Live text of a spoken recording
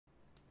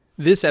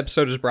This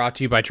episode is brought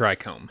to you by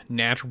Trichome,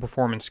 natural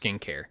performance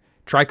skincare.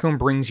 Trichome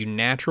brings you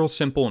natural,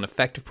 simple, and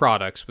effective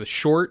products with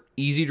short,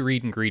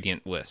 easy-to-read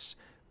ingredient lists.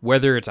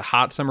 Whether it's a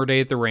hot summer day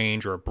at the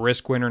range or a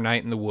brisk winter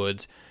night in the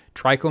woods,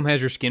 Trichome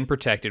has your skin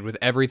protected with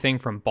everything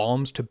from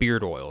balms to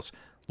beard oils.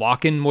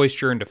 Lock in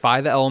moisture and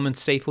defy the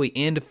elements safely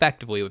and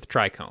effectively with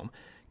Trichome.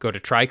 Go to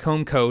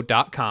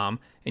trichomeco.com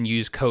and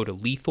use code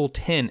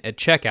LETHAL10 at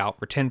checkout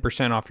for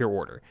 10% off your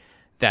order.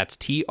 That's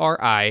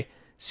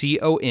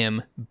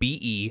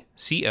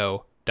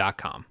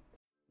TRICOMBECO.com.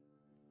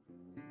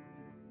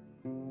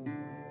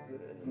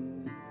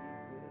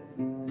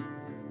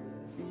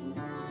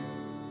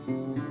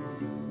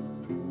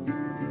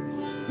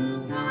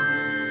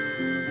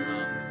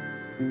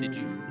 Did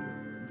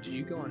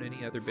you go on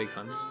any other big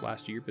hunts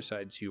last year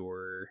besides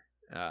your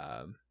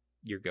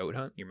goat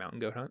hunt, your mountain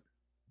goat hunt?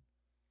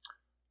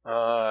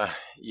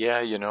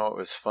 Yeah, it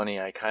was funny.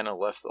 I kind of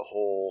left the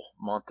whole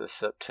month of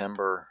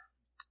September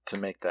to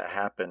make that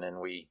happen, and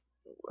we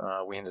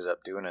ended up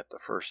doing it the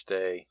first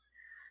day.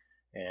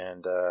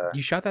 And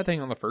You shot that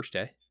thing on the first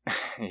day?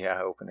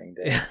 Yeah, opening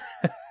day.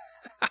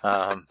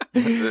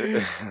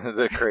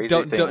 The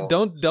crazy thing.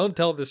 Don't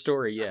tell the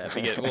story yet.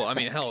 Because, well, I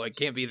mean, hell, it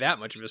can't be that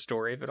much of a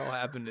story if it all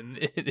happened in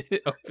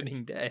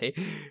opening day.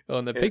 Well,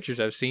 in the pictures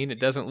I've seen, it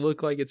doesn't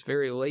look like it's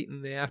very late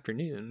in the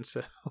afternoon.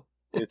 So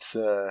it's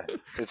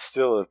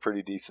still a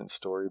pretty decent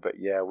story. But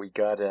yeah, we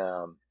got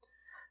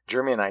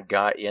Jeremy and I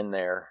got in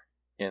there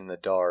in the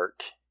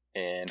dark,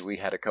 and we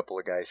had a couple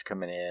of guys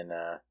coming in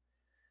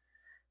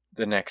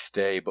the next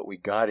day. But we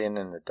got in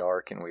the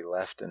dark, and we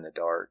left in the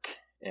dark,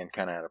 and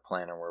kind of had a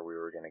plan on where we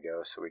were going to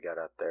go. So we got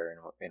up there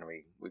and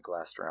we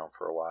glassed around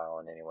for a while,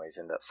 and anyways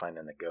ended up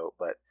finding the goat.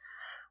 But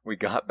we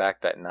got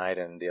back that night,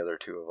 and the other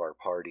two of our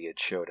party had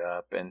showed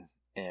up, and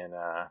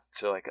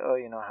so like, oh,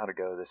 how to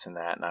go, this and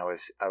that. And I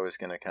was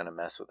going to kind of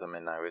mess with them,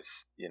 and I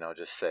was,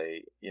 just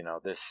say,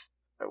 this,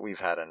 we've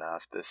had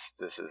enough. This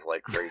is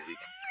like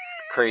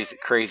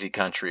crazy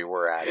country.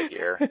 We're out of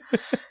here.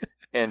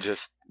 And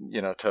just,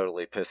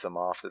 totally piss them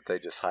off that they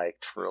just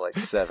hiked for like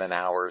 7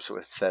 hours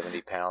with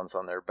 70 pounds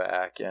on their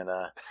back. And,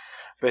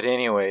 but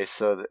anyway,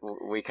 so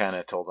we kind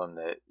of told them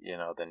that,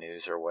 the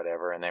news or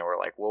whatever. And they were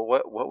like, well,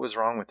 what was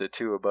wrong with the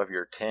two above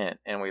your tent?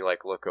 And we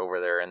like look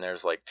over there, and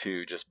there's like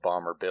two just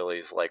bomber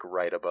billies, like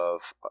right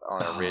above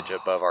on a ridge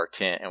above our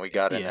tent. And we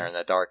got in there in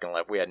the dark and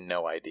left. We had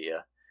no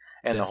idea.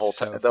 And the whole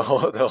time, the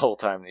whole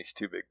time, these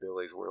two big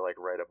billies were like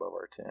right above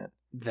our tent.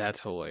 That's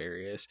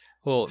hilarious.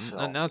 Well,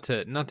 so, not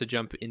to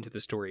jump into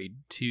the story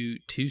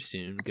too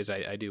soon, because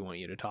I do want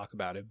you to talk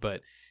about it.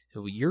 But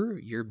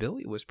your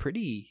Billy was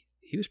pretty.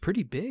 He was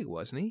pretty big,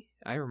 wasn't he?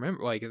 I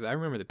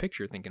remember the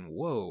picture, thinking,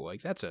 "Whoa,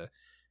 like that's a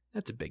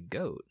big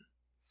goat."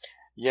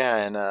 Yeah,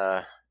 and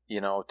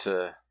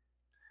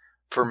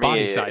for me,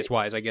 body size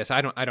wise, I guess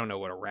I don't know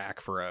what a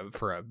rack for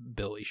a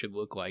Billy should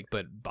look like,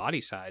 but body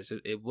size,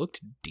 it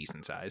looked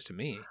decent size to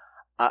me.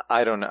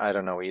 I don't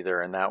know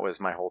either, and that was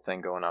my whole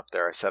thing going up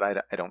there. I said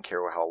I don't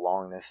care how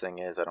long this thing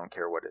is. I don't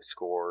care what it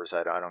scores.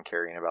 I don't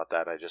care anything about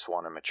that. I just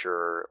want a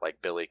mature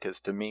like Billy, because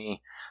to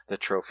me the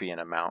trophy in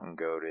a mountain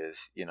goat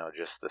is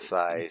just the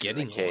size and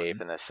the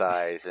cape and the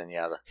size and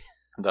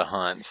the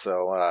hunt.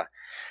 So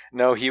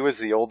no, he was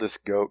the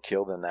oldest goat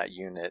killed in that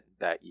unit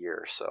that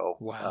year. So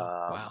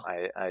wow.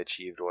 I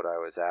achieved what I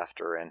was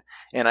after, and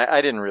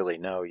I didn't really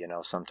know.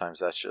 Sometimes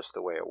that's just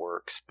the way it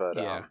works. But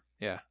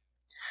yeah.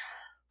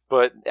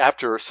 But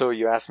so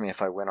you asked me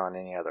if I went on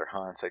any other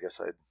hunts. I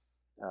guess I'd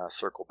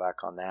circle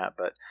back on that.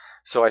 But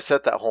so I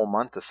set that whole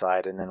month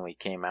aside, and then we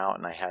came out,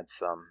 and I had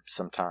some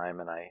time,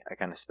 and I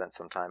kind of spent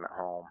some time at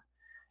home,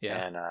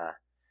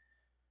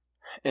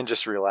 and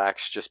just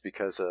relaxed, just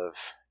because of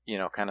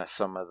kind of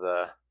some of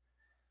the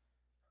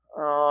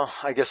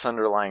I guess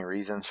underlying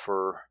reasons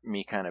for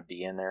me kind of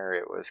being there.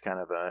 It was kind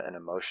of an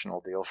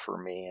emotional deal for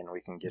me, and we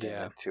can get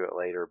into it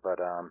later. But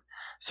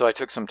so I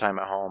took some time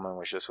at home and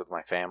was just with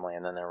my family,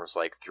 and then there was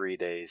like 3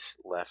 days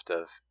left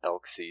of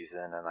elk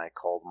season, and I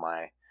called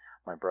my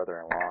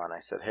brother-in-law and I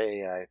said,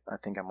 hey, I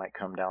think I might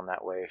come down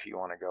that way if you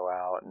want to go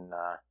out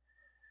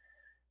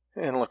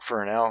and look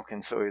for an elk.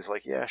 And so he's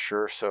like, yeah,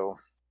 sure. So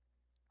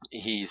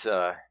he's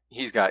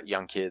got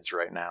young kids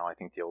right now. I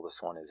think the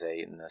oldest one is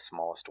 8 and the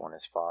smallest one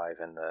is 5,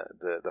 and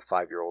the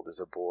 5-year-old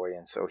is a boy.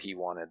 And so he's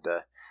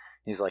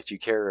like, do you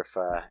care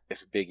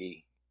if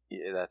Biggie,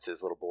 that's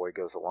his little boy,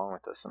 goes along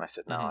with us? And I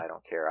said, no, I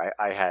don't care.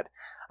 I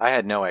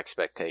had no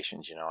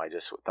expectations. I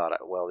just thought,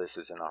 well, this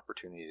is an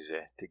opportunity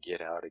to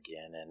get out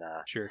again. And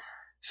sure.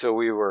 So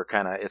we were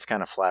it's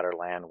kind of flatter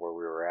land where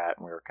we were at,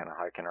 and we were kind of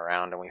hiking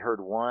around, and we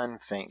heard one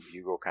faint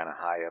bugle kind of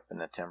high up in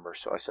the timber.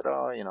 So I said,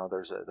 oh,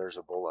 there's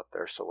a bull up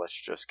there. So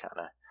let's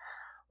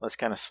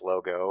kind of slow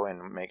go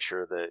and make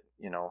sure that,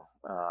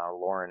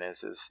 Lauren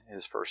is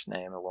his first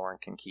name, and Lauren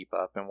can keep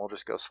up, and we'll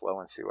just go slow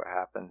and see what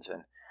happens.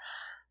 And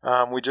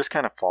we just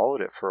kind of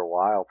followed it for a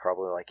while,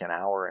 probably like an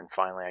hour. And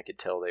finally I could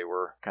tell they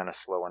were kind of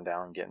slowing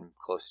down, getting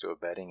close to a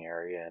bedding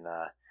area. And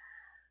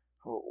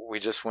we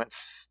just went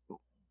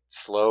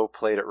slow,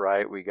 played it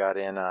right. We got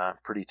in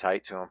pretty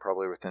tight to him,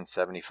 probably within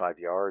 75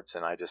 yards.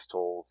 And I just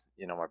told,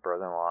 my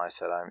brother-in-law, I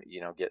said,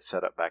 get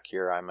set up back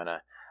here. I'm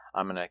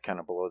gonna kind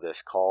of blow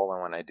this call,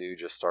 and when I do,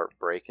 just start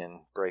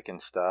breaking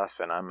stuff,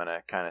 and I'm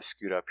gonna kind of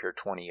scoot up here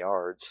 20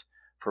 yards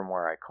from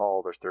where I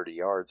called, or 30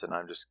 yards, and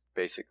I'm just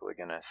basically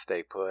gonna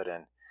stay put.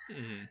 And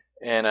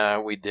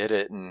Mm-hmm. we did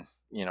it, and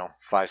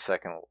 5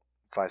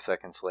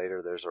 seconds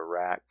later, there's a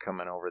rack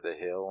coming over the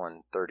hill,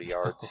 and 30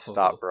 yards,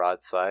 stop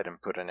broadside,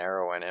 and put an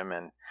arrow in him.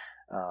 And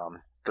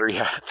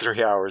three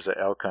 3 hours of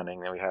elk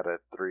hunting. Then we had a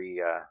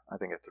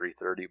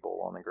 330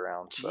 bull on the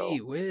ground. Gee So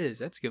whiz,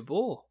 that's a good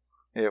bull.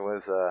 it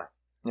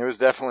was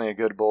definitely a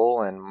good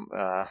bull, and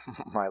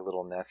my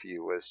little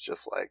nephew was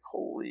just like,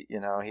 holy,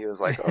 he was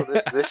like, oh,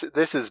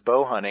 this is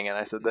bow hunting, and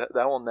I said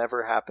that will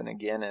never happen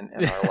again in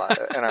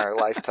our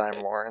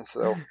lifetime, Lauren.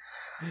 So,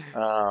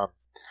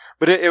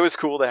 but it was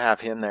cool to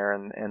have him there,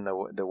 and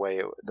the way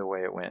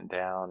it went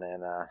down,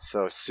 and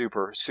so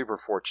super super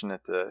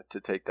fortunate to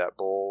take that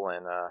bull,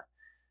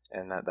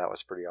 and that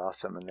was pretty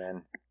awesome. And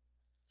then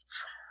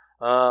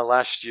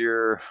last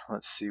year,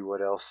 let's see,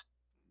 what else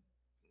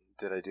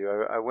did I do?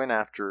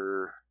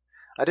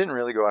 I didn't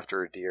really go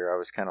after a deer. I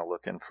was kind of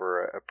looking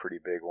for a pretty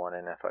big one,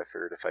 and I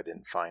figured if I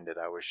didn't find it,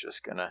 I was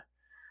just gonna,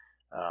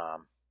 I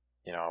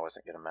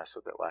wasn't gonna mess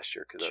with it last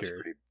year because I was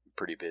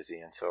pretty busy,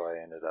 and so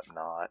I ended up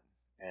not.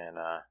 And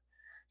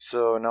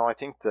so no, I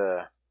think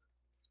the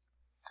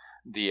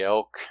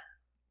elk,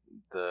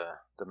 the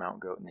mountain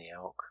goat and the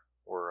elk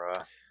were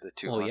the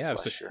two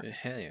hunts last year.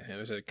 Hell yeah, it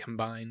was a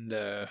combined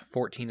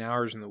 14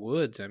 hours in the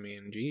woods. I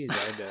mean, geez,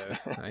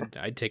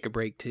 I'd take a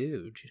break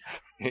too.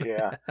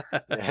 Yeah,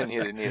 I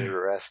needed to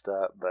rest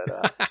up,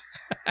 but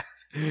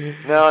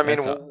no, I mean,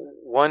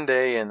 one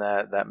day in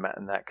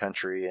that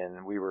country,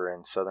 and we were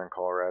in southern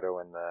Colorado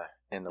in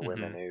the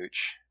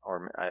Weminuche,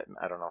 or I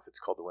don't know if it's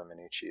called the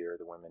Weminuche or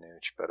the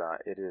Weminuche, but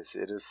it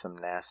is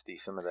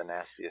some of the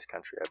nastiest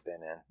country I've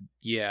been in.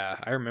 Yeah,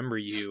 I remember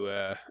you.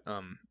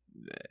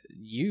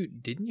 You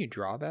didn't you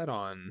draw that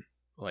on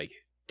like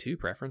 2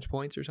 preference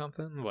points or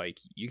something? Like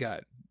you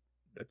got,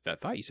 I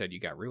thought you said you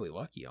got really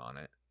lucky on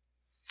it.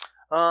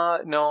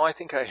 No, I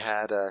think I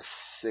had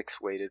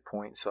 6 weighted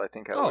points, so I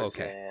think I was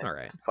in all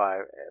right.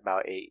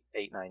 about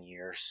 9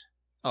 years.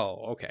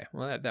 Oh, okay.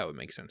 Well, that would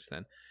make sense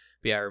then.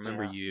 But yeah, I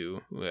remember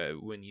you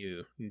when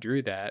you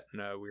drew that.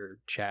 We were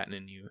chatting,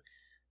 and you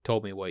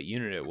told me what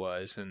unit it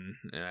was, and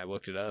I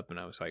looked it up, and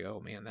I was like, oh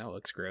man, that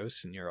looks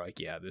gross. And you're like,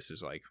 yeah, this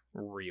is like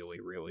really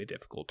really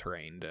difficult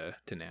terrain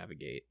to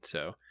navigate.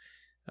 So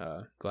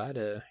glad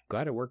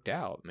it worked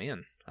out,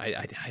 man.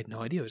 I had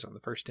no idea it was on the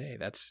first day.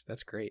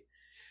 That's great.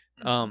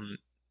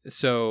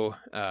 So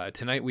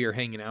tonight we are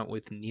hanging out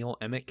with Neil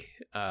Emick.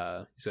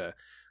 He's a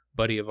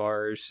buddy of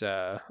ours,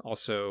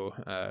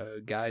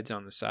 also guides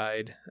on the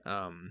side,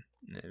 a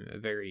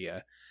very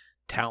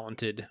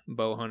talented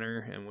bow hunter,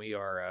 and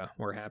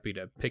we're happy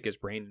to pick his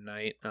brain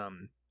tonight.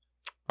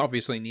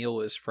 Obviously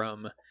Neil is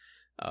from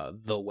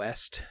the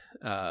West.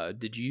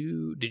 Did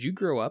you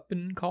grow up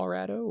in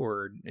Colorado,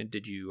 or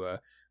did you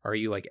are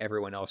you like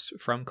everyone else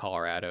from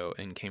Colorado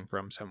and came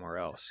from somewhere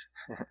else?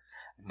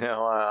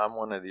 No, I'm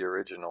one of the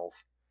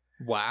originals.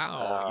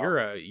 Wow,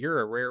 you're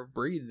a rare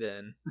breed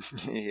then.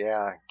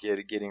 Yeah,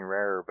 getting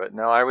rarer. But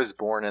no, I was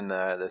born in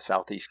the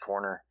southeast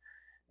corner,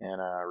 in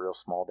a real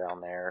small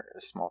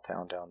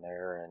town down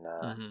there,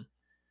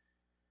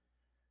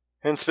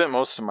 and spent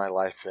most of my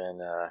life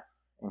in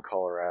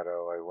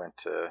Colorado. I went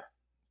to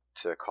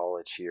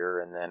college here,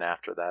 and then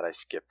after that, I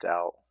skipped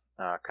out,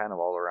 kind of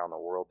all around the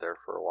world there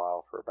for a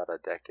while, for about a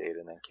decade,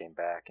 and then came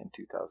back in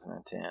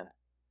 2010.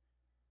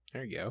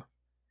 There you go.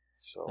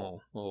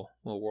 So little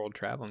world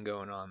traveling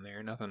going on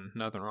there.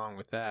 Nothing wrong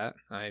with that.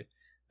 I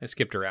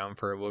skipped around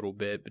for a little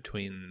bit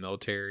between the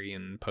military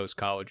and post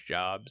college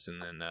jobs, and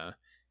then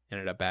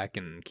ended up back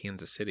in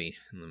Kansas City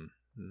in the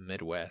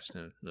Midwest.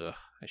 And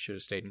I should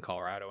have stayed in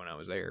Colorado when I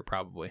was there,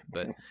 probably.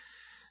 But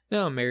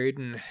no, I'm married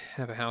and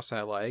have a house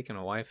I like and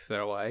a wife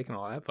that I like and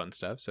all that fun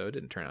stuff. So it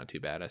didn't turn out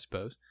too bad, I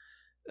suppose.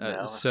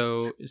 No.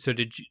 So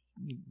did you?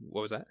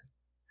 What was that?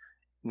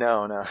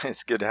 No,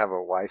 it's good to have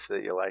a wife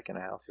that you like and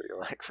a house that you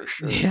like, for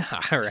sure.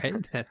 Yeah,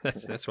 right.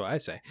 That's what I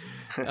say.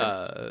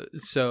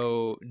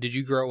 So did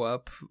you grow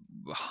up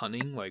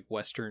hunting like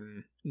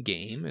Western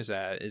game? Is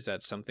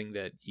that something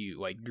that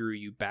you like drew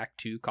you back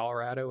to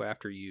Colorado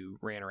after you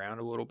ran around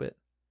a little bit?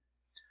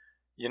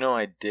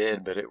 I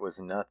did, but it was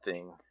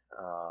nothing.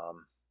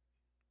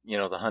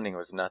 The hunting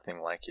was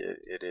nothing like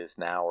it is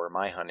now, or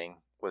my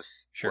hunting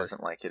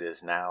wasn't like it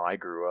is now. I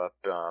grew up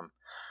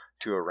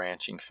to a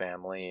ranching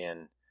family,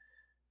 and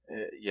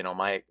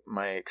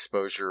my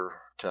exposure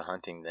to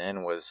hunting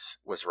then was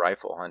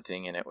rifle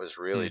hunting, and it was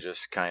really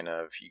just kind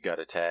of, you got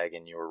a tag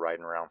and you were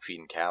riding around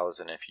feeding cows,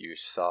 and if you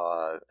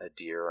saw a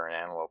deer or an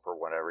antelope or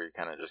whatever, you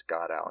kind of just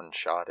got out and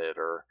shot it,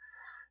 or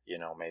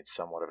made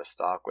somewhat of a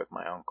stock with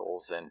my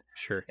uncles.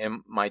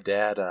 And my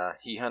dad,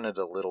 he hunted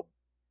a little.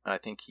 I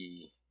think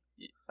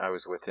I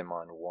was with him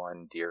on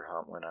one deer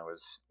hunt when I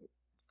was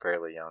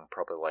fairly young,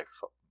 probably like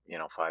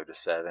 5 to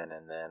 7,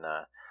 and then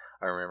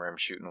I remember him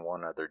shooting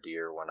one other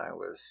deer when I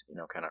was,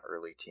 kind of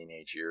early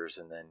teenage years,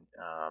 and then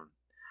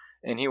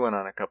and he went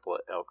on a couple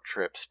of elk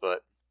trips,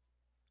 but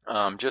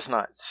just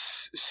not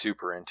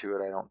super into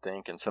it, I don't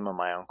think. And some of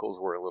my uncles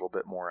were a little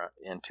bit more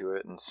into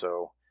it, and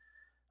so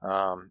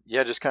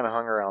yeah, just kind of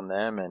hung around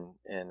them and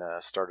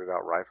started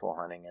out rifle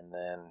hunting. And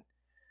then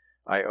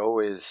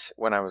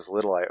when I was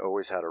little, I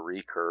always had a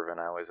recurve, and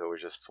I was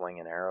always just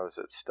flinging arrows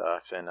at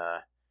stuff, and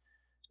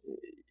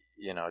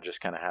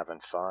just kind of having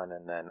fun.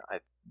 And then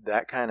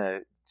that kind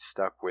of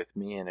stuck with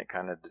me, and it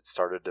kind of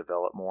started to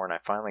develop more. And I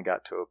finally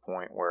got to a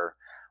point where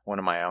one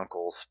of my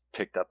uncles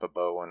picked up a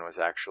bow and was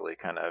actually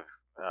kind of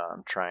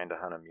trying to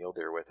hunt a mule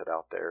deer with it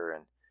out there.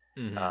 And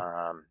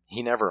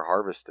he never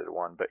harvested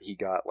one, but he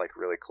got like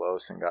really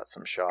close and got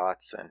some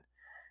shots.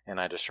 And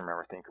I just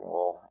remember thinking,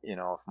 well,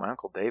 if my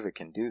Uncle David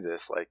can do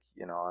this, like,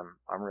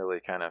 I'm really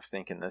kind of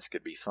thinking this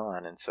could be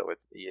fun. And so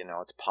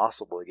it's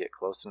possible to get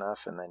close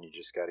enough, and then you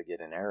just got to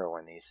get an arrow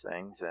in these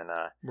things. And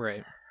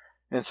right.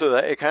 And so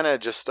that it kind of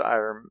just I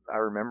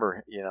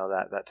remember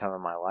that time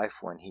of my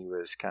life when he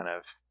was kind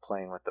of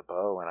playing with the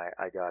bow, and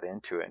I got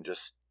into it, and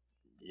just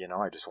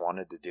I just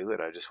wanted to do it.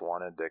 I just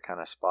wanted to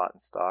kind of spot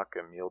and stalk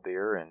a mule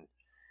deer, and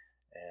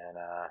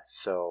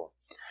so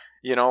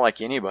like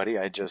anybody,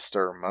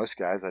 or most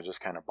guys, I just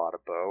kind of bought a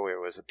bow.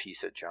 It was a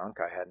piece of junk.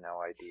 I had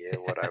no idea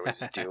what I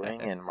was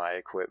doing, and my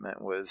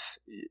equipment was,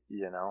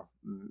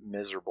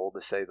 miserable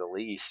to say the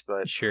least.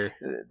 But sure,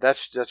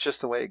 that's just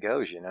the way it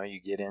goes.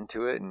 You get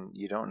into it, and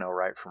you don't know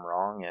right from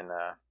wrong, and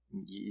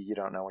you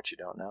don't know what you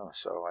don't know.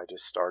 So I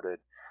just started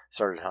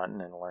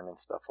hunting and learning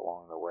stuff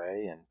along the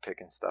way, and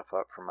picking stuff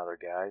up from other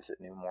guys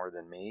that knew more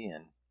than me,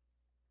 and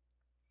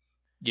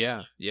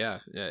yeah.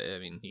 I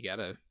mean, you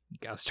gotta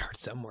start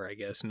somewhere, I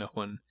guess. No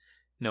one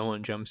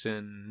jumps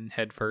in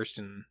head first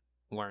and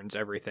learns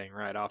everything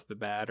right off the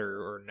bat,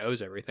 or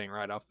knows everything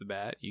right off the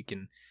bat. You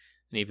can,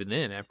 and even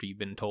then, after you've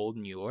been told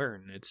and you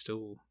learn, it's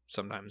still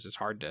sometimes it's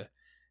hard to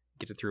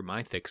get it through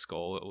my thick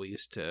skull, at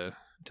least to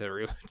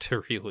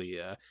really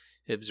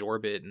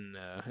absorb it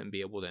and be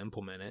able to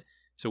implement it.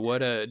 So what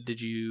did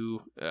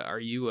you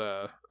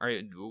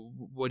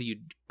what do you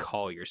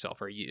call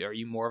yourself? Are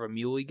you more of a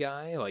muley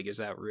guy? Like, is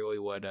that really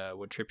what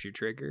trips your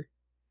trigger?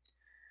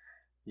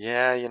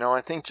 Yeah,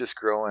 I think just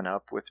growing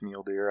up with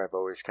mule deer, I've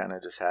always kind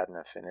of just had an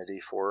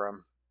affinity for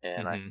them,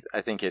 and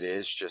I think it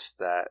is just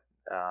that.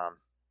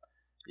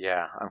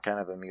 Yeah, I'm kind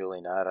of a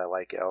muley nut. I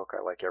like elk.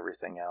 I like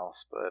everything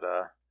else, but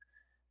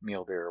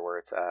mule deer are where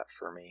it's at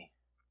for me.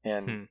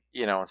 And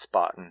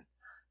spot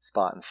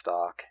and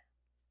stock.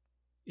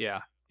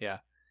 Yeah.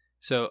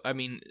 So I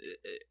mean,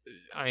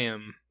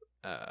 I'm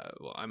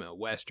a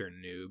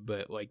Western noob,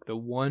 but like the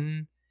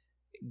one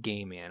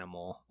game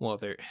animal. Well,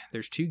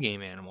 there's two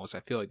game animals. I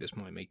feel like this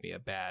might make me a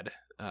bad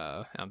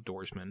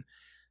outdoorsman.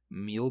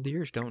 Mule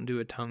deers don't do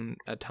a ton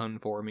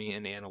for me,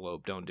 and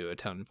antelope don't do a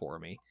ton for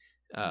me.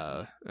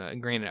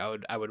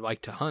 Granted, I would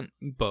like to hunt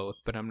both,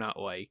 but I'm not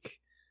like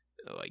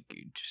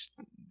just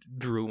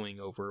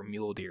drooling over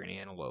mule deer and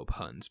antelope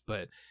hunts.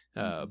 But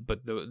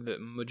the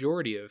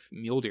majority of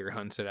mule deer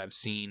hunts that I've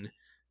seen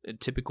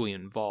typically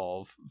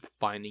involve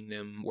finding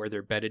them where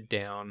they're bedded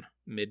down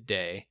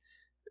midday,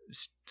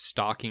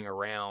 stalking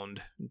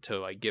around to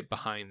like get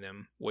behind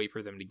them, wait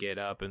for them to get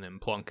up, and then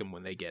plunk them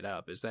when they get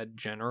up. Is that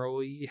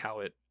generally how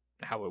it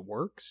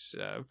works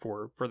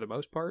for the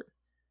most part?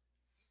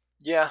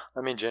 Yeah,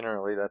 I mean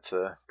generally that's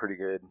a pretty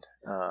good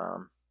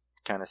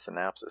kind of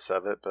synopsis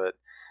of it. But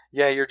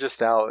yeah, you're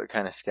just out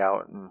kind of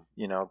scouting,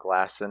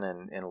 glassing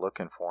and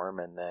looking for them,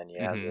 and then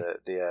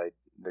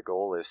the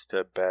goal is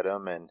to bed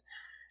them and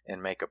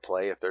make a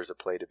play if there's a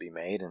play to be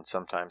made. And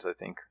sometimes I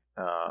think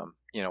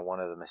one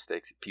of the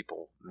mistakes that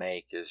people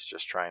make is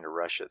just trying to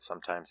rush it.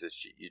 Sometimes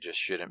you just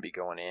shouldn't be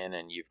going in,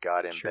 and you've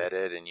got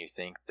embedded, and you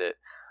think that,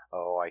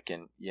 oh, I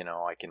can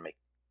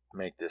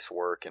make this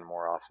work, and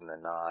more often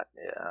than not,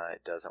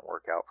 it doesn't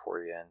work out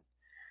for you.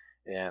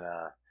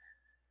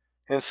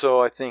 And so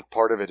I think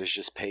part of it is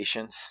just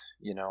patience,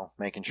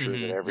 making sure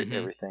that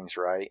everything's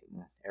right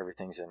and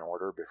everything's in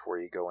order before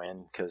you go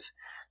in. Because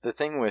the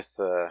thing with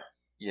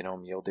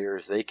mule deer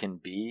is they can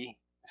be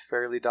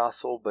fairly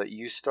docile, but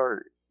you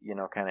start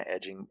kind of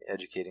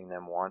educating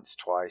them once,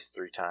 twice,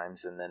 three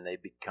times, and then they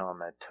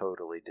become a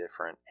totally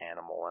different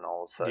animal, and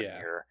all of a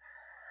sudden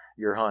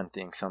you're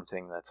hunting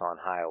something that's on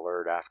high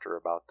alert after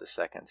about the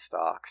second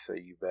stalk. So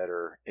you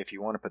better, if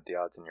you want to put the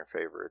odds in your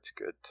favor, it's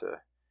good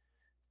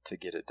to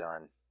get it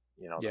done,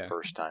 the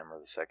first time or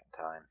the second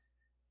time.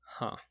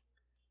 Huh.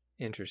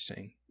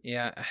 Interesting.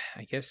 Yeah,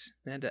 I guess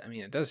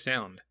it does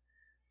sound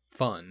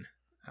fun.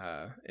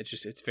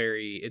 It's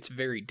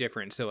very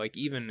different. So like,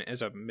 even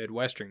as a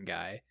Midwestern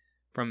guy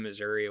from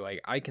Missouri,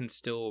 like I can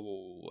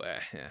still,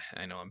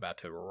 I know I'm about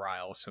to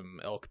rile some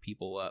elk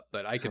people up,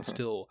 but I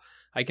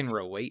can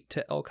relate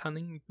to elk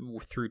hunting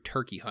through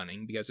turkey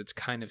hunting because it's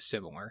kind of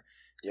similar.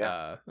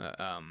 Yeah.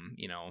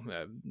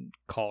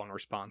 Call and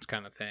response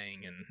kind of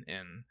thing,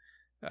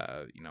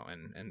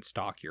 and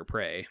stalk your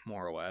prey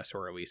more or less,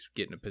 or at least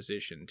get in a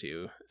position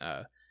to.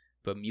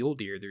 but mule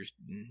deer, there's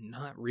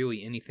not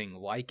really anything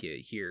like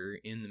it here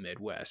in the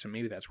Midwest, and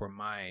maybe that's where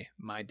my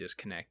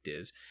disconnect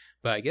is.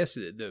 But I guess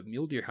the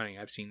mule deer hunting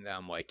I've seen that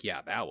I'm like,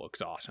 yeah, that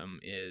looks awesome.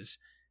 Is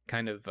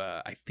kind of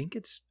I think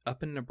it's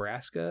up in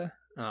Nebraska.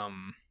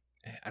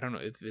 I don't know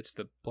if it's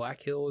the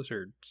Black Hills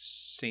or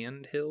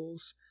Sand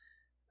Hills,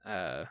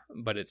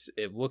 but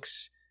it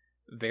looks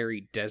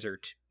very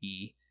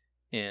desert-y,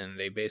 and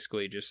they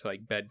basically just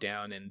like bed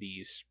down in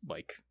these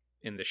like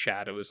in the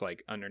shadows,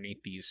 like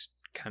underneath these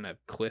kind of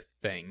cliff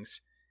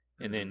things,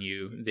 and then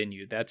you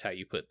that's how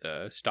you put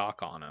the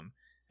stock on them,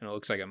 and it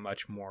looks like a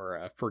much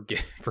more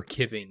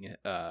forgiving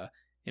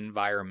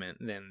environment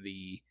than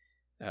the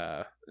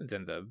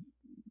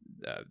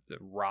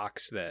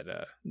rocks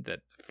that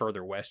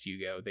further west you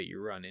go that you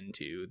run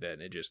into.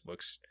 That it just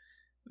looks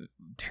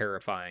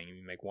terrifying. You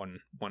make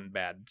one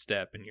bad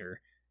step and you're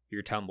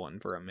tumbling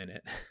for a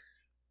minute.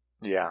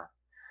 Yeah.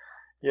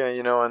 Yeah,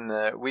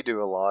 and we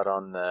do a lot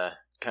on the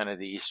kind of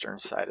the eastern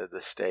side of the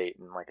state,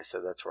 and like I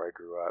said, that's where I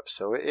grew up.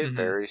 So it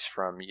varies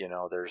from,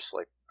 there's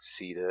like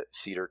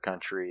cedar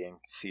country and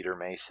cedar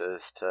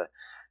mesas to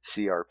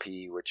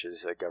CRP, which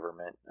is a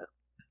government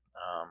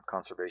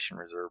conservation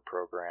reserve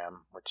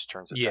program, which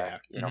turns it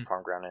back,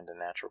 farm ground into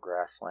natural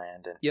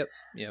grassland, and yep.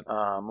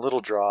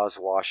 Little draws,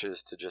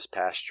 washes to just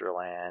pasture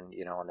land,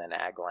 and then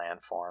ag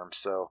land farms.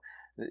 So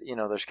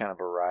there's kind of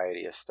a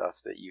variety of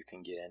stuff that you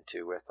can get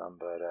into with them,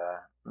 but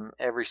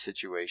every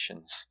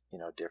situation's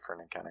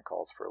different and kind of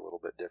calls for a little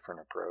bit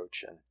different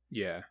approach, and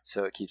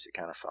so it keeps it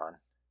kind of fun.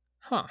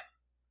 Huh.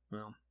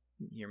 Well,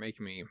 you're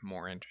making me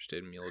more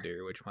interested in mule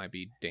deer, which might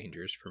be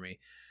dangerous for me.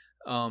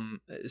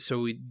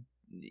 So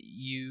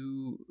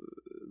you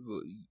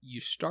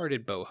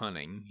started bow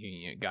hunting.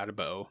 You got a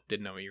bow,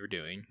 didn't know what you were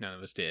doing. None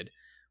of us did.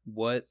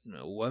 What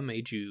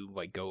made you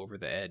like go over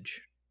the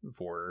edge?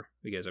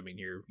 Because I mean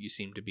you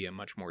seem to be a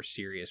much more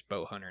serious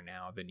bow hunter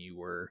now than you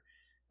were,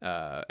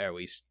 at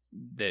least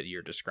that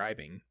you're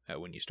describing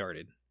when you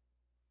started.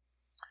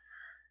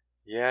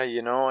 Yeah,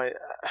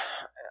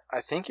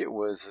 I think it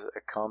was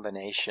a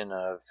combination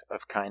of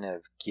kind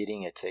of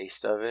getting a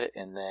taste of it,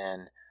 and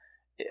then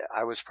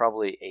I was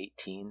probably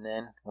 18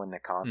 then when the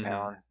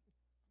compound,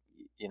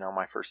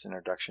 my first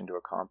introduction to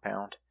a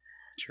compound.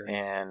 Sure.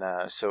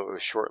 And so it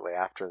was shortly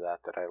after that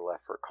I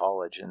left for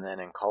college. And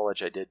then in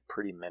college, I did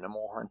pretty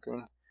minimal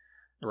hunting.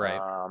 Right.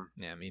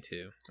 Yeah, me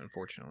too,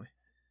 unfortunately.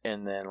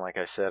 And then, like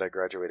I said, I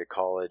graduated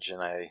college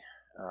and I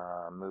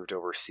moved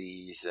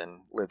overseas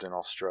and lived in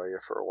Australia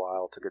for a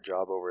while, took a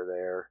job over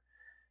there.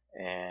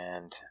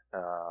 And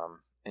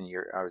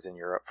I was in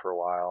Europe for a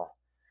while,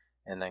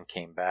 and then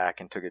came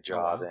back and took a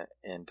job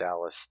in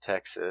Dallas,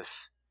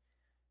 Texas.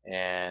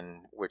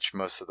 And which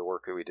most of the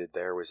work that we did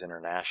there was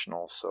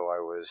international. So I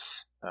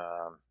was,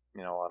 a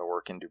lot of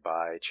work in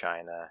Dubai,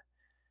 China,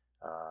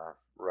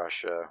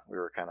 Russia. We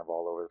were kind of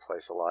all over the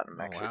place, a lot in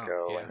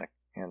Mexico and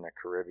in the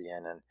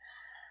Caribbean.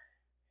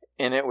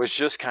 And it was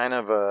just kind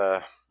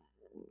of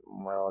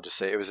I'll just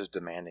say it was a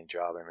demanding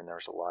job. I mean, there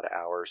was a lot of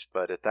hours,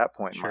 but at that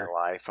point in my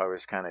life, I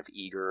was kind of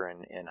eager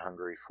and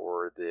hungry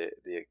for the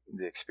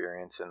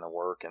experience and the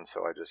work. And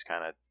so I just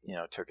kind of,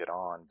 took it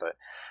on. But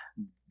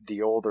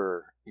the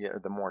older,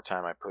 the more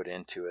time I put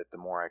into it, the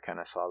more I kind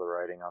of saw the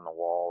writing on the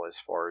wall as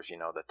far as,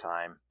 the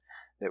time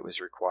that was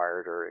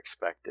required or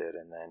expected.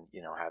 And then,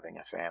 having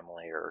a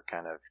family or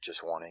kind of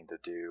just wanting to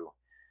do,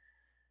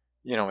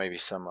 maybe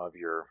some of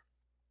your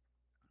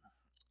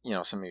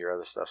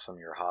other stuff, some of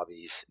your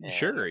hobbies. And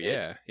sure,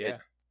 yeah.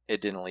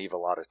 It didn't leave a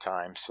lot of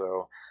time.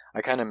 So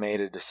I kind of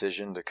made a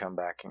decision to come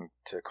back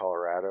to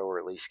Colorado, or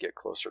at least get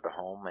closer to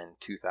home, in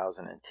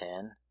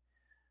 2010.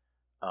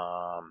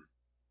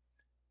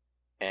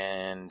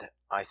 And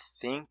I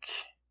think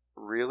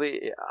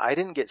really I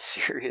didn't get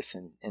serious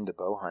into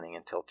bow hunting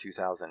until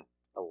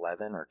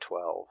 2011 or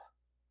 12.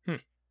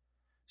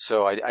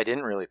 So I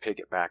didn't really pick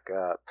it back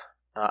up.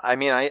 I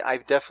mean,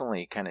 I've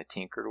definitely kind of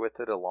tinkered with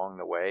it along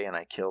the way, and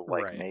I killed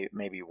like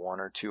maybe one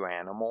or two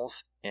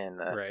animals in,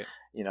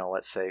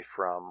 let's say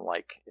from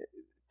like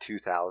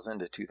 2000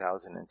 to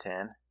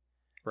 2010.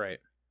 Right.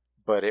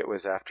 But it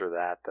was after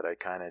that I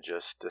kind of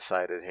just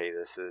decided, hey,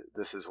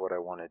 this is what I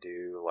want to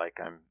do. Like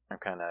I'm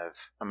going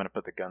to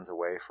put the guns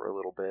away for a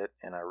little bit,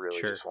 and I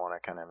really just want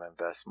to kind of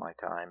invest my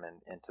time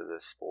into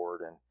this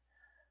sport.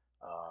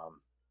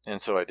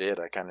 And so I did.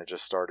 I kind of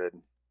just started.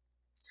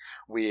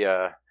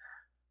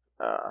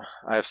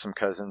 I have some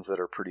cousins that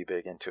are pretty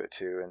big into it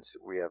too, and so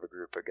we have a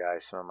group of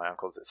guys, some of my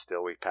uncles, that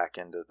still we pack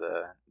into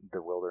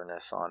the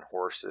wilderness on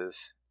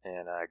horses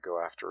and go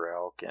after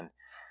elk.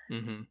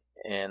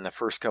 And the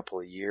first couple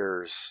of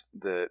years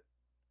that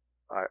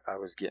I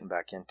was getting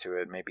back into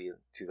it, maybe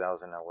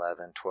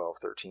 2011, 12,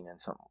 13,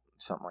 and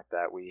something like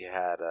that, we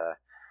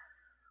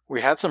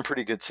had some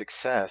pretty good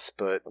success,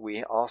 but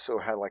we also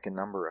had like a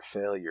number of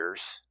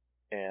failures,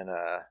 and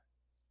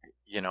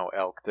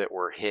elk that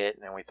were hit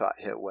and we thought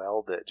hit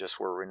well that just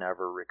were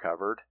never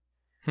recovered.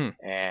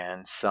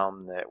 And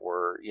some that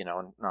were,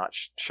 not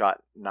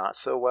shot not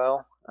so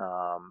well.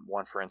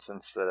 One, for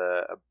instance,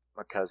 that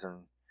a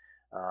cousin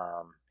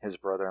his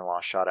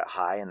brother-in-law shot it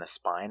high in the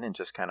spine and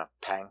just kind of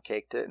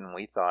pancaked it, and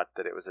we thought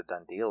that it was a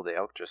done deal. The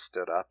elk just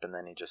stood up and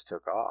then he just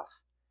took off.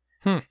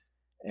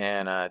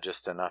 And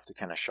just enough to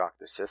kind of shock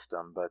the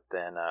system, but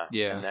then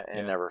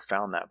never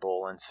found that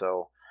bull. And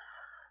so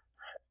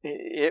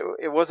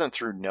it wasn't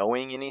through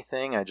knowing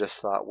anything. I just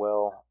thought,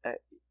 well,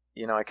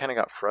 I kind of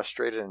got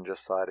frustrated and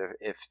just thought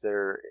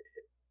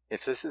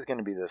if this is going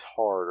to be this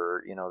hard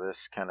or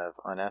this kind of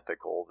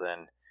unethical,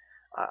 then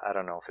I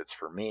don't know if it's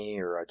for me.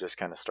 Or I just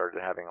kind of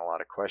started having a lot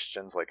of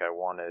questions. Like I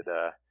wanted,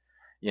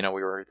 we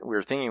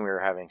were thinking we were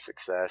having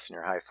success and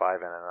you're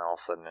high-fiving, and then all of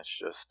a sudden it's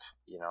just,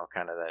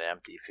 kind of that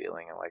empty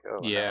feeling and like, oh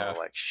no,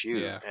 like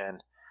shoot. Yeah.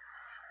 And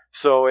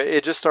so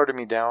it just started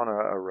me down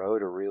a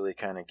road of really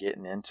kind of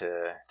getting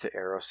into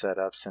arrow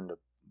setups and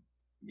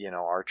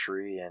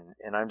archery.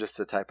 And I'm just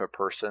the type of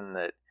person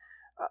that,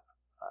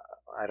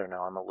 I don't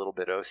know, I'm a little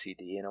bit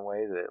OCD in a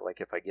way that,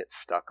 like, if I get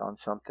stuck on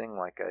something,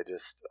 like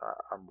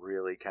I'm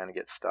really kind of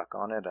get stuck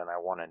on it, and I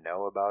want to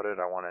know about it.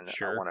 I want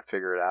to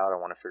figure it out. I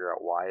want to figure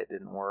out why it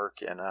didn't work,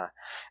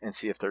 and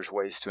see if there's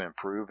ways to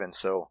improve. And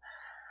so,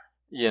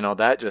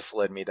 that just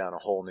led me down a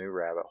whole new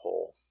rabbit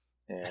hole.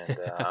 And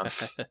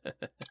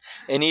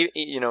and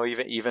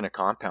even a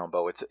compound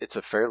bow, it's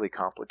a fairly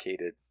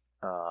complicated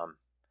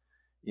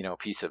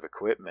piece of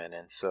equipment,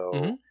 and so.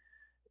 Mm-hmm.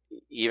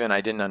 Even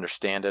I didn't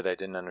understand it. I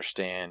didn't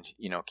understand,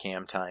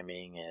 cam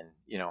timing and,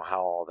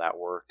 how all that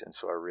worked. And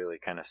so I really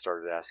kind of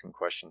started asking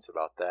questions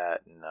about that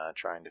and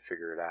trying to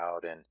figure it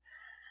out.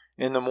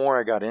 And the more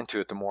I got into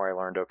it, the more I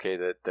learned, okay,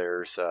 that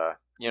there's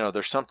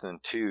something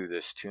to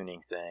this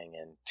tuning thing,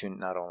 and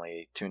not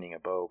only tuning a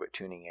bow, but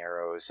tuning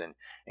arrows and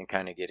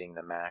kind of getting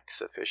the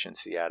max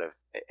efficiency out of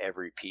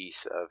every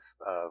piece of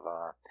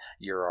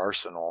your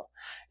arsenal.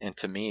 And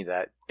to me,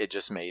 that it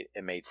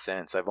made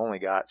sense. I've only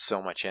got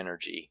so much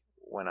energy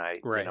when I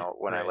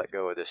I let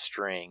go of this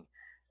string,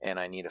 and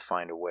I need to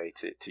find a way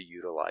to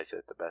utilize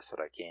it the best that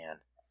I can.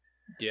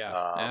 Yeah,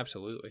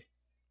 absolutely.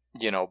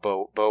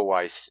 Bow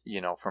wise,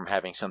 from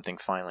having something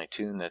finely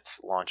tuned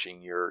that's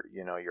launching your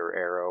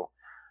arrow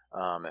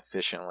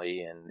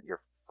efficiently, and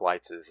your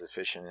flight's as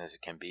efficient as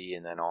it can be,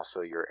 and then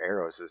also your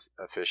arrows is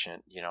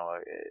efficient,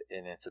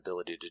 in its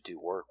ability to do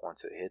work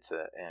once it hits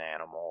an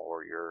animal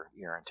or your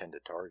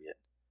intended target.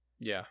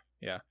 Yeah.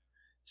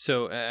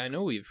 So I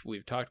know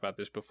we've talked about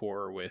this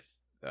before with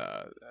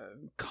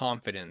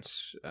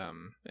confidence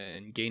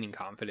and gaining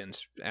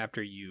confidence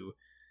after you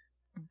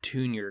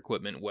tune your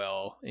equipment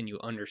well and you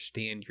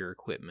understand your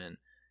equipment,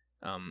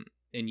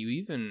 and you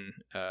even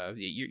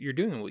you're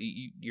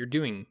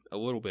doing a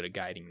little bit of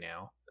guiding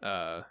now.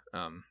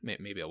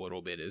 Maybe a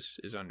little bit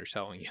is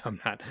underselling you.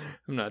 I'm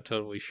not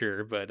totally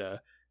sure, but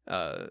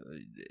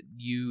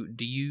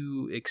do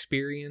you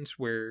experience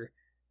where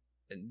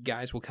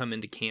guys will come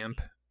into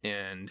camp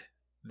and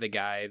the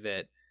guy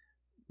that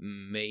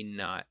may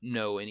not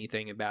know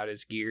anything about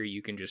his gear,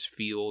 you can just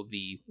feel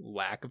the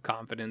lack of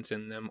confidence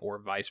in them, or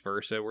vice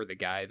versa, where the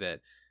guy that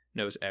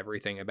knows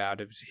everything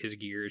about his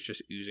gear is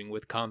just oozing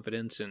with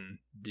confidence? And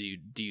do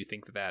you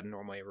think that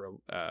normally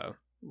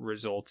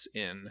results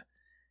in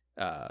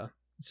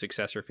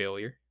success or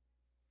failure?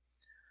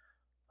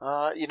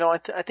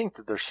 I think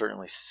that there's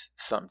certainly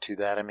something to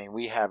that. I mean,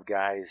 we have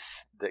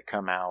guys that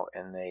come out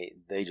and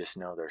they just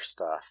know their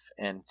stuff.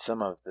 And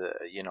some of the,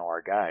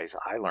 our guys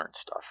I learned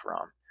stuff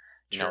from.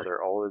 Sure.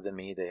 They're older than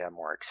me. They have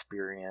more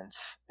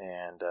experience.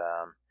 And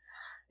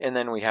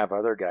then we have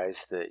other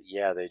guys that,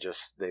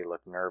 they look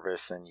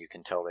nervous, and you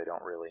can tell they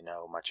don't really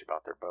know much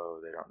about their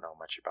bow. They don't know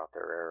much about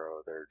their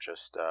arrow. They're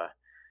just,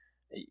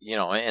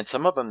 and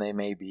some of them, they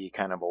may be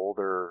kind of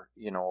older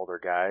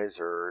guys,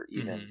 or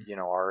even,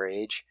 our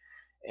age.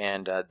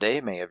 And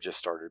they may have just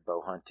started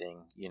bow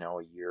hunting,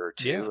 a year or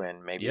two,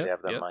 and maybe they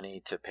have the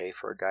money to pay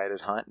for a guided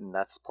hunt. And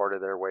that's part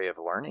of their way of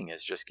learning,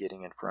 is just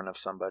getting in front of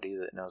somebody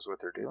that knows what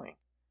they're doing.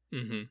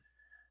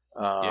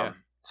 Mm-hmm.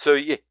 So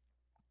you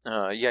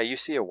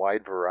see a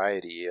wide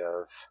variety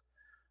of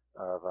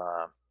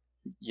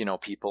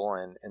people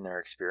and their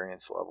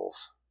experience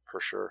levels, for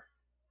sure.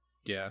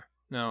 Yeah.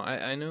 No,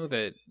 I know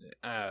that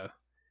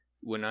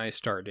when I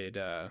started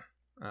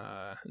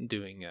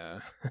doing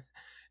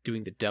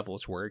doing the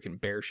devil's work and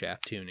bear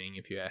shaft tuning,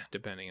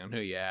 depending on who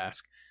you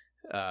ask,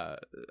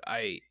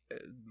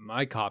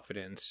 my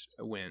confidence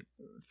went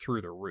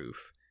through the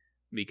roof,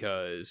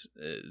 because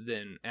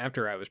then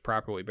after I was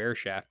properly bear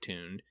shaft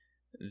tuned,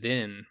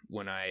 then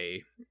when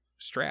I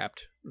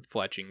strapped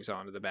fletchings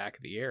onto the back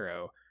of the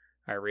arrow,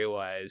 I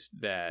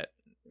realized that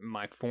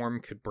my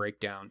form could break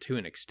down to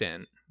an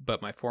extent,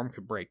 but my form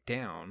could break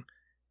down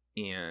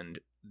and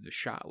the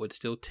shot would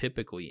still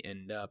typically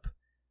end up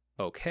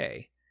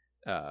okay.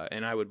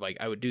 And I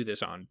would do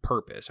this on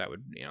purpose. I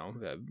would,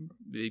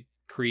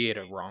 create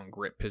a wrong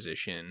grip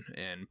position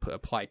and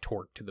apply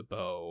torque to the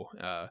bow,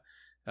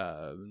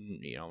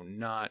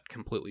 not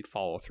completely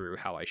follow through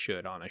how I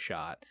should on a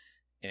shot.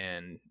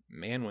 And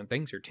man, when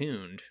things are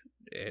tuned,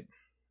 it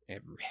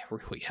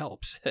really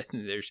helps.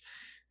 There's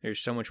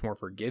so much more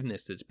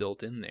forgiveness that's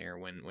built in there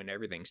when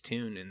everything's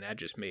tuned, and that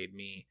just made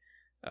me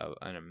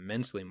an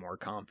immensely more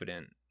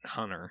confident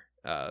hunter,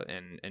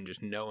 and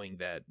just knowing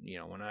that, you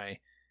know,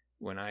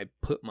 when I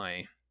put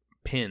my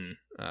pin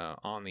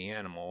on the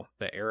animal,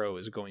 the arrow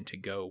is going to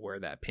go where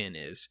that pin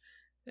is,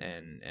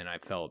 and I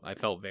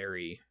felt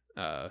very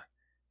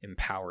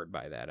empowered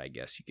by that, I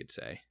guess you could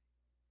say.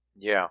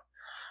 Yeah.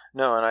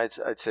 No, and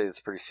I'd say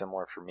it's pretty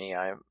similar for me.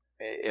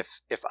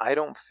 If I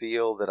don't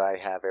feel that I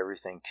have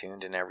everything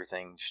tuned and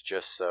everything's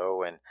just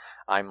so, and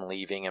I'm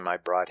leaving and my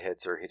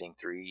broadheads are hitting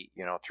 3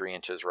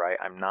 inches right,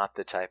 I'm not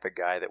the type of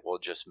guy that will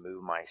just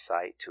move my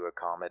sight to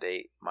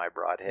accommodate my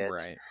broadheads,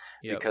 Right.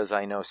 Yep. because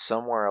I know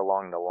somewhere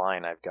along the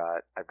line I've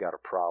got a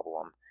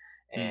problem,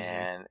 Mm-hmm.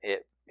 and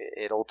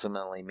it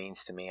ultimately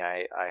means to me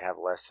I have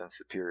less than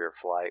superior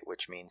flight,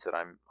 which means that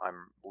I'm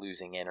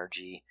losing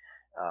energy.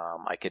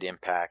 I could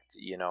impact,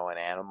 an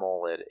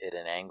animal at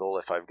an angle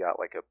if I've got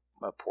like a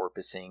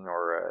porpoising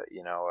or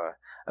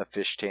a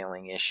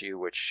fishtailing issue,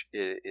 which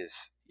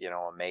is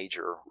a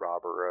major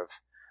robber of,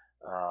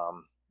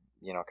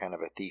 kind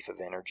of a thief of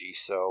energy.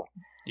 So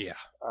Yeah.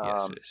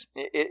 Yes, it is.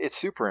 it's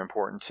super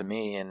important to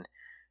me. And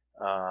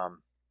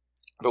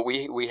but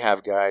we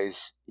have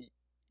guys,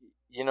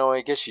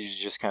 I guess you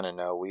just kind of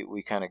know,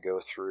 we kind of go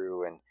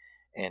through and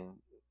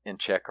and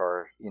check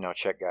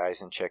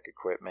guys and check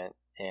equipment,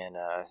 and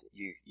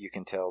you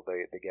can tell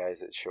the guys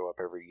that show up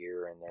every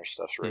year and their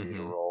stuff's ready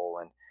to Mm-hmm.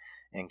 roll,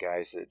 and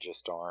guys that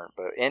just aren't.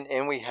 But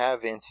and we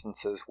have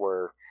instances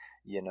where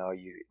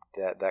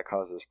that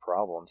causes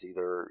problems,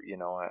 either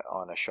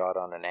on a shot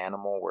on an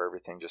animal where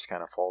everything just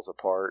kind of falls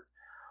apart,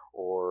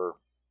 or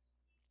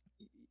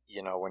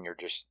when you're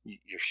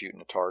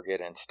shooting a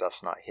target and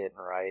stuff's not hitting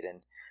right.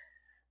 And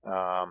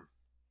um,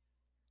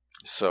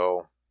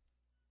 so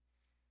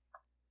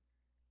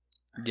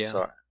Yeah.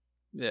 so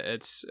Yeah,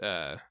 it's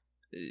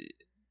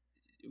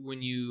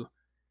when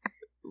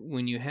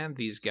you have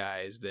these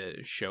guys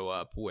that show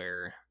up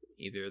where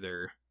either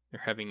they're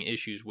having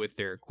issues with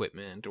their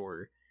equipment,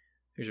 or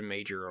there's a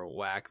major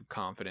lack of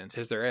confidence.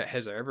 Has there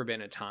ever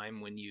been a time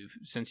when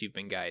since you've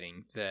been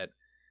guiding, that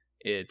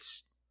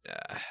it's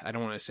I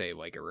don't want to say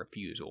like a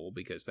refusal,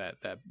 because that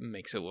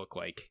makes it look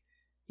like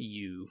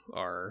you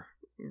are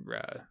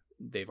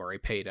they've already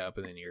paid up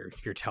and then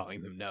you're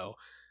telling them no,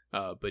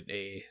 but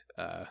a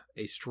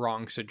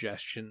strong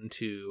suggestion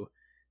to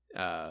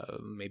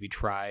maybe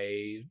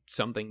try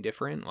something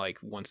different, like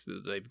once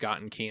they've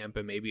gotten camp,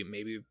 and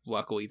maybe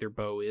luckily their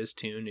bow is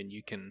tuned and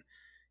you can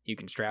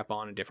strap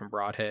on a different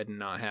broadhead and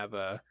not have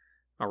a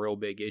real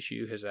big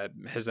issue. Has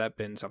that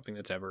been something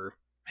that's ever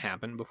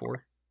happened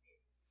before?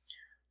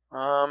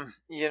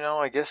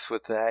 I guess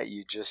with that,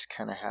 you just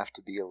kind of have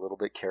to be a little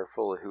bit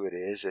careful of who it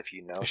is if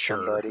you know Sure.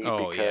 somebody,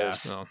 Oh yeah.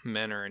 because Well,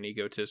 men are an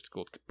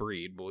egotistical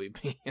breed, believe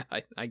me.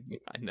 I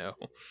know.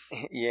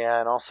 yeah,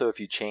 and also if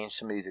you change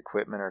somebody's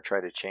equipment or try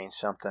to change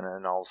something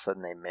and all of a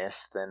sudden they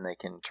miss, then they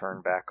can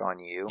turn back on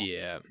you.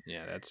 Yeah,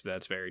 yeah,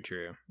 that's very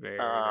true. Very,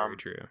 very Um,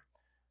 true.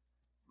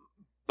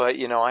 but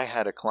I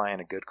had a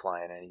good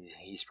client, and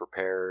he's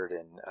prepared,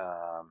 and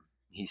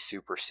he's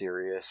super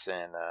serious,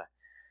 and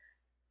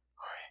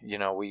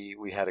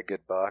we had a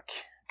good buck,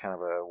 kind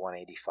of a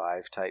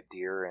 185 type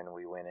deer, and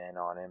we went in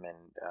on him,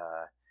 and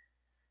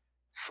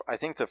I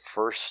think the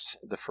first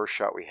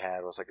shot we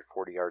had was like a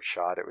 40-yard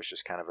shot. It was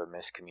just kind of a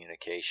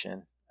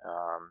miscommunication.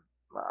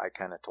 I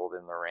kind of told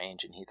him the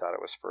range, and he thought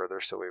it was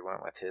further, so we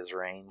went with his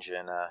range,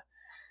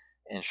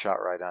 and shot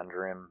right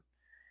under him.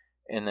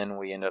 And then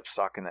we ended up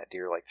stalking that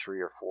deer like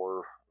three or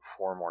four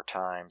more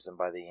times, and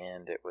by the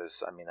end it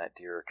was, I mean, that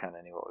deer kind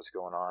of knew what was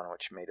going on,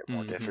 which made it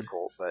more Mm-hmm.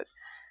 difficult. But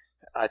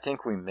I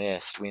think we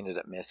ended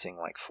up missing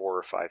like 4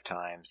 or 5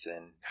 times,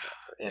 and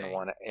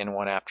Dang. in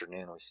one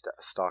afternoon we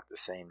stalked the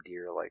same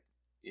deer like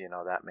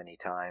that many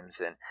times.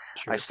 And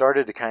I Sure.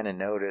 started to kind of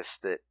notice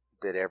that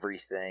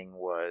everything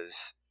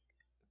was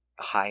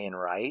high and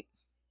right,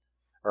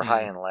 or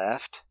high Mm. and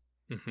left.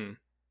 Mm-hmm.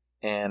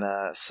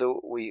 And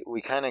so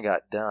we kind of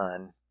got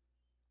done.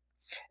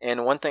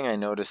 And one thing I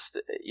noticed,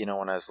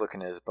 when I was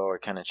looking at his bow or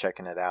kind of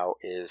checking it out,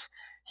 is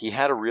he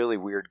had a really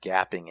weird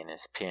gapping in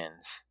his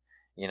pins.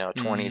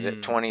 20 to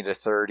Mm. 20 to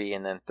 30,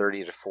 and then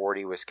 30 to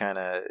 40 was kind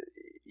of,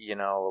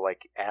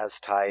 like as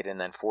tight, and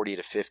then 40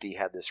 to 50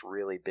 had this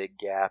really big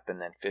gap,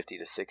 and then 50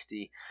 to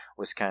 60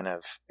 was kind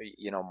of,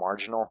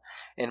 marginal.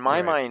 In my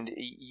Right. mind,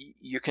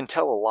 you can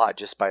tell a lot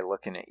just by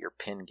looking at your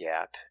pin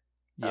gap.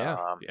 Yeah.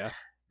 Um, Yeah.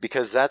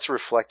 because that's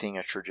reflecting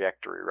a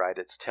trajectory, right?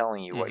 It's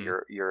telling you what Mm-hmm.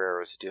 your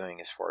arrow is doing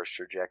as far as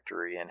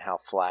trajectory, and how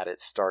flat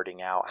it's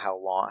starting out, how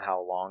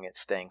long it's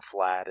staying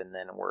flat, and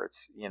then where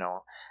it's,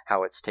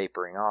 how it's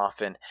tapering off.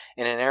 And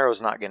an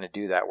arrow's not going to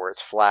do that, where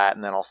it's flat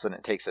and then all of a sudden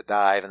it takes a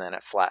dive and then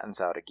it flattens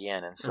out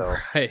again. And so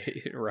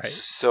Right. Right.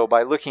 so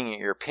by looking at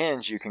your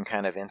pins, you can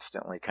kind of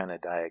instantly kind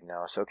of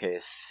diagnose, okay,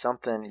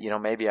 something,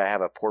 maybe I have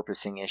a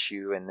porpoising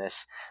issue, and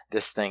this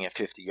thing at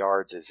 50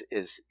 yards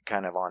is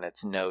kind of on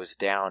its nose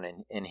down,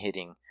 and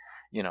hitting,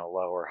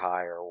 low or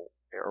high,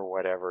 or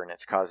whatever, and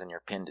it's causing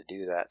your pin to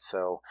do that.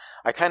 So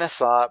I kind of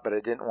saw it, but I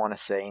didn't want to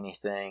say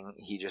anything.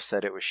 He just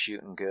said it was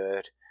shooting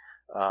good.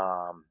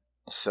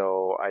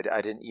 So I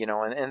didn't,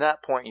 and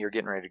that point you're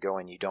getting ready to go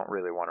and you don't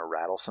really want to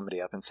rattle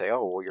somebody up and say,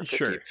 oh, well, your 50,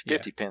 Sure.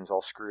 50 pins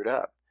all screwed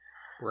up.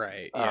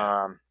 Right.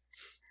 Yeah.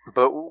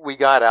 But we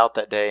got out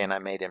that day and I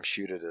made him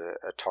shoot at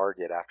a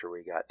target after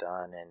we got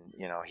done. And,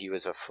 he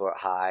was a foot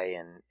high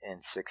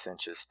and 6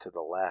 inches to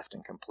the left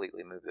and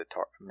completely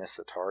missed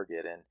the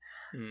target. And,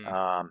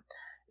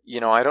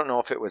 I don't know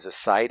if it was a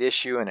sight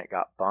issue and it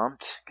got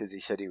bumped because he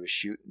said he was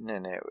shooting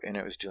and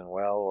it was doing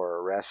well, or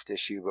a rest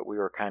issue, but we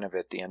were kind of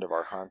at the end of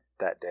our hunt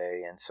that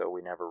day. And so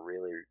we never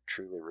really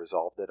truly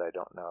resolved it. I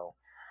don't know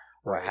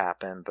what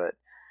happened, but,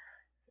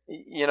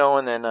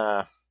 and then,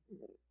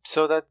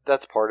 so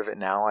that's part of it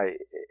now.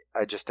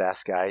 I just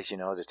ask guys,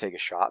 to take a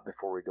shot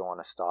before we go on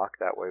a stalk.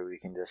 That way we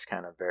can just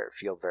kind of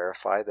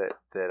verify that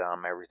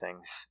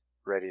everything's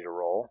ready to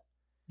roll.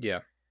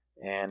 Yeah.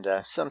 And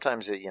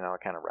sometimes it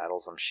kind of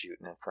rattles them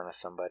shooting in front of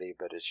somebody,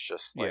 but it's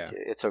just like,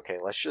 it's okay.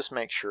 Let's just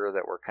make sure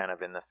that we're kind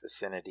of in the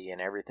vicinity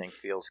and everything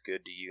feels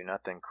good to you.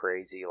 Nothing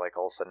crazy, like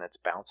all of a sudden it's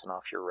bouncing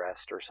off your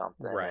rest or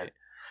something. Right.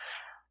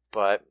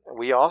 But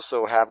we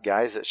also have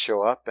guys that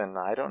show up, and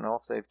I don't know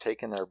if they've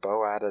taken their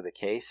bow out of the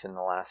case in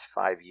the last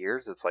 5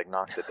 years. It's like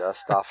knock the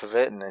dust off of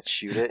it and then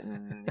shoot it.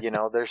 And,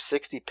 their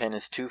 60 pin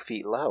is 2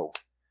 feet low.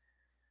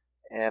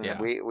 And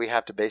we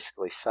have to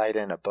basically sight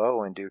in a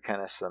bow and do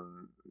kind of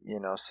some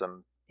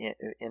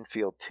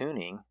infield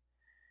tuning.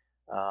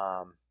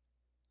 But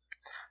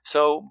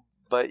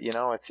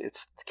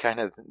it's kind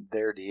of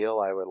their deal.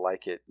 I would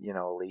like it,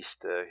 at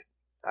least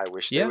I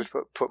wish they would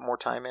put more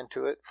time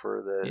into it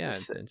for the. Yeah,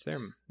 it's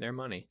their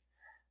money.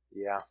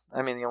 Yeah,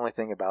 I mean the only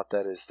thing about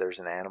that is there's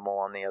an animal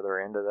on the other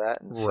end of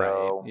that, and right.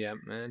 So yeah,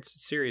 it's a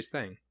serious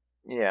thing.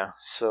 Yeah,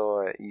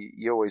 so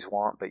you always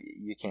want, but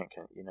you can't,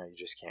 you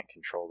just can't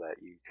control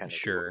that. You kind of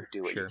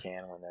do what you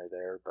can when they're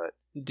there. But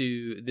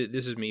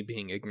this is me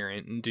being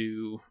ignorant.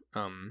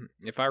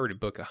 If I were to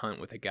book a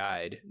hunt with a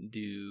guide,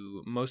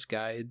 do most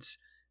guides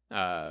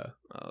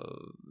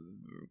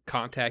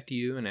contact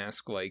you and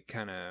ask what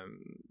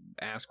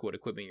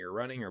equipment you're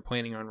running or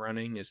planning on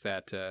running? Is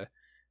that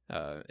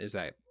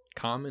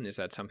common? Is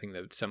that something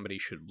that somebody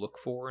should look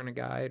for in a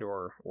guide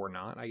or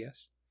not, I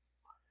guess?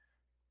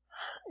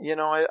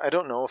 I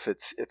don't know if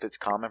it's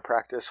common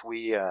practice.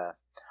 We on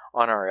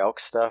our elk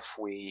stuff,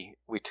 we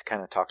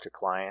kind of talk to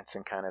clients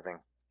and kind of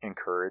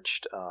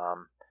encouraged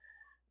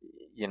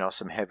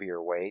some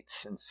heavier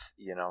weights, and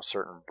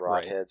certain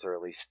broadheads are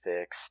at least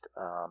fixed.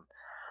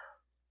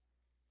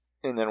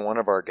 And then one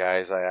of our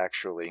guys, I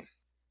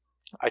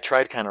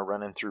tried kind of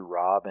running through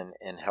Rob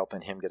and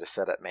helping him get a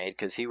setup made,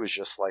 because he was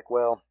just like,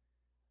 well,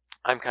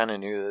 I'm kind of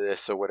new to this,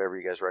 so whatever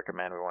you guys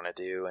recommend we want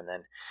to do. And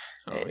then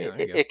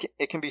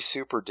it can be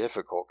super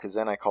difficult, because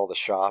then I called the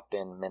shop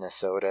in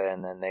Minnesota,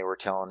 and then they were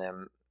telling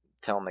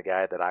the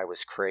guy that I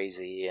was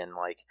crazy, and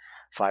like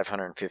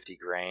 550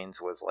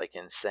 grains was like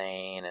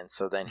insane. And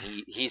so then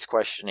he's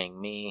questioning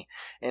me,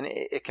 and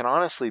it can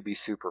honestly be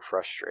super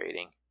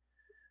frustrating.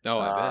 Oh,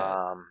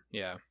 I bet.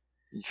 Yeah.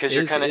 Because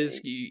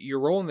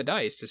you're rolling the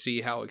dice to see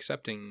how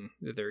accepting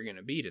they're going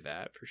to be to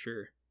that, for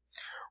sure.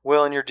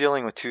 Well, and you're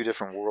dealing with two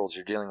different worlds.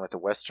 You're dealing with the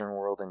Western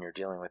world, and you're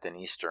dealing with an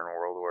Eastern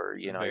world where,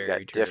 you've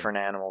got different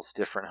animals,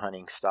 different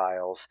hunting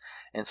styles.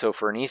 And so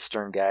for an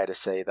Eastern guy to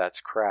say that's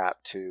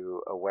crap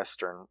to a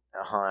Western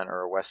hunt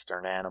or a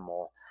Western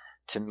animal,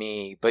 to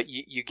me, but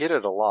you get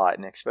it a lot,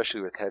 and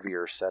especially with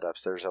heavier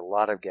setups, there's a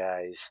lot of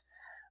guys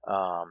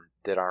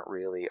that aren't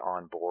really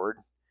on board.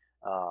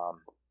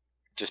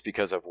 Just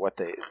because of what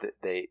they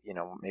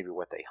maybe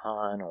what they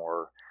hunt,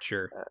 or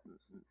sure,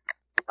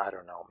 I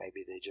don't know,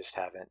 maybe they just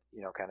haven't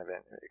kind of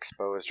been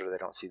exposed, or they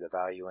don't see the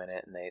value in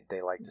it, and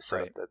they like the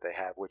setup that they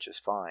have, which is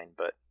fine.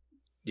 But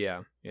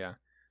yeah.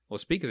 Well,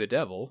 speak of the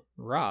devil,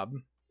 Rob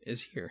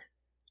is here.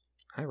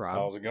 Hi, Rob.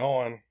 How's it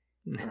going?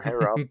 Hi,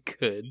 Rob.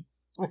 Good.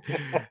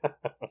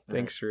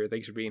 Thanks for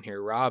being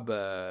here. Rob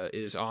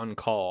is on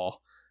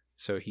call,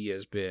 so he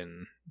has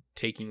been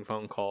taking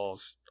phone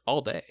calls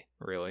all day,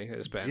 really.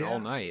 It's been all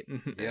night.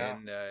 Yeah.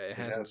 And it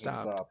hasn't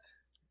stopped.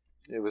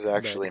 It was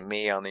actually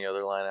me on the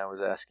other line. I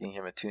was asking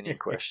him a tuning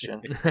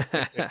question.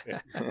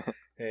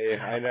 Hey,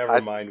 I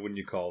never mind when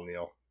you call,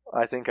 Neil.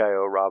 I think I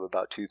owe Rob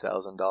about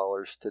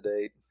 $2,000 to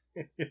date.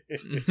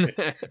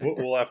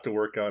 We'll have to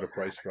work out a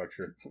price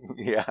structure.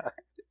 Yeah,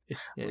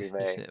 we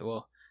may.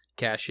 Well,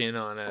 cash in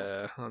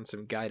on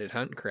some guided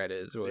hunt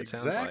credits. What it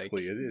sounds like.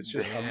 Exactly. It's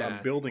just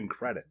I'm building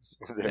credits.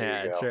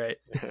 That's right.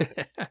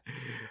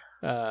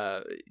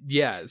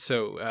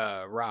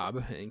 So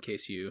Rob, in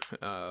case you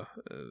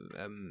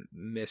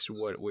missed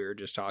what we were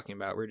just talking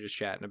about, we were just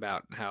chatting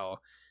about how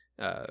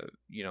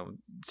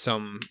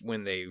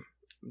when they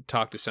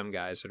talk to some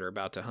guys that are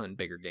about to hunt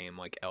bigger game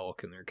like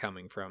elk, and they're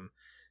coming from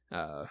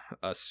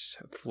us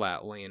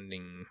flat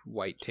landing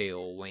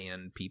whitetail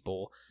land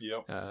people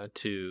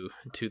to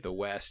the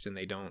west, and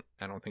I don't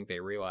think they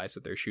realize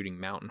that they're shooting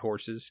mountain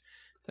horses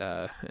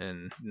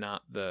and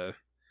not the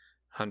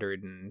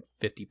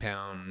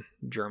 150-pound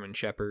German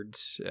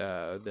shepherds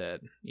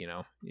that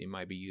you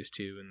might be used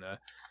to in the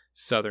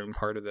southern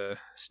part of the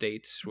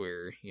states,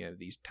 where you have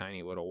these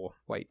tiny little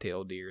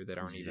whitetail deer that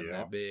aren't even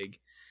that big.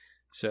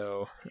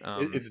 So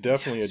it's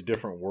definitely a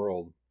different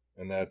world,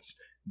 and that's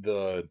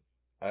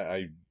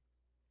I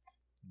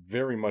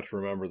very much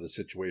remember the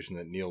situation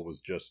that Neil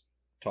was just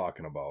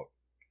talking about,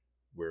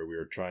 where we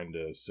were trying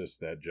to assist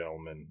that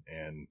gentleman,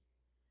 and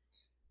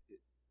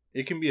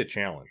it can be a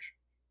challenge.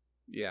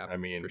 Yeah, I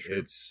mean, for sure.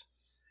 it's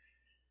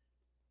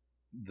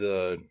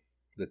the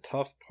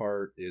tough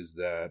part is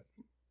that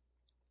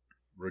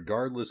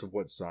regardless of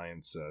what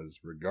science says,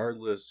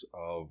 regardless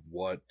of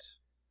what,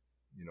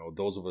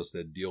 those of us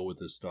that deal with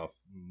this stuff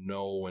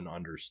know and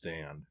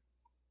understand,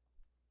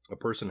 a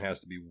person has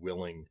to be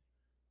willing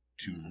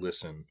to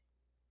listen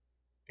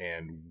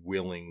and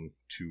willing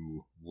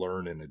to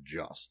learn and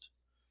adjust.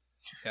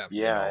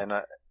 Yeah, and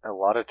a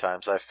lot of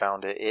times I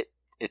found it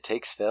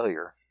takes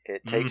failure.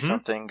 It takes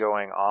something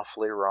going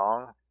awfully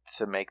wrong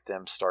to make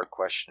them start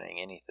questioning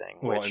anything,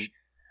 which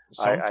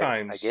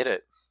sometimes I get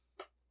it.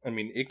 I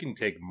mean, it can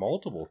take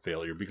multiple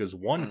failure because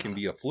one can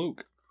be a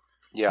fluke.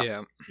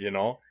 Yeah.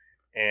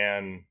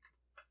 And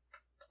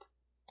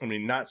I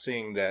mean, not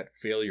saying that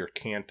failure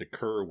can't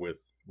occur with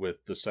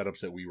the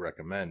setups that we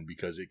recommend,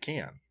 because it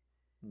can.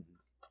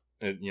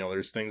 And,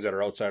 there's things that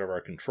are outside of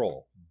our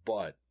control,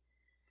 but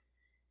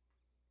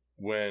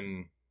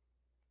when,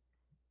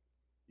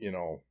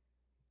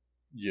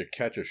 you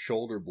catch a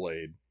shoulder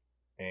blade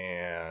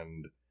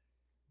and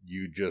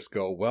you just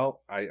go,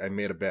 well, I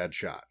made a bad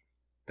shot.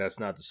 That's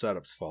not the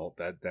setup's fault.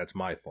 That's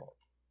my fault.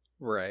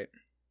 Right.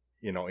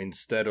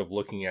 Instead of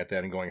looking at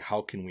that and going,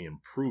 how can we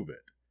improve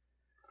it?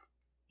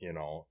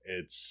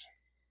 It's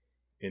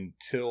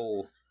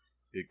until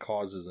it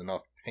causes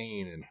enough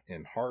pain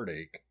and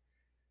heartache,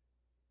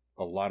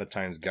 a lot of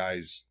times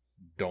guys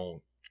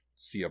don't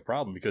see a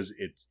problem because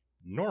it's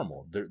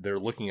normal. They're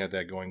looking at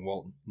that going,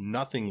 well,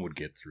 nothing would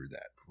get through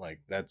that.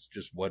 Like, that's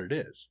just what it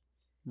is.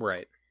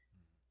 Right.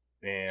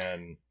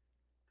 And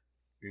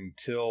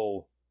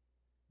until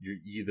you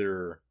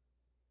either,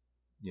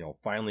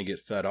 finally get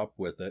fed up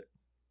with it,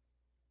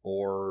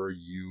 or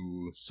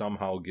you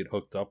somehow get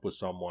hooked up with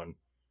someone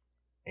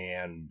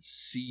and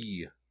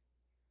see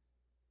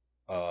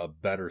a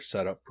better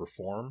setup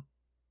perform,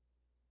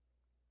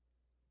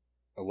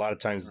 a lot of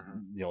times,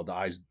 the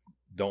eyes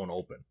don't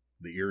open.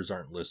 The ears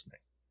aren't listening.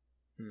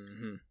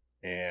 Mm-hmm.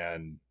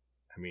 And,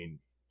 I mean,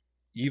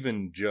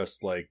 even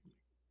just like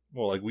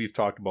we've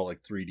talked about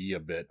like 3D a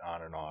bit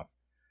on and off,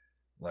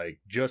 like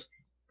just,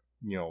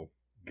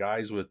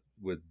 guys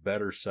with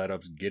better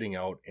setups getting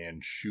out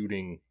and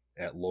shooting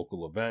at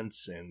local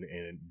events and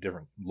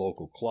different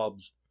local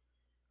clubs,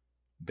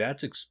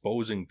 that's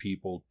exposing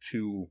people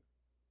to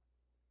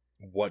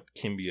what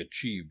can be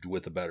achieved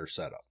with a better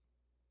setup.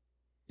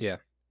 Yeah.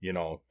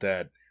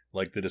 That,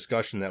 like the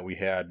discussion that we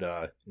had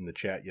in the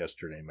chat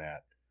yesterday,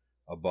 Matt,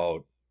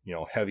 about,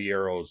 heavy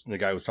arrows. And the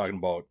guy was talking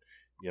about,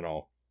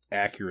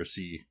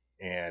 accuracy,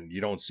 and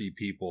you don't see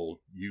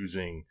people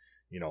using,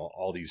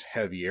 all these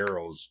heavy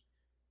arrows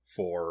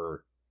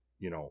for,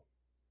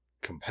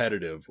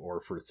 competitive or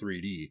for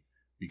 3D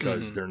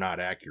because they're not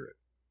accurate.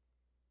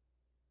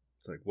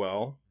 It's like,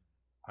 well,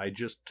 I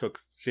just took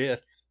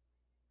 5th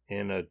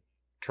in a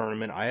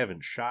tournament I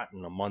haven't shot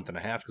in a month and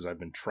a half because I've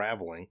been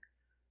traveling,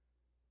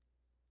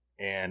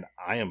 and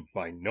I am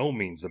by no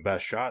means the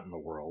best shot in the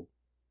world,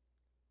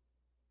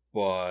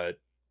 but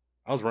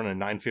I was running a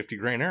 950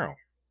 grain arrow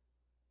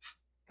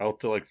out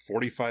to like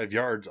 45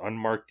 yards,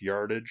 unmarked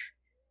yardage.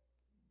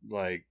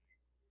 Like,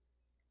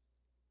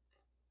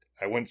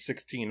 I went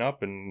 16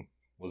 up and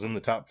was in the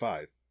top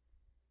 5.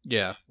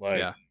 Yeah.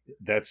 Like,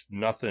 that's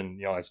nothing,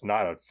 it's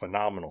not a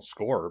phenomenal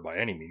score by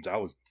any means. I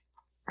was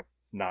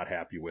not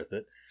happy with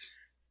it,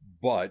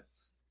 but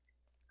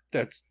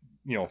that's,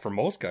 for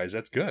most guys,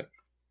 that's good.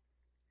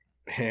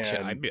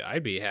 And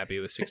I'd be happy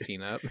with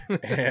 16 up.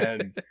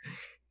 And,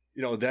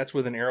 that's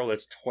with an arrow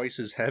that's twice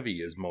as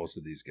heavy as most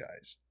of these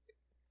guys.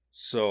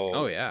 So,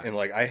 oh yeah. And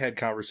like, I had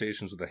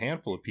conversations with a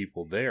handful of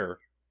people there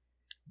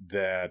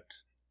that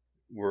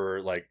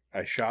were like,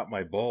 I shot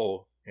my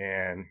bow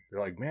and they're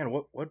like, man,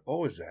 what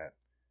bow is that?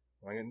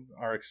 Like, an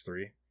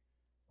RX3.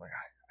 Like,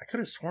 I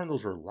could have sworn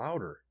those were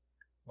louder.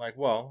 Like,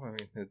 well, I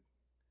mean,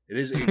 it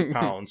is 80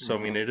 pounds, so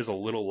I mean, it is a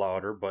little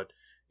louder, but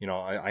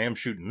I am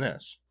shooting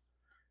this.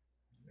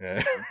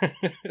 And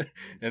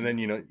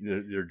then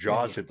their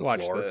jaws hit the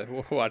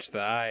floor. Watch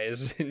the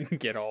eyes and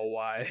get all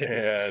wide.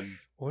 And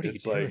what are you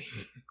doing? Like,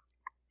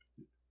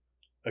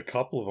 a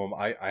couple of them,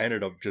 I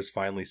ended up just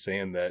finally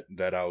saying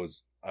that I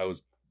was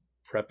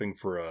prepping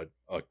for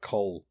a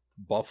cull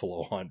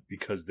buffalo hunt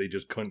because they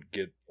just couldn't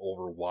get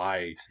over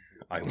why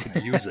I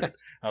would use it.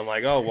 I'm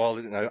like, oh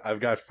well, I've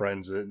got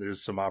friends.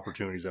 There's some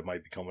opportunities that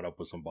might be coming up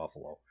with some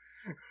buffalo,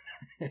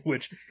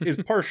 which is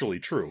partially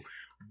true,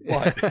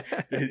 but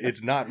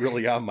it's not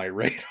really on my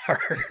radar.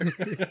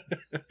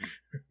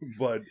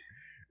 But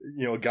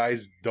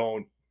guys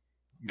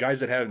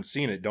that haven't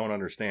seen it don't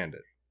understand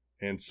it,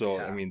 and so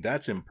I mean,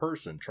 that's in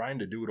person. Trying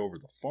to do it over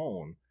the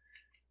phone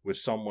with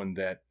someone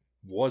that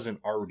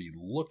wasn't already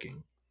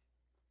looking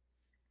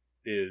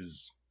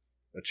is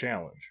a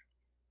challenge.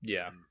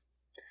 Yeah.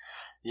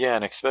 Yeah,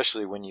 and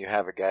especially when you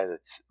have a guy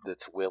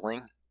that's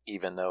willing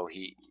even though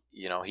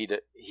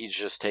he's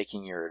just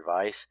taking your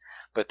advice.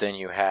 But then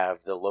you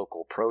have the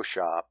local pro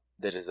shop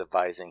that is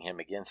advising him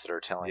against it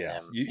or telling Yeah,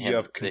 him you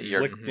have that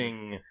you're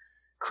conflicting.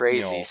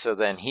 crazy. So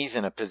then he's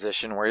in a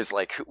position where he's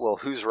like, well,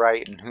 who's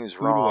right and who's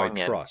Who wrong?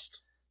 do I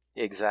trust?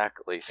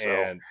 Exactly. So,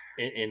 and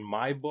in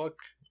my book,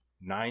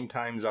 9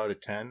 times out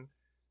of 10,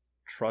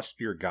 trust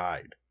your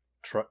guide,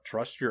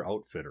 trust your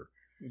outfitter.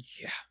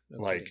 Yeah,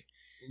 like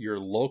your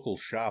local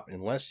shop,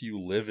 unless you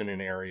live in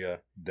an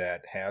area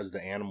that has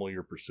the animal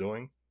you're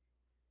pursuing,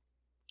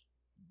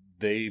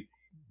 they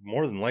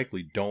more than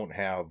likely don't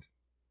have,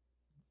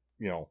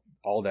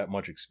 all that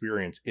much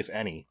experience, if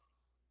any,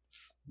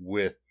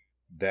 with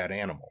that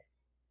animal.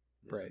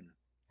 Right.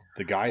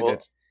 The guy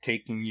that's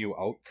taking you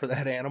out for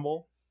that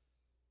animal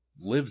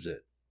lives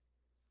it.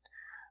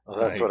 Well,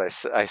 that's what I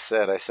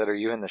said. I said, are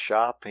you in the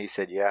shop? He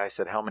said, yeah. I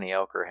said, how many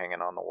elk are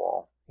hanging on the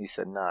wall? He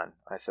said, none.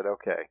 I said,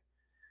 okay.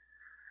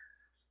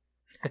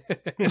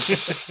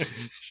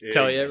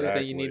 Tell you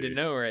everything you need to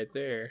know right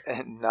there.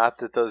 And not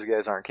that those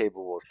guys aren't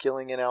capable of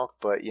killing an elk,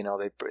 but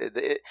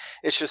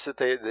it's just that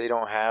they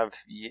don't have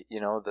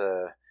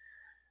the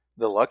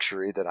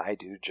luxury that I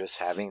do, just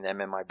having them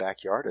in my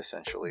backyard,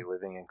 essentially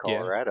living in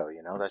Colorado.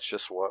 Yeah. That's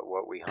just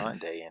what we hunt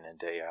day in and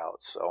day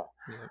out. So.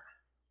 Yeah.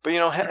 But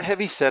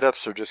heavy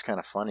setups are just kind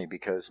of funny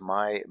because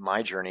my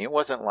journey, it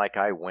wasn't like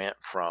I went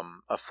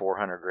from a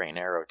 400 grain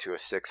arrow to a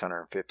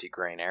 650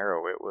 grain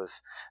arrow. It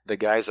was the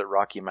guys at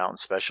Rocky Mountain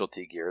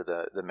Specialty Gear,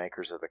 the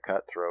makers of the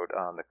Cutthroat,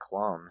 the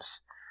Clums.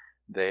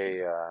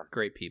 They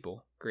great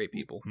people.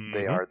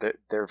 They are.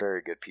 They're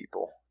very good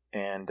people,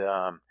 and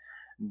I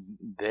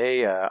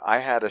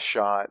had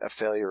a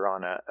failure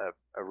on a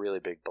really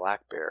big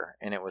black bear,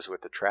 and it was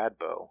with the trad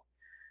bow,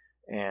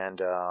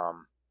 and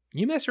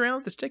you mess around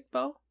with the stick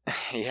bow?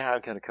 Yeah,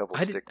 I've got a couple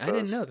stick bows. I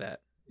didn't know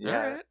that.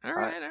 Yeah, all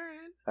right.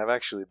 I've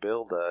actually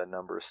built a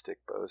number of stick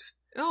bows.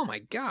 Oh my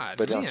god,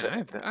 but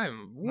man,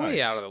 I'm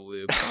way out of the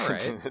loop. All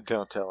right.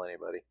 Don't tell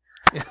anybody.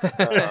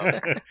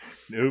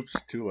 Oops,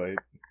 too late.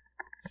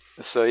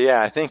 So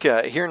yeah, I think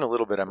here in a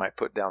little bit I might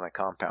put down the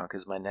compound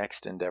because my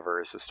next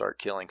endeavor is to start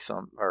killing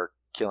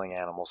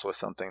animals with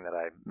something that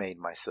I made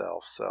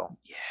myself. So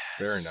yes,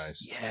 very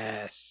nice.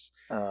 Yes.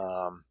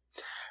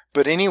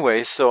 But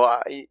anyway,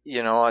 so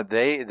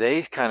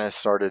they kind of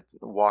started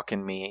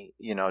walking me,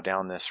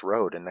 down this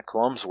road, and the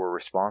Clums were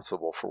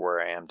responsible for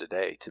where I am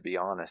today, to be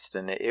honest.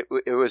 And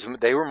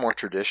they were more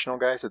traditional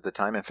guys at the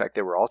time. In fact,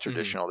 they were all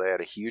traditional. They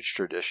had a huge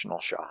traditional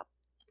shop.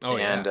 Oh,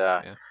 and,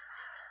 yeah.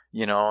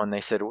 And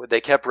they said,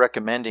 they kept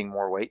recommending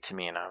more weight to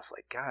me. And I was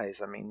like,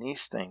 guys, I mean,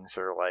 these things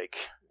are like,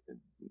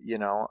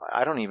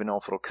 I don't even know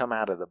if it'll come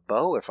out of the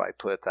bow if I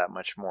put that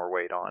much more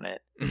weight on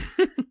it.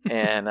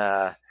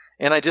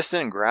 And I just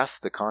didn't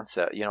grasp the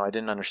concept. I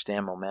didn't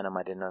understand momentum.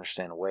 I didn't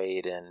understand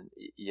weight and,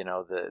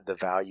 the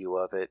value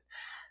of it.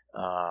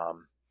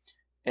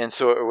 And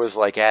so it was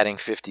like adding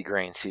 50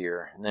 grains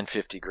here and then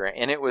 50 grains.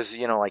 And it was,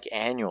 like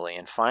annually.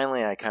 And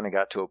finally I kind of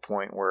got to a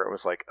point where it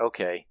was like,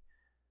 okay,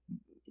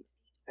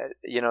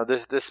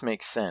 this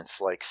makes sense.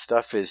 Like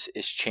stuff is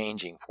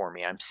changing for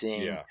me. I'm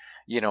seeing,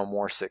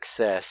 more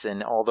success.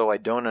 And although I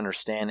don't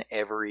understand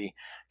every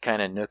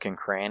kind of nook and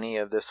cranny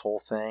of this whole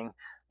thing,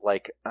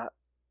 like,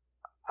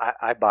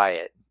 I buy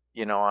it.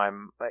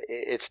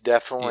 It's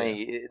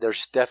definitely,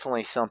 there's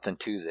definitely something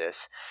to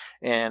this.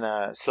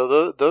 And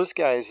so those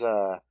guys,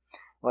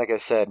 like I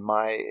said,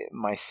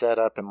 my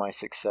setup and my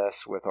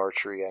success with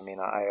archery, I mean,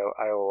 I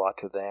owe a lot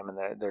to them.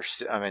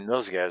 And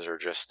those guys are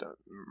just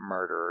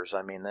murderers.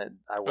 I mean,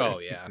 oh,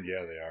 yeah.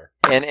 Yeah, they are.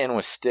 And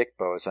with stick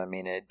bows, I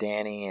mean,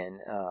 Danny and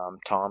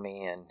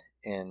Tommy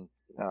and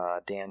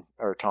Dan,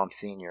 or Tom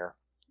Sr.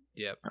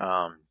 Yep.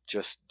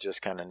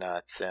 Just kind of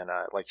nuts, and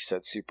like you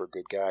said, super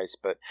good guys.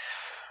 But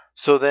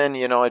so then,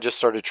 I just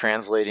started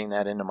translating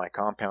that into my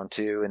compound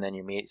too, and then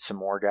you meet some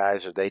more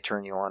guys, or they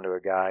turn you on to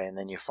a guy, and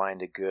then you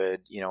find a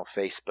good,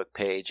 Facebook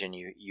page, and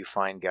you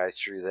find guys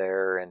through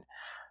there, and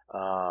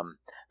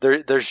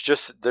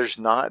there's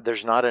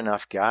not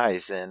enough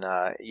guys, and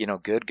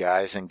good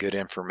guys and good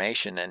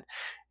information,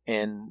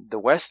 and the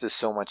West is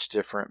so much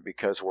different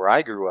because where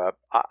I grew up,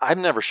 I've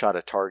never shot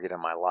a target in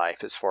my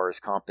life as far as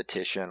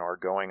competition or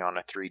going on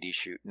a 3D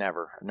shoot.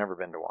 Never. I've never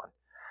been to one.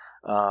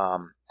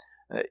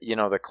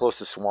 The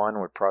closest one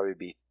would probably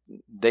be,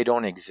 they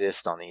don't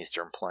exist on the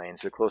Eastern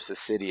Plains. The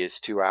closest city is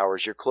 2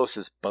 hours. Your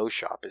closest bow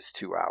shop is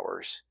 2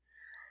 hours.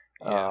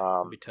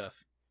 Yeah, it'd be tough.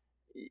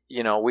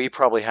 We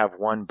probably have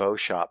one bow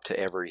shop to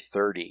every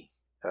 30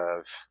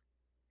 of,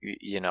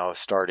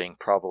 starting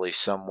probably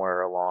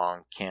somewhere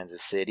along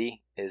Kansas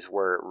City is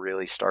where it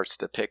really starts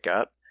to pick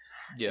up.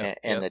 Yeah.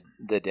 And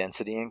the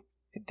density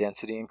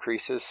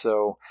increases.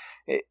 So,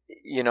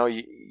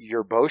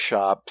 your bow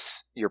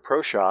shops, your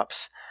pro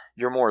shops,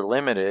 you're more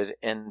limited.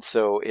 And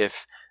so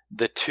if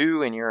the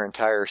 2 in your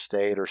entire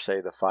state, or say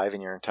the 5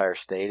 in your entire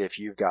state, if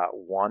you've got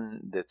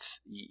one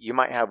you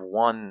might have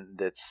one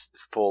that's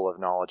full of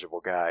knowledgeable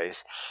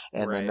guys,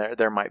 and Right. then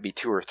there might be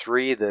 2 or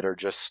 3 that are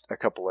just a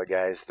couple of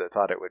guys that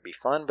thought it would be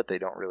fun, but they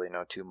don't really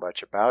know too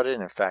much about it.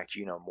 And in fact,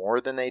 you know more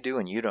than they do,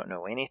 and you don't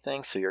know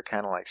anything, so you're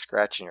kind of like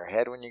scratching your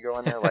head when you go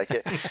in there, like,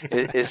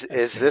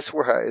 is this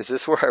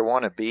where I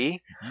want to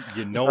be?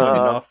 You know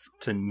enough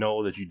to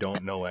know that you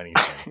don't know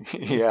anything.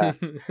 Yeah,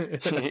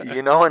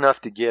 you know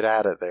enough to get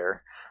out of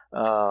there.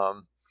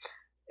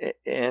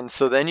 And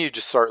so then you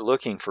just start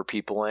looking for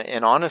people.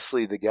 And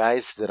honestly, the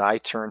guys that I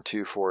turn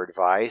to for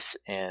advice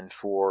and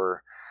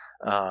for,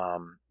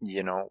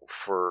 you know,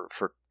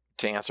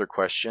 to answer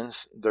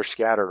questions, they're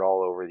scattered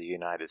all over the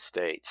United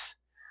States.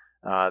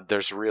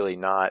 There's really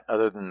not,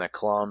 other than the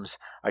Clums,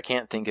 I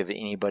can't think of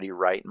anybody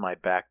right in my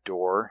back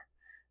door,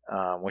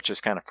 which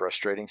is kind of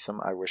frustrating.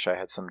 I wish I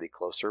had somebody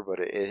closer, but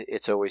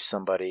it's always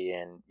somebody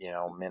in, you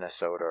know,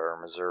 Minnesota or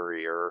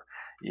Missouri or,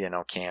 you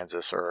know,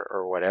 Kansas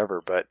or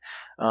whatever. But,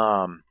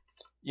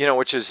 you know,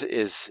 which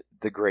is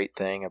the great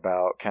thing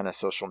about kind of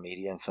social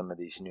media and some of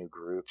these new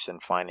groups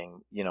and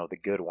finding, you know, the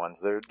good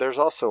ones. There's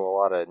also a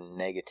lot of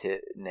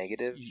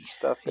negative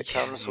stuff that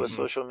comes with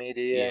social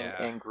media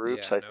and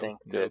groups. I think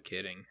no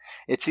kidding.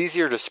 It's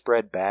easier to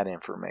spread bad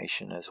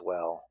information as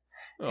well.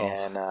 Oh,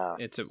 and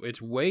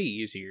it's way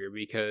easier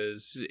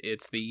because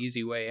it's the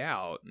easy way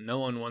out. No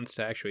one wants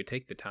to actually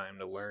take the time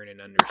to learn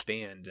and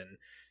understand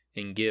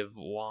and give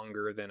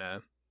longer than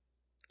a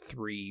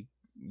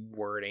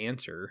 3-word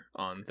answer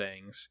on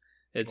things.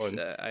 It's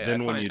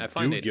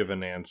when you give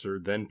an answer,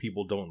 then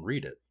people don't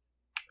read it.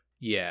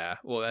 Yeah,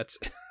 well, that's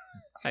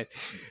I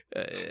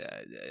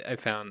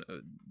found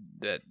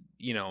that,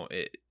 you know,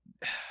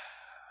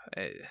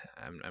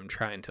 I'm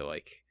trying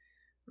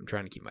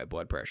to keep my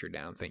blood pressure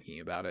down thinking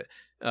about it.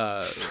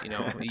 You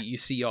know, you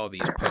see all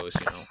these posts,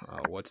 you know,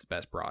 what's the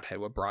best broadhead?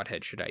 What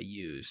broadhead should I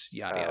use?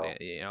 Yada, yada,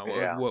 you know,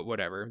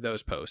 whatever.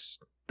 Those posts,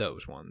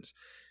 those ones.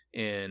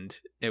 And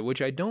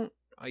which I don't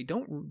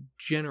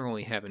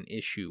generally have an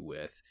issue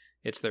with.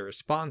 It's the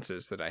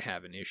responses that I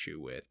have an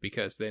issue with,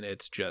 because then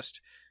it's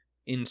just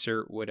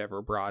insert whatever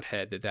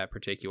broadhead that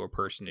particular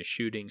person is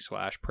shooting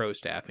 / pro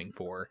staffing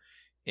for,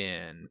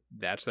 and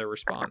that's their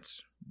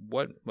response.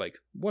 What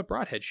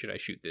broadhead should I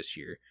shoot this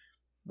year?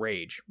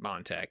 Rage,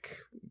 Montec,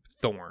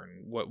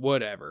 Thorn,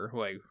 whatever.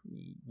 Like,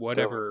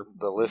 whatever.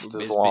 The list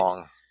is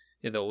long.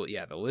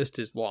 The list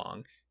is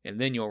long. And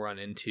then you'll run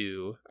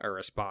into a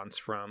response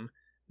from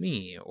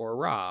me or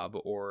Rob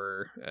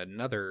or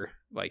another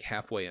like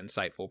halfway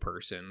insightful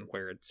person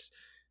where it's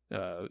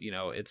you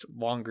know, it's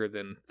longer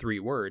than 3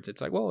 words.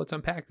 It's like, well, let's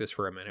unpack this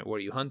for a minute. What are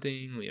you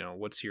hunting? You know,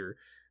 what's your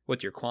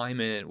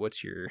climate?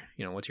 What's your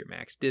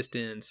max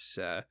distance?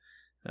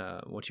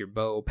 What's your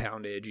bow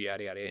poundage?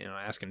 Yada yada. You know,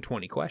 asking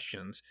 20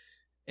 questions,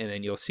 and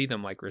then you'll see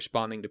them like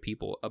responding to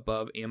people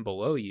above and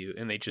below you,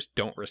 and they just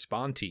don't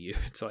respond to you.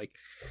 It's like,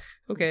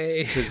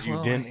 okay, because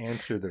you didn't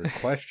answer their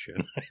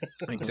question.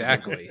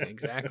 Exactly.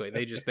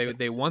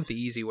 They want the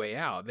easy way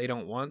out. They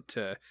don't want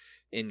to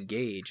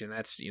engage, and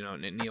that's, you know,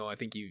 Neil, I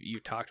think you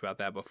talked about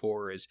that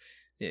before. Is,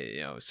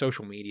 you know,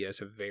 social media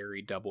is a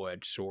very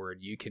double-edged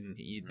sword.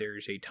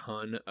 There's a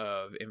ton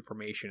of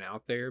information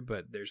out there,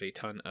 but there's a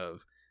ton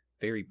of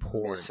very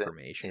poor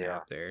information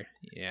out there.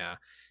 Yeah.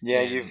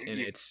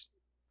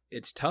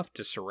 It's tough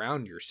to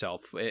surround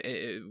yourself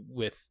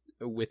with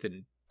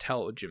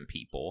intelligent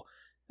people,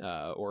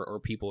 or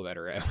people that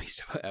are at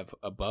least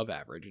above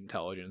average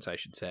intelligence, I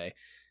should say,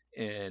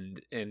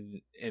 and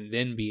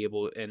then be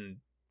able, and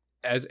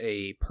as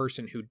a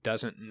person who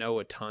doesn't know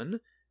a ton,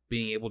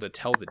 being able to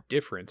tell the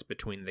difference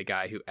between the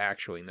guy who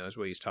actually knows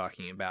what he's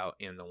talking about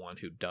and the one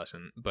who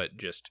doesn't, but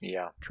just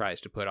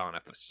tries to put on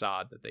a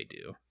facade that they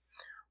do.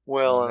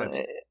 Well, that's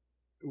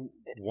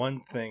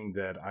one thing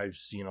that I've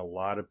seen a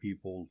lot of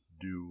people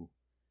do,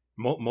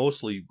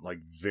 mostly like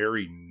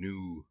very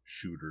new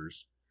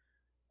shooters,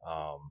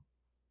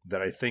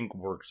 that I think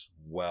works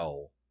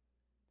well,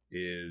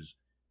 is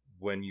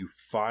when you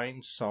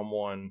find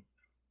someone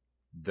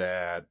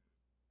that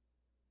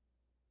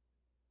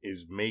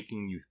is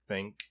making you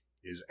think,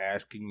 is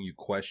asking you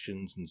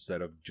questions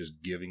instead of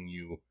just giving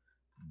you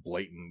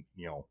blatant,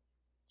 you know,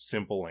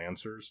 simple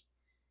answers.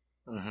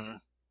 Mm-hmm.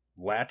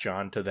 Latch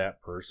on to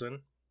that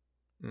person,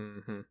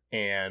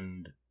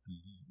 and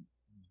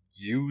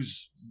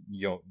use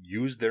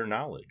their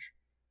knowledge.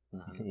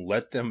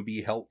 Let them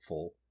be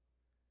helpful,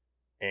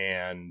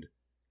 and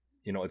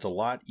you know, it's a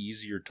lot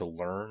easier to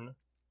learn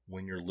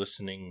when you're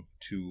listening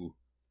to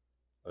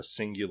a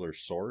singular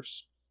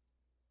source,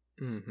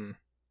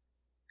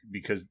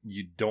 because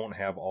you don't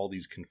have all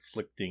these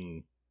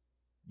conflicting,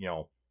 you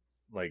know,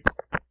 like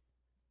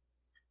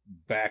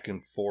back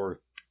and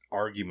forth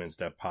arguments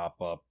that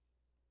pop up,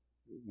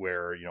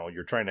 where, you know,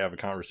 you're trying to have a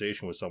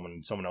conversation with someone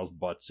and someone else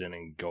butts in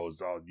and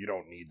goes, "Oh, you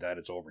don't need that,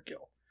 it's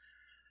overkill."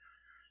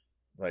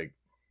 Like,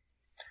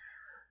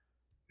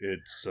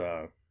 it's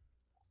I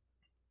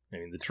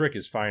mean, the trick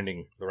is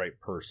finding the right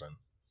person.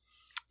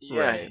 Yeah,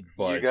 right,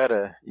 but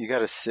you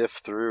gotta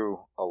sift through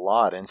a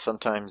lot, and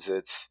sometimes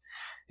it's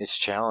it's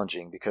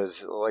challenging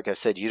because, like I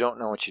said, you don't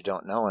know what you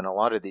don't know, and a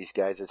lot of these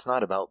guys, it's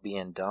not about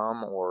being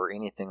dumb or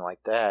anything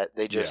like that.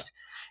 They just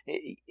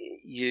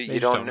you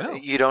don't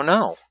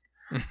know.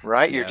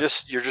 Right? Yeah.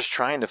 You're just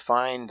trying to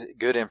find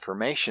good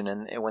information,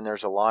 and when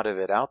there's a lot of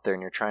it out there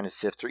and you're trying to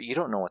sift through, you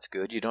don't know what's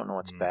good, you don't know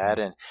what's bad,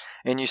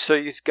 and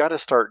you've got to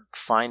start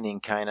finding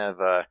you kind of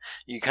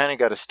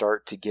got to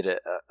start to get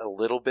a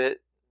little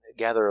bit,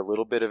 gather a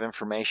little bit of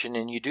information,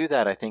 and you do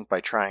that, I think,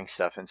 by trying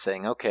stuff and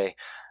saying, okay,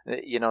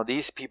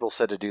 these people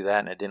said to do that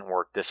and it didn't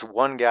work. This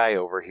one guy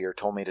over here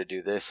told me to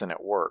do this and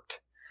it worked.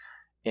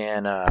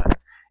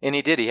 And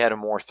he did. He had a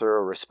more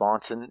thorough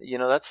response, and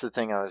that's the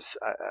thing.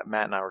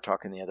 Matt and I were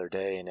talking the other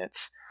day, and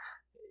it's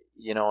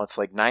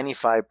like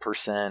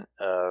 95%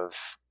 of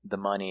the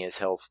money is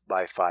held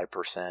by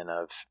 5%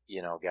 of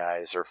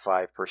guys, or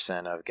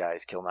 5% of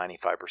guys kill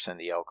 95% of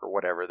the elk, or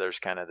whatever. There's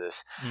kind of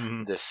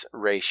this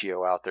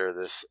ratio out there.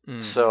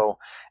 So,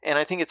 and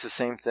I think it's the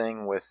same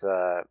thing with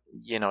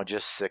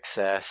just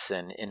success,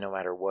 and no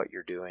matter what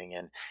you're doing,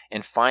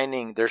 and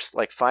finding there's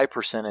like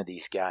 5% of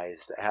these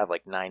guys that have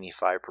like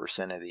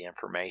 95% of the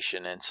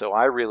information. And so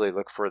I really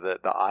look for the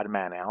odd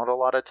man out a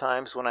lot of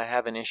times when I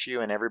have an issue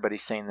and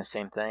everybody's saying the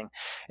same thing,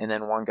 and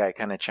then one guy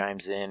kind of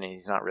chimes in and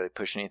he's not really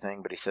pushing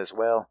anything, but he says,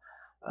 well,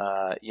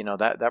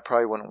 that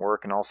probably wouldn't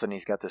work, and all of a sudden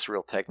he's got this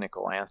real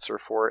technical answer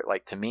for it.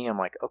 Like, to me, I'm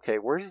like, okay,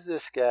 where does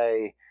this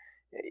guy,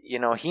 he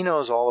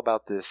knows all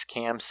about this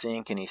cam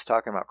sync, and he's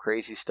talking about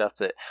crazy stuff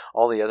that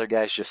all the other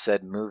guys just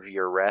said, move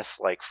your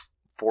rest like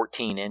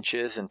 14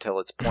 inches until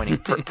it's pointing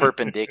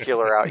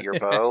perpendicular out your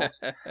bow,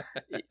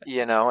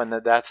 and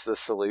that's the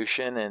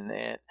solution.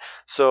 And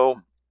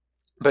so,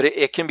 but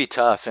it can be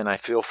tough, and I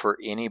feel for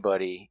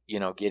anybody,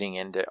 getting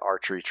into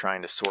archery,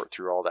 trying to sort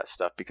through all that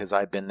stuff, because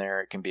I've been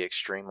there. It can be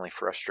extremely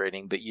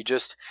frustrating, but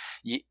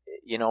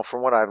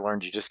from what I've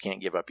learned, you just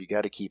can't give up. You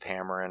got to keep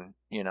hammering.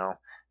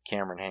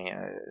 Cameron,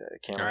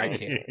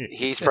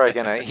 he's probably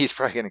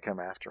gonna come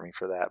after me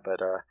for that, but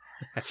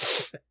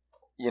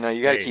you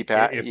got to keep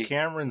at. If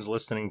Cameron's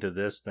listening to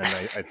this, then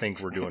I think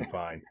we're doing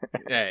fine.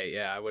 Hey,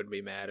 yeah, I wouldn't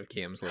be mad if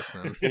Cam's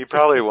listening. He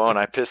probably won't.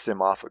 I pissed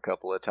him off a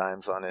couple of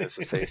times on his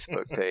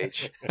Facebook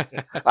page.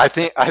 I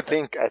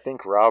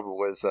think Rob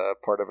was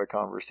part of a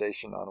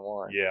conversation on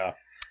one. Yeah.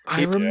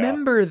 I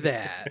remember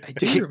that. I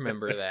do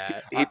remember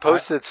that. He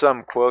posted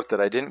some quote that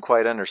I didn't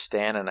quite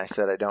understand, and I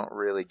said, I don't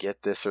really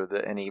get this,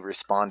 and he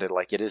responded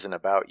like, it isn't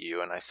about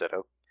you. And I said,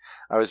 oh.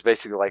 I was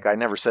basically like, I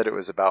never said it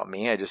was about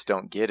me. I just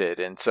don't get it.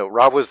 And so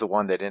Rob was the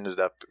one that ended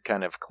up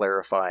kind of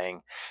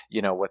clarifying,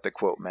 what the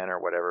quote meant or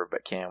whatever.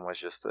 But Cam was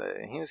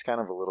he was kind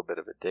of a little bit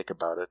of a dick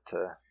about it,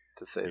 to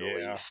say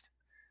the least.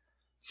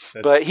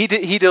 But he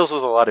deals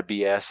with a lot of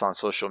BS on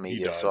social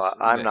media, so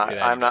I'm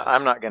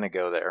not going to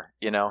go there.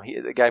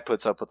 The guy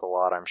puts up with a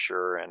lot, I'm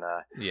sure. And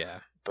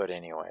But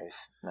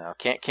anyways, no,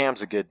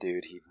 Cam's a good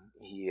dude.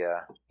 He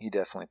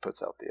definitely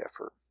puts out the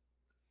effort.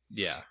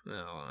 Yeah,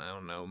 no, I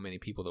don't know many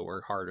people that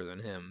work harder than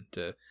him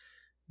to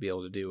be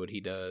able to do what he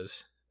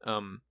does.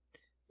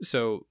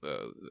 So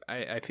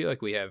I feel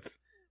like we have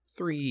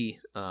three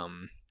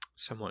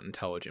somewhat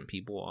intelligent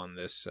people on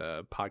this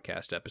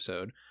podcast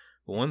episode.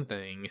 One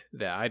thing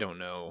that I don't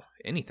know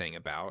anything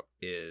about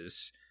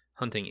is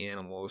hunting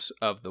animals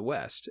of the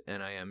West,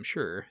 and I am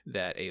sure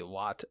that a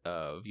lot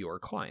of your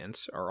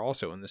clients are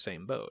also in the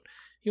same boat.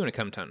 If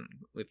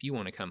you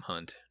want to come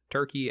hunt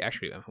turkey,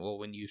 actually, well,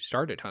 when you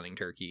started hunting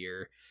turkey,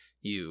 or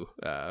you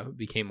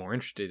became more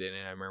interested in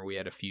it, I remember we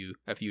had a few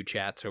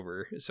chats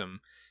over some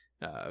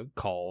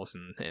calls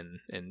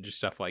and just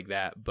stuff like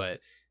that. But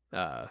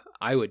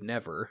I would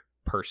never,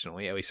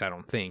 personally, at least I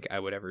don't think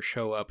I would ever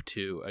show up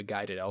to a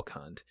guided elk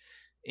hunt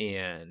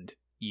and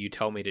you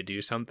tell me to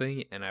do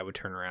something and I would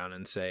turn around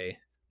and say,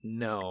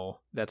 no,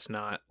 that's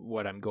not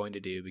what I'm going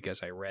to do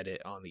because I read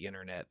it on the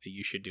internet that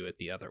you should do it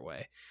the other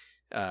way.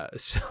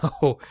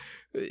 So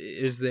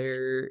is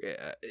there,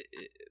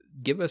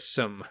 give us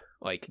some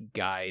like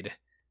guide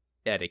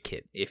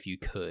etiquette, if you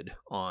could,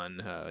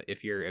 on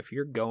if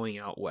you're going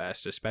out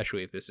west,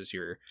 especially if this is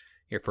your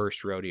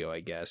first rodeo, I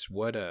guess.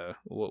 What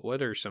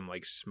are some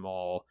like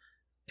small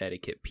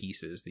etiquette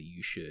pieces that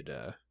you should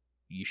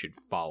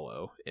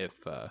follow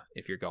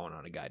if you're going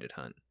on a guided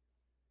hunt?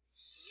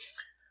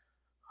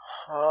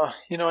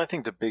 I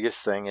think the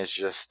biggest thing is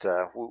just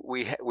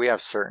we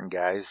have certain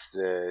guys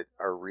that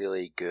are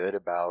really good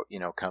about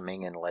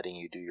coming and letting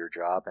you do your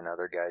job, and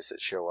other guys that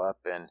show up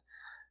and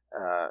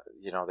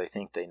they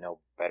think they know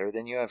better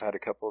than you. I've had a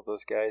couple of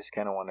those guys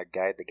kind of want to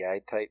guide the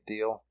guide type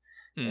deal,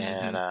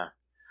 and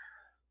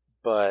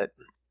but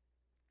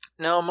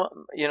no,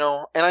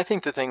 and I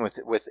think the thing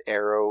with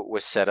arrow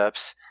with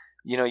setups,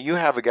 you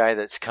have a guy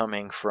that's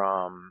coming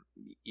from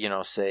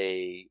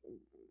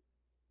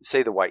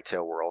say the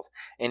whitetail world,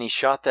 and he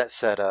shot that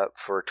setup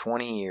for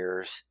 20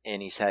 years and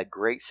he's had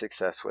great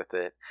success with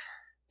it,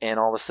 and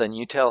all of a sudden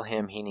you tell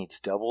him he needs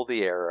double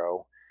the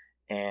arrow,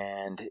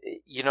 and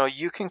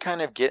you can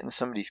kind of get in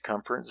somebody's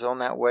comfort zone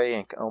that way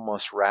and Oh,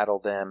 almost rattle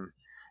them.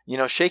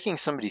 Shaking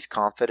somebody's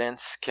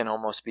confidence can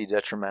almost be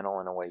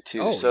detrimental in a way too.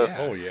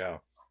 yeah.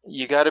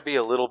 you got to be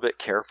a little bit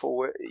careful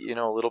with,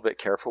 a little bit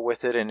careful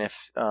with it. And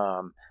if,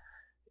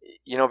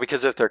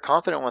 because if they're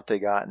confident in what they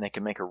got and they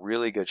can make a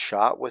really good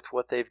shot with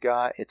what they've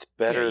got, it's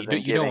Yeah, better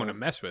than you don't want to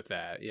mess with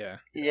that. Yeah.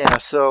 Yeah,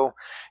 so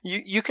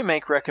you can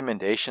make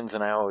recommendations,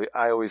 and I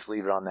always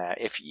leave it on that.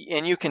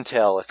 And you can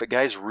tell if a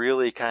guy's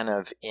really kind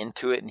of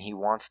into it and he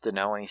wants to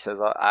know, and he says,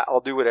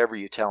 I'll do whatever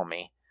you tell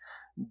me,"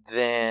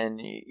 then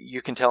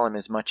you can tell him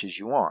as much as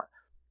you want.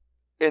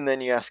 And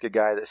then you ask a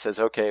guy that says,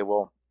 "Okay,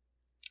 well,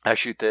 I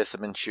shoot this.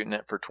 I've been shooting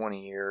it for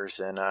 20 years,"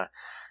 and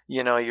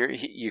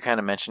you kind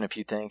of mention a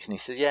few things, and he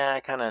says, "Yeah,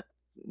 I kind of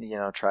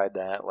tried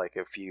that like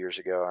a few years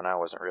ago, and I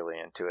wasn't really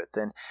into it."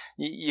 Then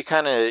you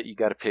got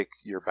to pick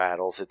your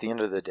battles. At the end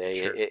of the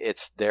day, Sure.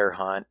 it's their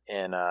hunt,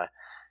 and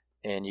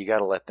you got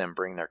to let them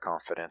bring their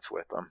confidence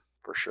with them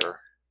for sure.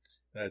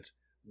 That's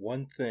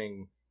one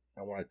thing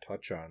I want to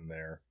touch on.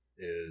 There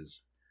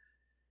is,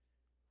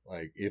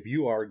 like, if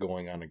you are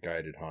going on a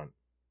guided hunt,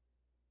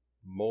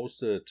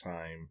 most of the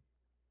time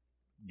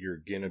you're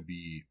gonna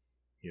be,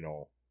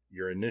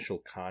 your initial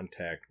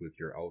contact with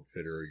your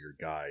outfitter or your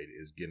guide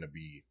is gonna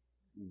be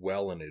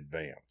well in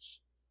advance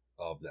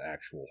of the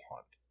actual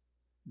hunt.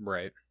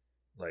 Right.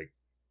 Like,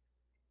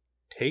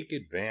 take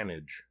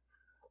advantage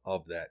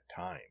of that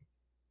time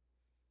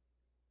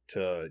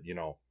to,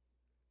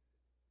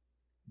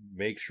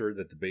 make sure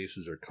that the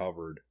bases are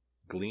covered,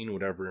 glean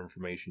whatever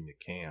information you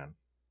can,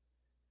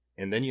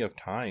 and then you have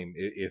time.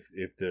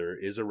 If there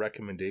is a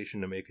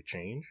recommendation to make a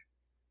change,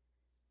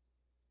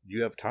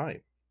 you have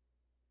time.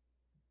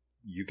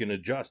 You can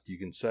adjust, you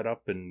can set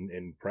up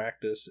and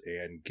practice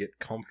and get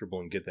comfortable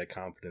and get that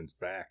confidence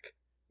back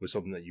with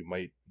something that you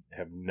might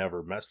have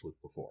never messed with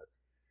before.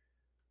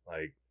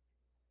 Like,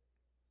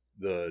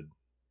 the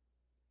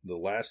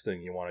last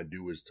thing you want to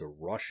do is to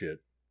rush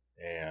it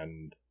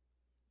and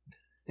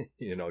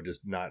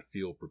just not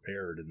feel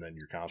prepared, and then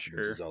your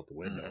confidence is out the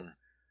window.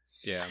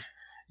 Mm-hmm.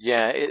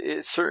 Yeah,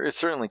 it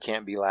certainly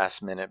can't be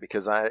last minute,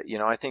 because I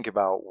think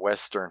about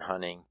Western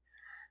hunting.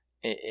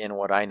 In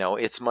what I know,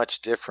 it's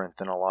much different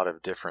than a lot of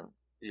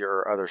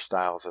your other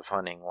styles of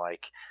hunting.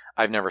 Like,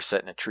 I've never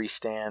sat in a tree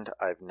stand.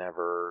 I've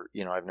never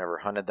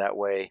hunted that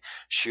way.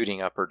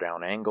 Shooting up or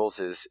down angles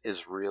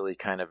is really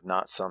kind of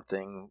not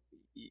something.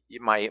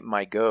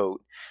 My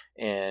goat,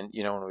 and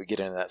when we get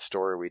into that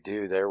story,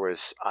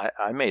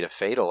 I made a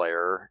fatal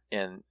error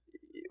in.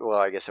 Well,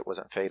 I guess it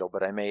wasn't fatal,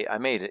 but I made an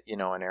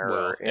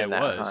error in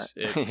that hunt.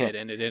 It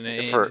ended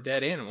in for, a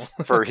dead animal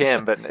for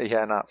him, but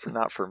yeah,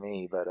 not for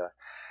me, but.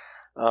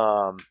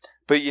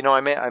 But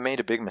I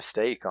made a big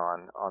mistake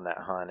on that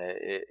hunt.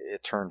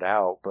 It turned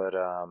out, but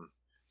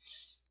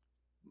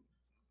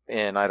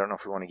and I don't know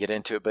if we want to get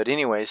into it, but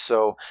anyway,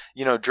 so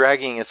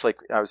dragging. It's like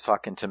I was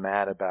talking to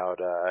Matt about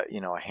a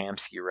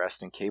Hamskea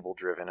rest and cable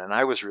driven, and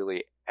I was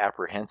really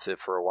apprehensive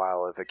for a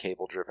while of a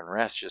cable driven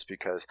rest, just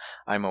because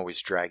I'm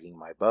always dragging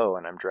my bow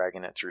and I'm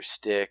dragging it through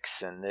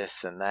sticks and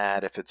this and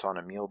that if it's on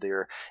a mule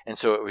deer, and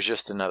so it was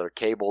just another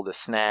cable to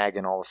snag,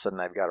 and all of a sudden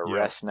I've got a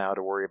rest now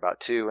to worry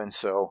about too, and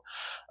so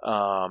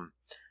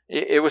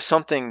it was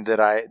something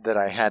that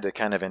I had to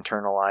kind of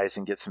internalize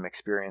and get some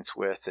experience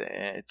with,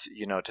 and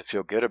to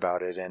feel good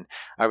about it. And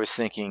I was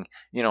thinking,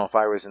 if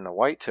I was in the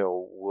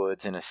whitetail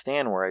woods in a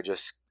stand where I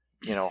just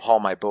haul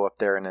my bow up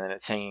there and then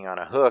it's hanging on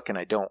a hook, and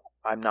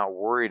I'm not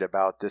worried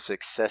about this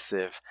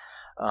excessive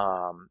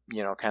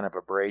kind of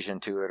abrasion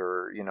to it,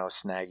 or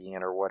snagging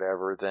it or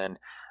whatever, then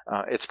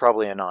it's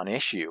probably a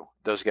non-issue.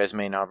 Those guys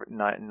may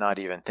not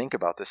even think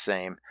about the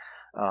same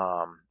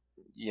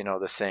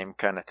the same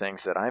kind of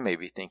things that I may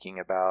be thinking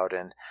about,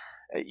 and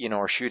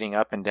or shooting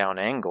up and down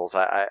angles.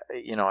 I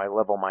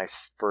level my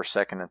first,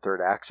 second, and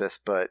third axis,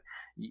 but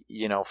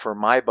for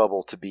my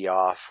bubble to be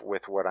off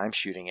with what I'm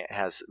shooting, it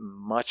has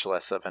much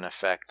less of an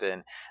effect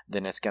than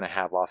it's going to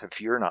have off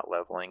if you're not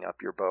leveling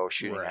up your bow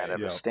shooting out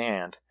of a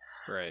stand.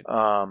 Right.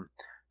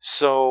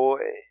 So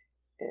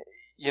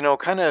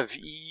kind of,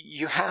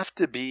 you have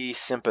to be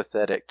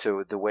sympathetic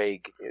to the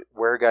way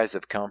where guys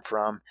have come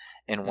from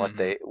and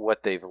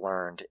what they've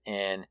learned.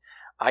 And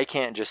I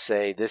can't just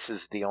say this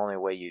is the only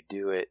way you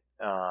do it.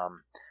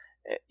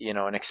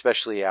 And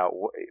especially out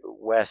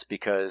west,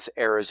 because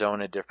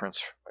Arizona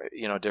differs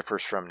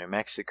from New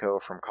Mexico,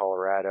 from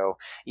Colorado.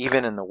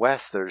 Even in the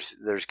West,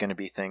 there's going to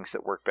be things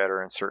that work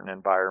better in certain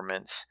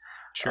environments.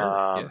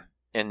 Sure.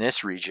 In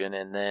this region,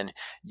 and then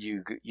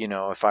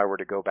if I were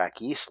to go back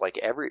east, like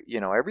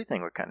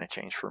everything would kind of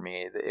change for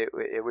me.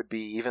 It would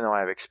be, even though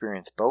I've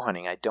experienced bow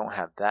hunting, I don't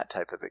have that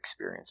type of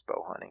experience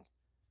bow hunting.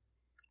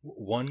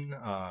 One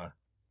I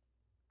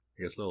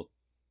guess little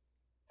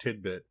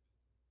tidbit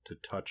to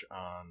touch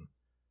on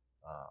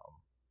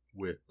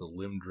with the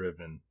limb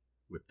driven,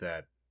 with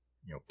that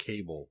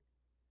cable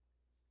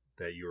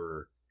that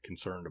you're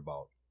concerned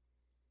about.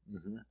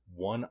 Mm-hmm.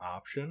 One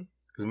option,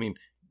 because I'm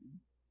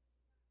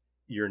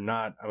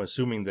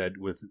assuming that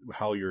with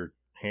how you're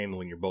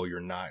handling your bow, you're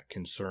not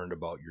concerned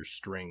about your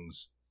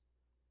strings,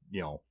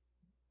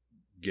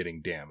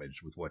 getting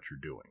damaged with what you're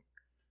doing.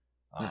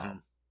 Mm-hmm.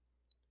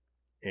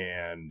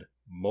 And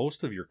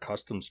most of your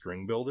custom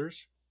string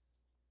builders,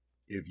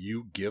 if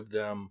you give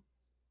them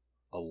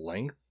a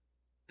length,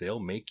 they'll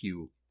make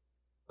you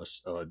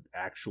a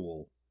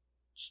actual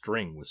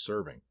string with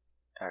serving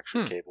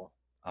Actual cable.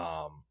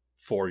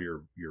 for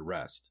your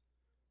rest.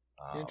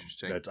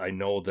 Interesting. I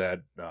know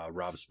that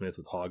Rob Smith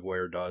with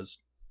Hogwire does.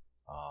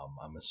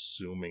 I'm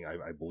assuming,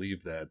 I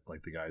believe that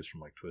like the guys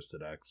from like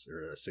Twisted X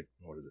or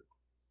what is it,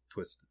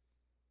 Twisted?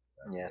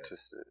 Yeah,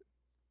 just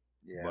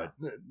yeah. But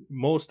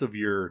most of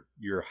your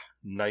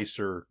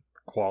nicer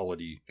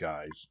quality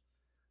guys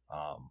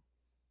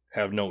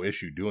have no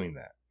issue doing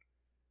that.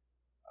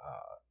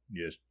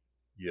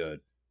 You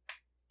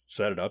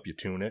set it up, you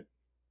tune it,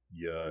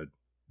 you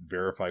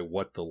verify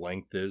what the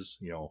length is,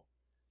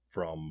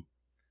 from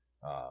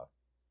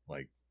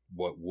like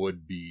what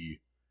would be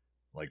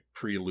like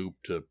pre-loop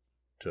to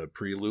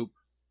pre-loop,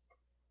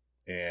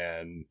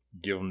 and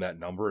give them that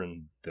number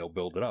and they'll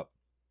build it up.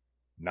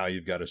 Now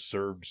you've got a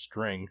served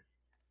string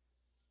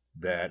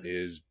that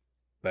is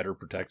better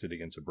protected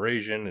against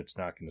abrasion. It's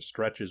not going to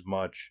stretch as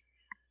much,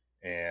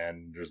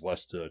 and there's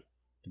less to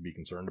be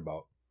concerned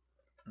about.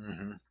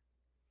 Mm-hmm.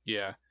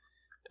 Yeah.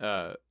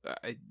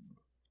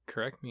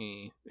 Correct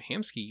me.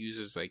 Hamsky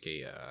uses like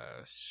a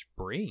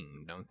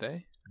spring, don't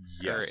they?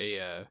 Yes.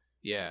 Or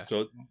yeah.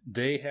 So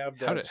they have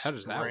that. How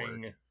does that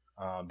work?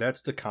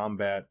 That's the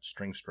combat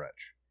string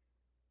stretch.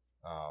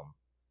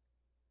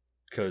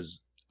 Because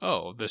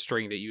the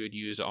string that you would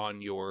use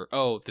on your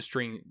the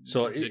string.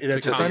 So it's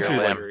to essentially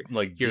your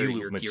like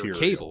D-loop material. Your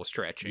cable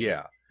stretching.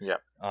 Yeah. Yeah.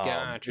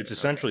 Gotcha. It's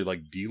essentially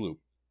like D-loop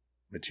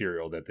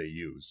material that they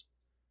use.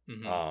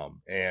 Mm-hmm.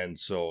 And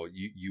so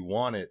you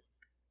want it,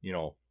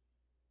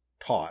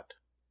 taut.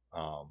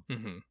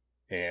 Mm-hmm.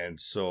 And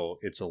so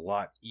it's a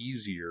lot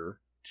easier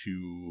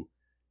to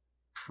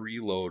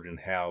preload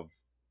and have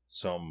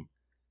some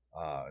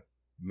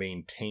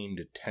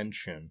maintained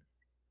tension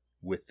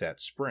with that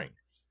spring,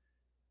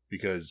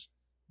 because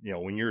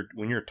when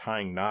you're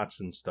tying knots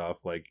and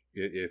stuff, like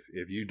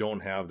if you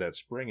don't have that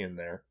spring in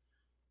there,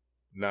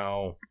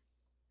 now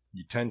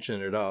you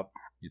tension it up,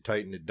 you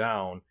tighten it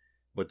down,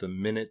 but the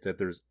minute that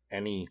there's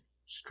any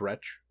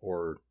stretch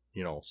or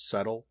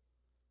settle,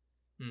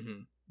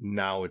 mm-hmm.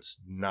 now it's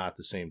not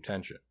the same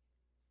tension.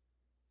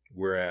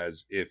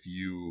 Whereas if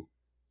you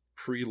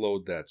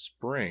preload that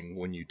spring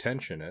when you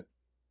tension it,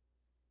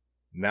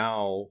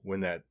 now when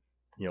that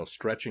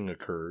stretching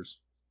occurs,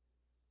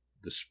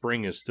 the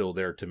spring is still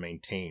there to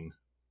maintain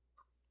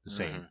the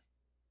same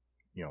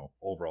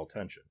overall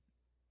tension.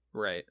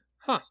 Right.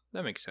 Huh.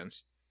 That makes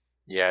sense.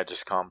 Yeah, it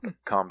just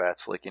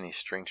combats like any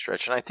string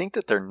stretch. And I think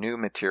that their new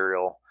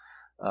material,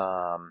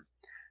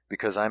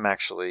 because I'm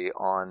actually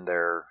on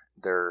their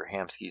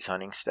Hamsky's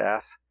hunting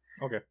staff.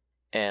 Okay.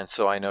 And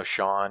so I know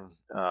Sean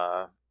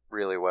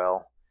really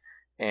well.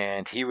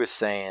 And he was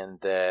saying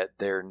that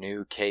their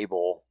new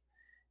cable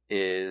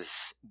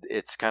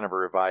it's kind of a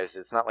revised,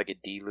 it's not like a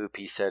D-loop.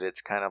 He said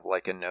it's kind of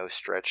like a no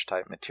stretch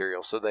type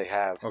material. So they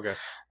have,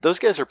 those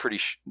guys are pretty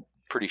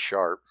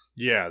sharp.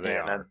 Yeah, they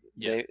are.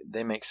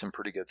 They make some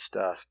pretty good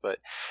stuff. But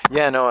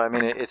yeah, no, I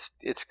mean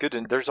it's good.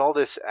 And there's all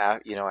this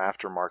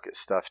aftermarket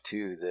stuff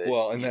too. The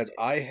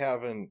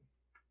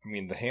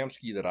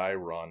Hamsky that I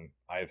run,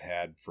 I've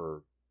had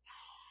for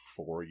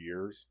 4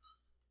 years,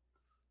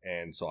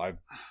 and so I've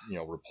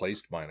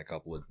replaced mine a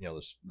couple of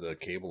the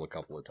cable a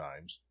couple of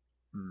times,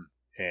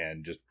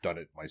 and just done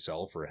it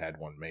myself or had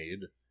one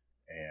made,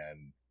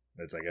 and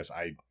that's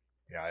I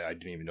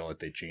didn't even know that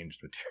they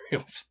changed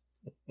materials.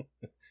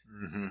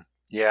 Mm-hmm.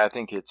 Yeah, I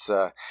think it's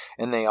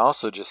and they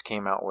also just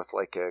came out with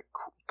like a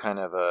kind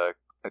of a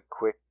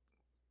quick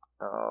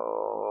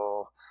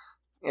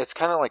it's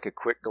kind of like a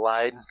quick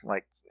glide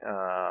like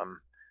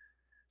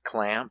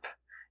clamp,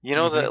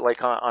 that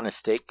like on a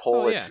stake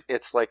pole.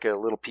 It's like a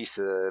little piece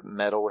of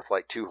metal with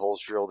like 2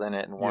 holes drilled in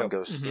it, and one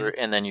goes through,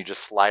 and then you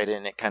just slide it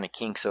and it kind of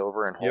kinks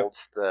over and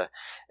holds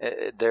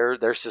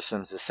their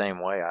system's the same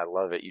way. I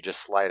love it. You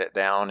just slide it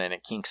down and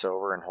it kinks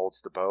over and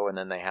holds the bow, and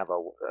then they have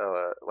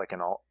like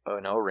an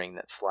O-ring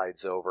that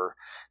slides over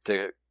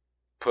to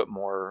put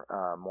more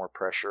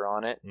pressure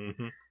on it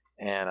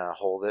and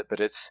hold it. But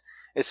it's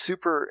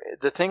super.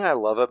 The thing I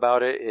love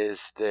about it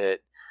is that,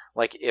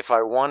 like, if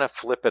I want to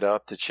flip it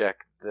up to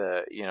check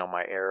the,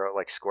 my arrow,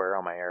 like square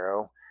on my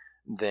arrow,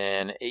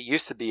 then it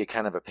used to be a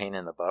kind of a pain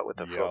in the butt with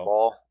the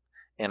football,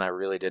 and I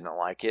really didn't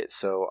like it.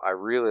 So I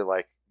really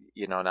like,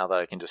 now that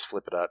I can just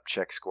flip it up,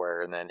 check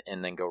square, and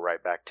then go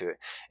right back to it.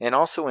 And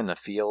also in the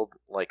field,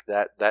 like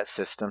that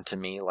system to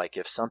me, like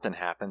if something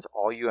happens,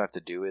 all you have to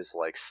do is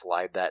like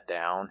slide that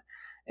down,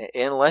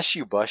 unless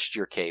you bust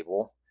your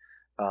cable.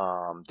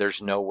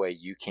 There's no way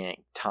you can't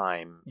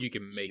time. You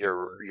can make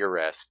your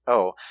rest.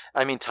 Oh,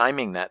 I mean,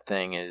 timing that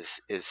thing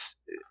is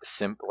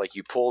simple. Like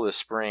you pull the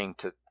spring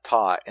to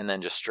taut and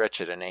then just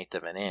stretch it 1/8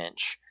 of an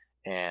inch,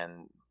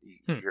 and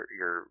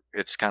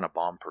it's kind of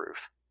bomb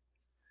proof.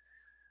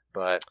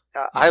 But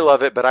I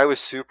love it. But I was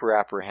super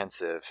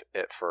apprehensive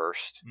at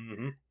first,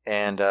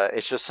 and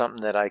it's just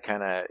something that I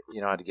kind of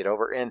had to get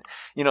over. And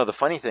the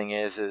funny thing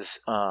is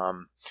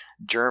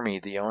Jeremy,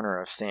 the owner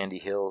of Sandy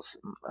Hills,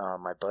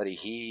 my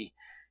buddy,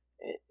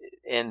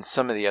 and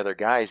some of the other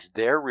guys,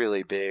 they're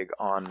really big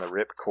on the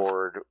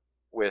ripcord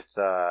with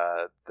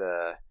the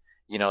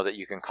that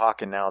you can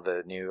cock, and now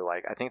the new,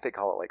 like, I think they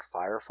call it like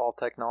firefall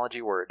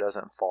technology, where it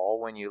doesn't fall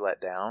when you let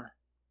down.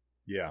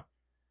 Yeah.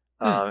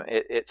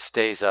 It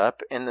stays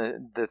up,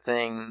 and the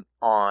thing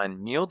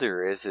on mule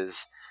deer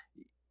is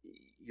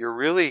you're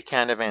really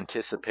kind of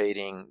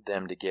anticipating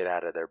them to get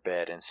out of their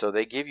bed, and so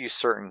they give you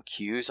certain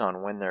cues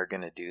on when they're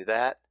going to do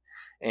that,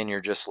 and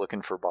you're just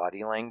looking for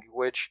body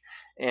language.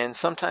 And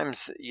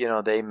sometimes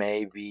they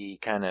may be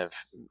kind of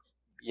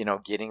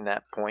getting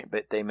that point,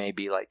 but they may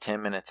be like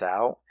 10 minutes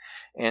out,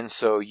 and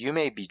so you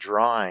may be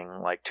drawing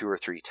like 2 or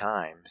 3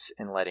 times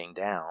and letting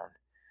down,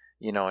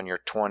 and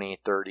you're 20,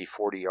 30,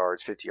 40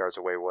 yards, 50 yards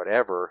away,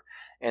 whatever.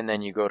 And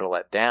then you go to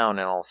let down,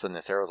 and all of a sudden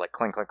this arrow's like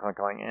clink, clink, clink,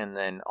 clink. And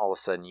then all of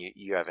a sudden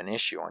you have an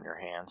issue on your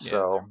hands. Yeah,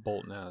 so they're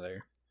bolting out of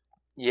there.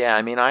 Yeah,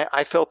 I mean,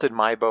 I felted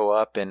my bow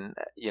up, and,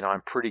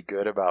 I'm pretty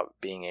good about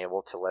being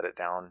able to let it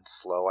down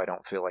slow. I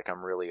don't feel like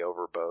I'm really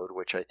overbowed,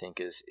 which I think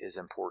is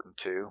important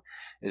too,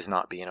 is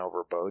not being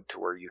overbowed to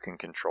where you can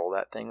control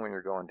that thing when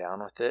you're going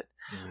down with it.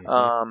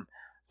 Mm-hmm.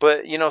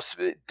 But,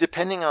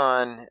 depending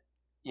on,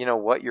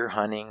 what you're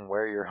hunting,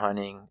 where you're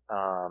hunting,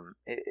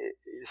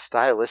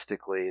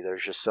 stylistically,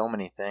 there's just so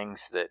many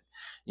things that,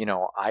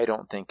 I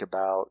don't think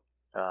about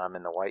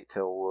in the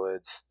whitetail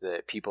woods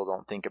that people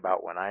don't think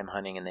about when I'm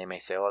hunting, and they may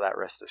say, "Oh, that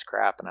rest is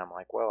crap," and I'm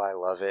like, "Well, I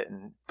love it."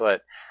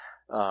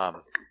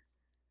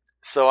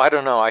 So I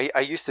don't know.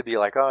 I used to be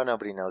like, "Oh,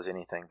 nobody knows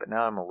anything," but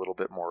now I'm a little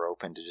bit more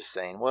open to just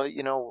saying,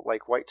 "Well,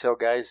 like whitetail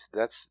guys,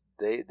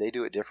 they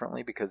do it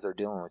differently because they're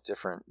dealing with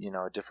different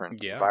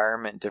Yeah.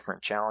 environment,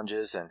 different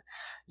challenges, and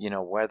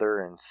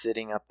weather, and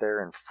sitting up there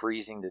and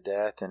freezing to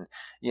death. And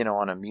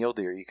on a mule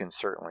deer, you can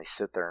certainly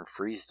sit there and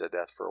freeze to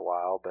death for a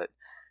while, but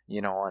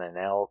on an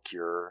elk,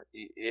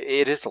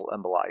 it is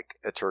like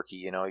a turkey.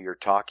 You're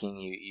talking,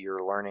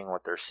 you're learning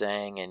what they're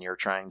saying, and you're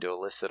trying to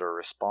elicit a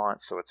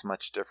response. So it's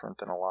much different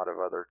than a lot of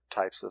other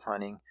types of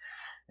hunting,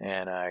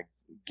 and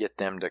get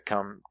them to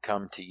come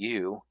to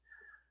you.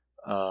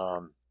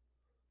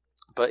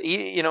 But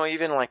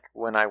even like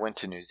when I went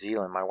to New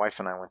Zealand, my wife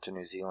and I went to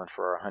New Zealand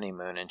for our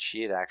honeymoon, and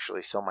she had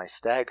actually saw my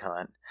stag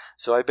hunt.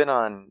 So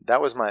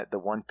that was the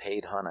one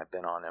paid hunt I've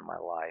been on in my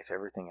life.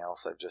 Everything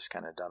else I've just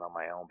kind of done on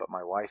my own. But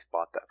my wife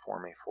bought that for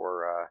me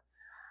for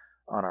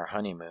on our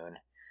honeymoon.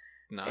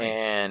 Nice.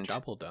 And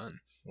job well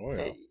done. Oh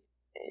yeah.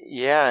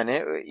 Yeah, and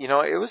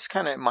it was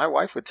kind of, my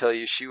wife would tell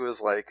you, she was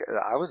like,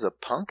 I was a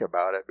punk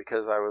about it,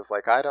 because I was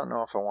like, I don't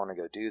know if I want to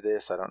go do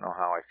this. I don't know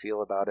how I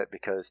feel about it,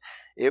 because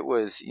it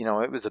was,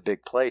 it was a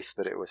big place,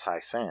 but it was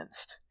high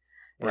fenced.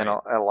 Right. And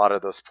a lot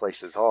of those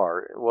places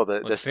are. Well,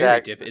 the it's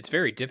stag. It's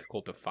very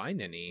difficult to find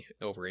any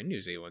over in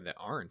New Zealand that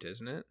aren't,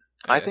 isn't it?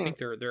 I think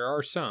there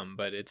are some,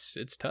 but it's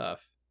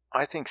tough.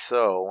 I think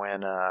so.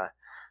 And the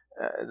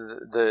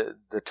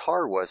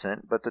tar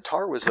wasn't, but the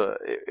tar was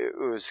it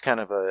was kind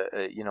of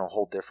a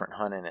whole different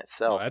hunt in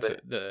itself. Oh,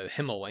 that's the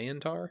Himalayan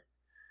tar.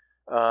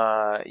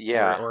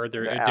 Yeah. Or are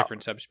there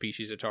different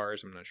subspecies of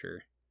tars? I'm not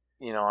sure.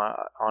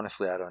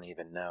 Honestly, I don't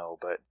even know,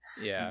 but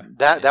yeah,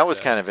 that was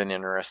kind of an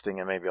interesting,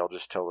 and maybe I'll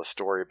just tell the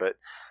story. But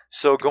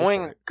so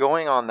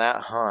going on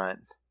that hunt,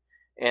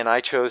 and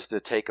I chose to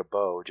take a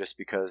bow just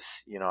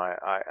because,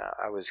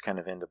 I was kind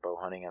of into bow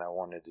hunting and I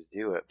wanted to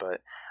do it.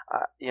 But,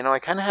 I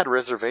kind of had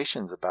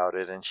reservations about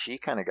it, and she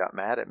kind of got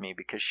mad at me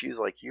because she's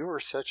like, "You were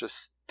such a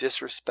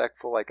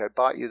disrespectful, like, I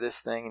bought you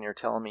this thing and you're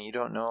telling me you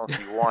don't know if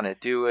you want to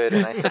do it."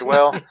 And I said,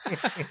 "Well,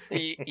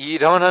 you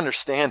don't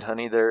understand,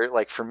 honey.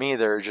 For me,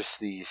 there are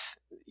just these,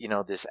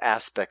 this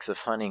aspects of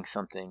hunting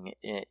something,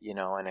 in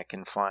a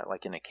confined,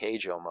 like in a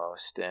cage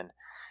almost."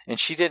 And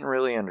she didn't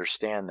really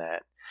understand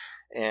that.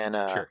 And,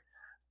 sure.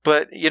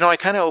 But, I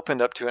kind of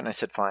opened up to it, and I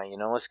said, fine,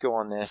 let's go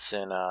on this.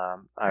 And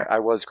I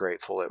was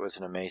grateful. It was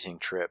an amazing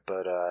trip.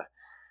 But,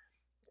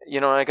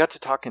 I got to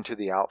talking to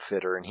the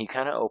outfitter, and he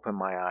kind of opened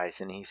my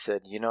eyes, and he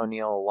said,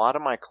 Neil, a lot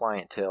of my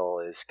clientele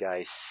is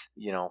guys,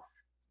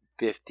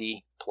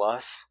 50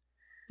 plus,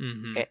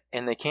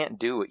 and they can't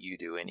do what you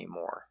do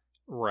anymore.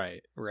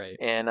 Right.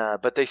 And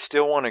but they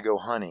still want to go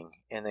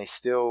hunting, and they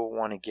still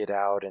want to get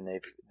out, and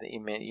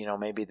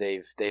maybe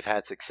they've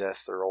had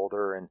success. They're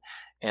older,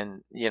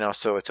 and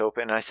so it's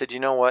open. And I said, you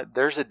know what?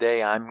 There's a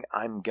day I'm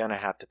gonna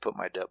have to put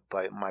my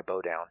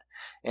bow down,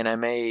 and I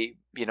may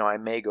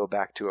go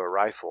back to a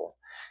rifle,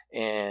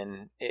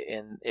 and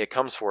it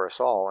comes for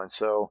us all. And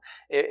so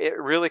it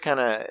really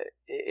kind of,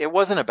 it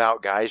wasn't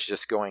about guys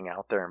just going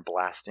out there and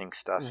blasting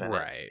stuff in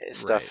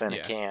in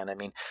a can. I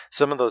mean,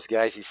 some of those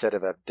guys, he said,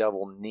 have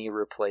double knee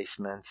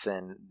replacements,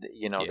 and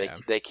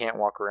they can't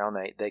walk around.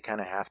 They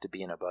kind of have to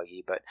be in a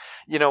buggy. But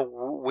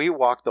we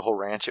walked the whole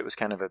ranch. It was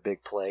kind of a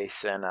big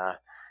place, and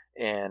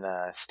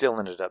still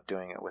ended up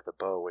doing it with a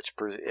bow, which,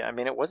 I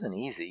mean, it wasn't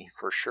easy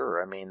for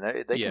sure. I mean,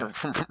 they can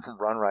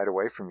run right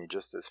away from you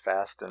just as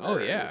fast, and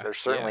they're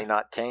certainly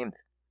not tamed.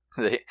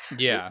 They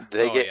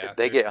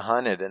get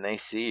hunted, and they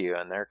see you,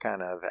 and they're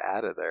kind of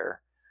out of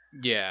there.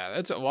 Yeah,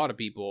 that's a lot of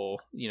people,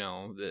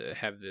 that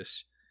have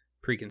this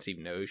preconceived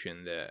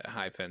notion that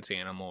high fence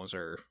animals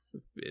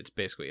it's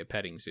basically a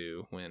petting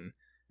zoo when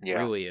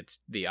really it's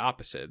the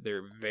opposite.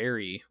 They're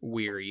very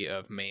weary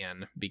of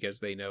man because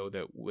they know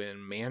that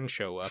when man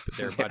show up,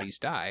 their buddies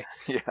die.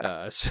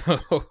 So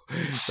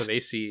they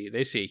see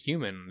a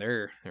human,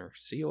 they're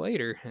see you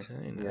later. I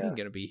ain't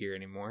gonna be here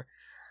anymore.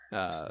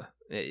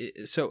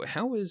 So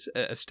how is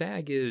a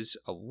stag is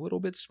a little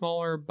bit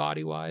smaller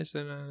body wise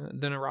than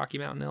a Rocky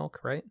Mountain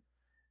elk, right?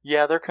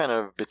 Yeah, they're kind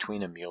of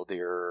between a mule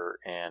deer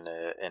and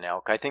an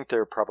elk. I think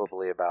they're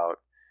probably about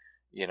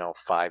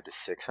 500 to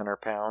 600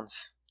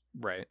 pounds.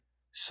 Right.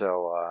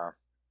 So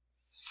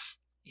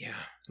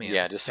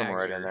man, just somewhere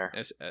right in there.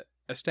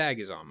 A stag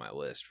is on my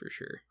list for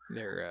sure.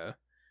 They're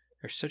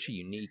such a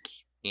unique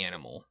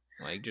animal.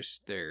 Like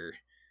just the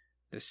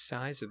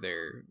size of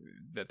their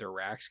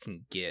racks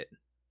can get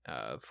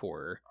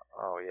for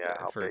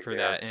for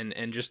that,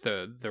 and just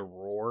the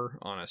roar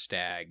on a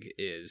stag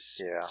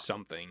is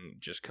something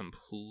just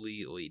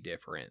completely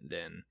different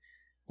than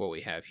what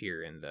we have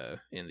here in the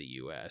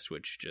U.S.,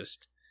 which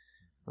just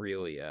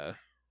really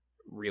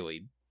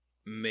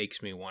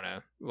makes me want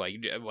to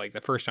like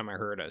the first time I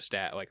heard a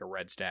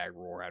red stag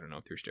roar. I don't know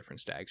if there's different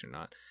stags or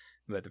not,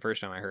 but the first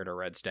time I heard a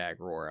red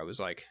stag roar, I was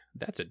like,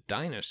 "That's a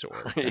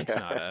dinosaur.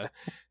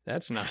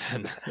 That's not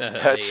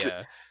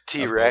a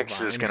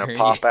T-Rex is gonna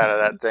pop out of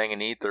that thing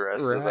and eat the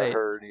rest of the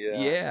herd."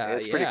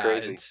 It's pretty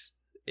crazy.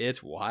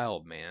 It's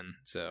wild, man.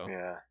 So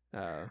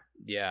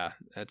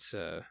that's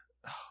oh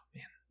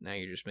man, now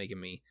you're just making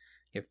me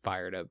get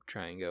fired up,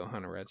 try and go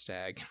hunt a red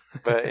stag.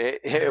 But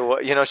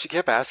she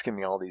kept asking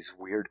me all these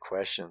weird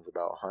questions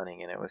about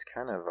hunting, and it was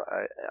kind of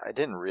I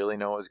didn't really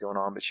know what was going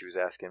on, but she was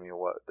asking me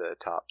what the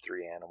top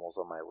 3 animals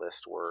on my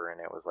list were, and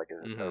it was like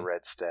a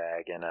red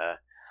stag and a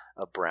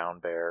brown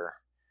bear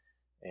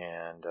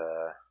and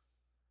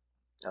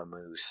a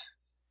moose,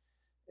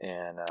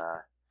 and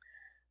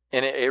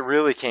it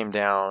really came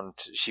down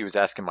to, she was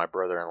asking my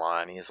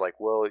brother-in-law, and he's like,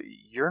 "Well,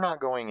 you're not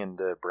going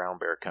into brown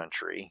bear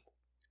country."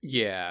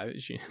 Yeah,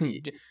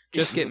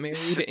 just get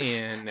married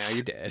and now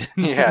you're dead.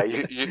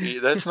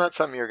 you that's not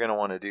something you're going to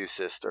want to do,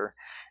 sister.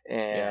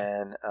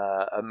 And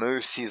a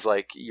moose, he's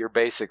like, you're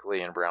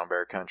basically in brown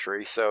bear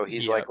country. So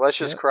he's like, let's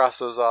just cross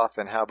those off.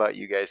 And how about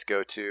you guys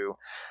go to,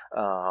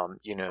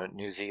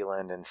 New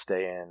Zealand and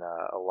stay in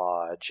a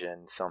lodge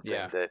and something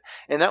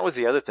and that was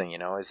the other thing,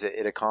 is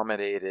it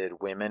accommodated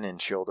women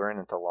and children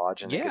at the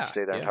lodge, and they could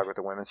stay there and talk with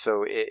the women.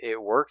 So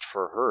it worked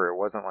for her. It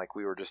wasn't like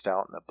we were just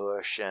out in the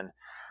bush and,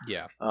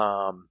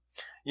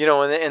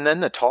 and then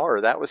the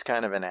tar, that was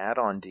kind of an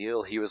add-on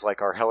deal. He was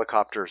like, our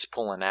helicopter's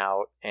pulling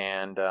out,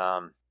 and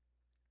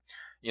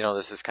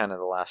this is kind of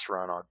the last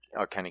run.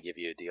 I'll kind of give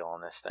you a deal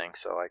on this thing.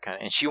 So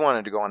and she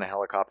wanted to go on a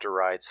helicopter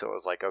ride, so it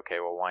was like,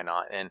 okay, well, why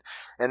not? And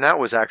that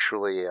was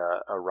actually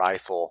a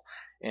rifle,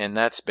 and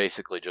that's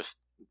basically just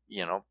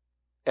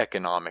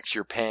economics.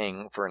 You're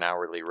paying for an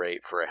hourly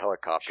rate for a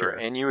helicopter,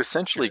 and you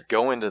essentially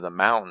go into the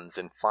mountains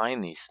and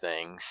find these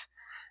things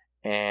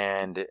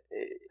and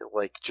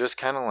just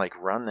kind of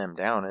run them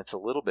down. It's a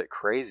little bit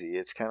crazy.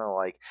 It's kind of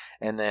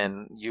and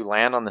then you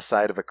land on the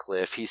side of a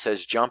cliff. He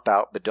says, jump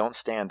out, but don't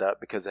stand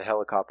up because the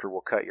helicopter will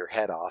cut your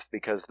head off,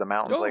 because the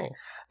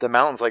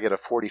mountain's at a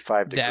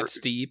 45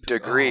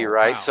 degree,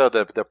 right? Wow. So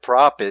the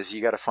prop is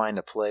you got to find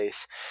a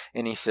place,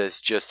 and he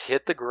says, just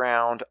hit the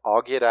ground,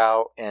 I'll get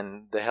out,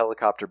 and the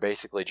helicopter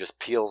basically just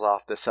peels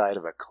off the side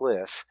of a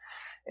cliff,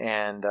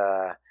 and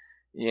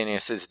he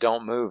says,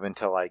 don't move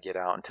until I get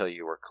out, until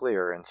you were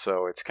clear. And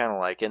so it's kind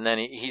of and then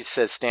he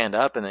says, stand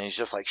up. And then he's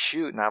just like,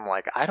 shoot. And I'm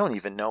like, I don't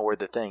even know where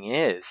the thing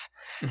is.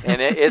 And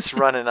it's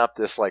running up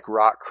this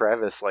rock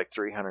crevice,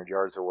 300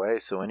 yards away.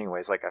 So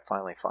anyways, I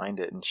finally find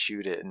it and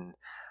shoot it. And,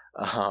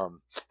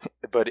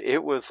 but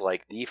it was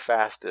the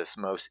fastest,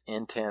 most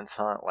intense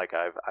hunt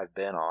I've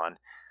been on.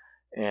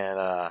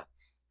 And,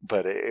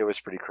 but it was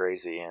pretty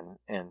crazy,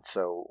 and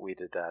so we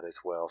did that as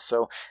well.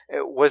 So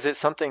was it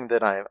something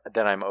that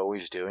I'm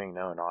always doing?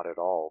 No, not at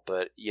all.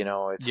 But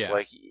it's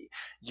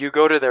you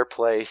go to their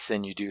place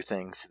and you do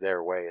things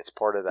their way. It's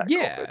part of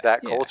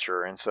that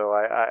culture, and so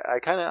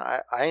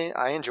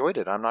I enjoyed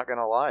it. I'm not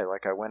gonna lie.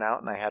 I went out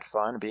and I had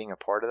fun being a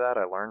part of that.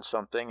 I learned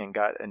something and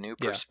got a new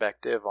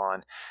perspective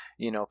on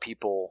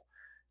people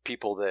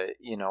that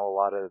a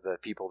lot of the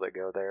people that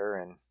go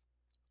there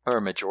or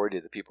a majority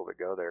of the people that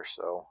go there.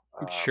 So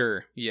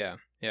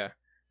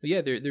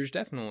there's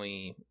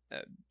definitely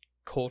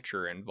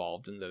culture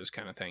involved in those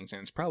kind of things,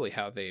 and it's probably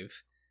how they've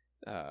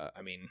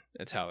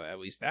that's how at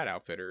least that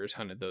outfitter has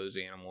hunted those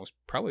animals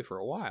probably for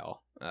a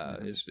while,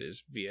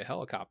 is via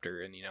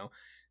helicopter. And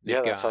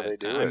that's how they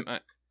do it.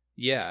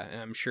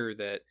 And I'm sure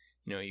that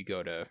you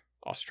go to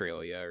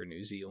Australia or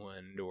New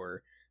Zealand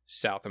or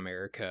South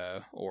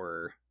America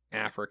or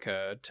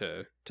Africa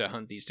to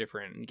hunt these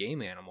different game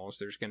animals,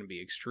 there's going to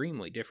be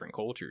extremely different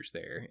cultures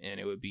there, and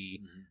it would be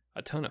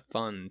a ton of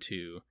fun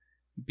to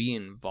be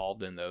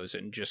involved in those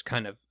and just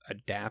kind of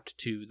adapt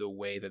to the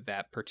way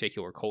that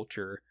particular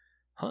culture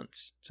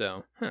hunts.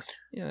 So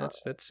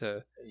that's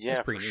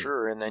for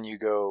sure. And then you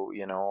go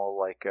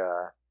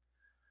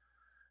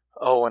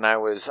Oh, and I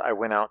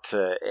went out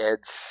to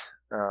Ed's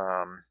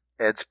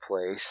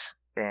place,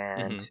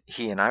 and Mm-hmm.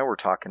 he and I were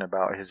talking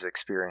about his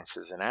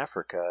experiences in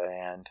Africa,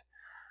 and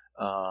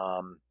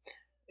um,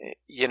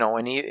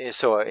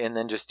 and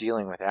then just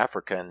dealing with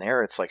Africa, and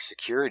there it's like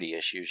security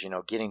issues,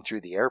 getting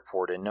through the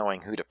airport and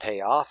knowing who to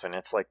pay off, and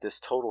it's like this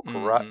total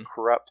Mm-hmm.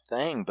 corrupt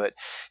thing. But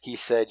he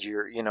said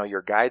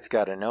your guide's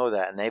got to know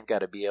that, and they've got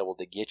to be able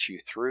to get you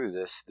through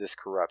this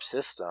corrupt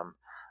system.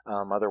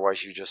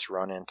 Otherwise, you just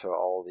run into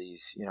all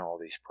these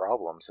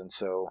problems. And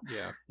so,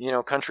 Yeah.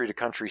 country to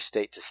country,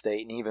 state to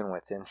state, and even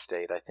within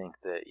state, I think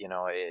that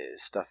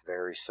stuff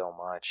varies so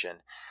much. And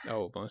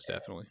Oh, most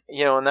definitely.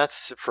 and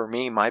that's for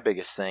me. My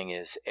biggest thing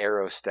is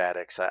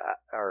aerostatics,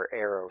 or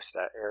aero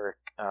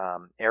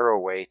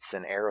weights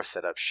and aero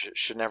setups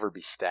should never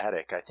be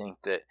static. I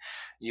think that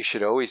you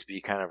should always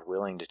be kind of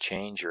willing to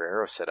change your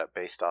aero setup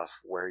based off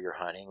where you're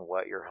hunting,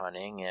 what you're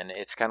hunting, and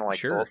it's kind of like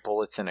Sure.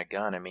 bullets in a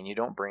gun. I mean, you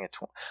don't bring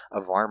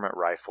a varmint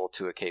rifle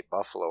to a Cape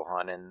Buffalo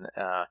hunt,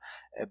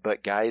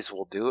 but guys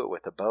will do it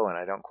with a bow, and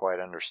I don't quite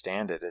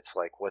understand it. It's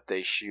like what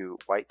they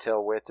shoot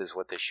whitetail with is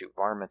what they shoot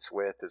varmints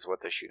with, is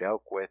what they shoot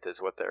elk with,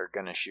 is what they're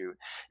going to shoot.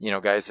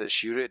 Guys that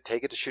shoot it,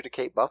 take it to shoot a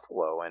Cape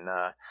Buffalo. And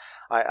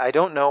I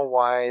don't know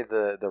why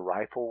the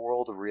rifle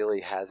world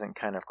really hasn't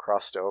kind of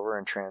crossed over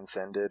and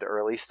transcended, or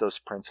at least those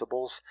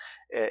principles,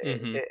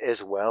 Mm-hmm.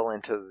 as well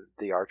into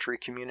the archery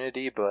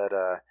community. But,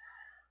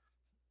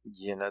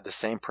 the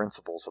same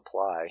principles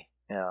apply.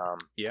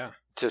 Yeah.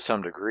 To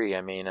some degree.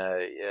 I mean,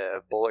 a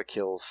bullet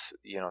kills,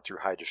 through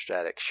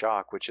hydrostatic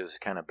shock, which is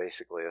kind of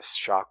basically a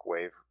shock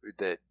wave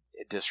that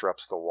it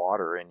disrupts the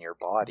water in your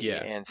body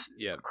Yeah. and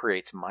Yeah.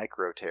 creates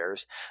micro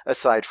tears,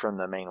 aside from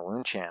the main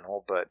wound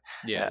channel. But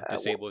Yeah.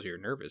 Disables your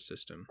nervous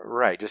system.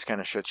 right, just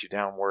kind of shuts you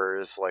down.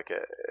 Whereas like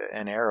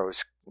an arrow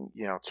is,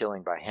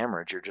 killing by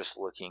hemorrhage. You're just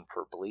looking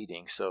for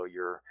bleeding. So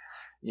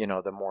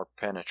the more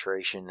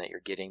penetration that you're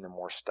getting, the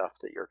more stuff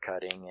that you're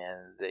cutting,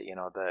 and that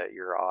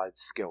your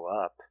odds go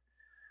up.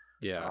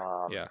 Yeah.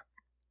 Um, Yeah.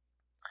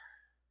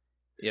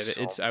 Yeah.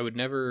 so- It's. I would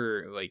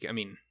never like. I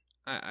mean,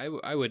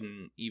 I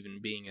wouldn't, even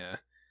being a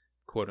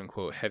quote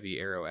unquote heavy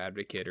arrow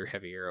advocate or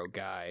heavy arrow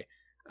guy.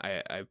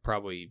 I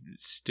probably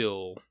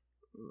still.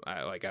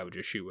 I would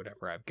just shoot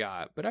whatever I've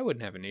got, but I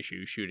wouldn't have an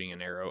issue shooting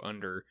an arrow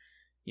under,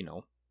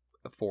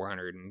 a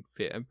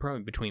 450,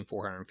 probably between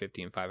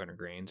 450 and 500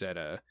 grains at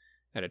a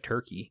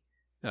turkey,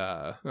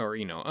 or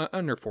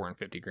under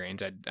 450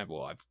 grains.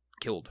 I've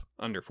killed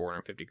under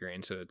 450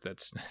 grains, so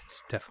that's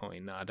definitely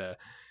not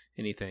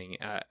anything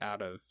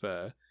out of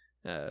the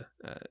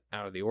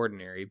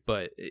ordinary.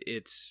 But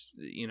it's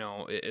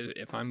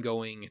if I'm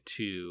going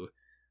to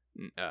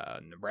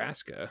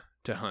Nebraska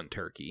to hunt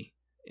turkey,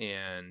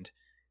 and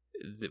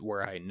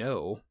where I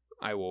know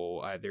I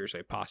will, there's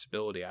a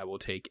possibility I will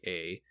take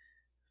a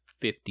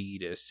 50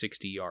 to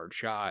 60 yard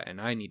shot, and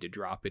I need to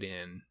drop it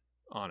in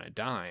on a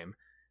dime.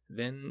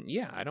 Then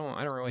yeah, I don't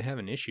really have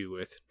an issue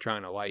with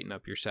trying to lighten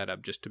up your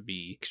setup just to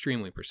be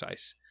extremely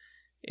precise.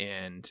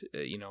 And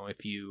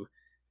if you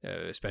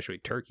especially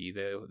turkey,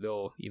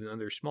 they'll even though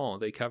they're small,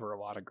 they cover a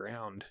lot of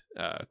ground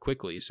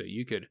quickly, so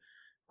you could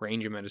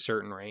range them at a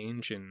certain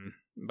range, and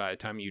by the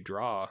time you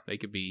draw, they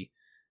could be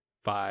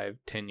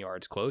 5-10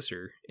 yards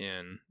closer,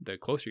 and the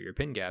closer your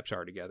pin gaps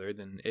are together,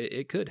 then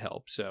it could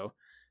help. So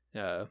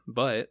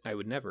but I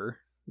would never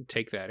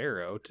take that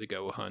arrow to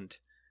go hunt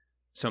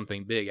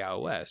something big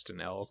out west,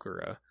 an elk or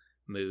a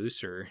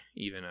moose, or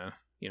even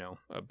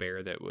a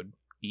bear that would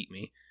eat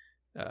me.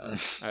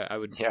 I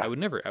would Yeah. I would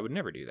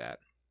never do that.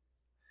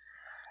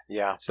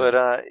 Yeah, So-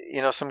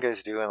 but some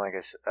guys do, and like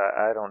I said,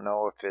 I don't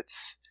know if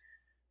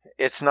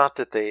it's not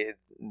that they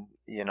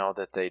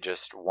that they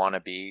just want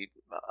to be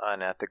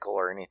unethical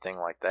or anything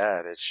like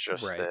that. It's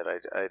just Right.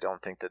 that I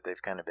don't think that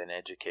they've kind of been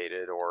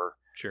educated, or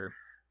Sure.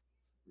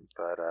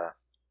 but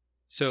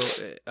So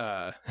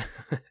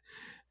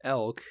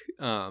elk,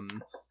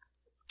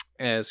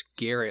 as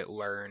Garrett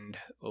learned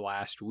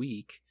last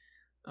week,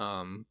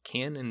 can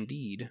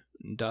indeed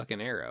duck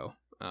an arrow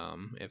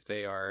if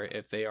they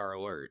are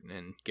alert.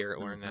 And Garrett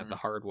learned that the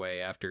hard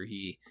way after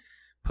he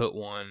put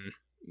one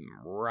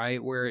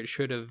right where it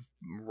should have,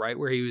 right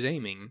where he was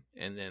aiming,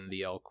 and then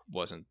the elk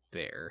wasn't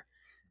there.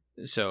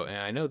 So, and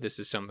I know this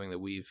is something that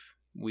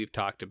we've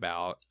talked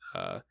about,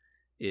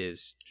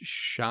 is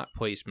shot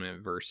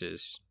placement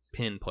versus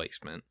pin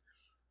placement.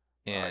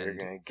 And you're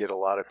gonna get a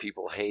lot of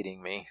people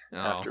hating me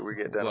after we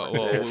get done with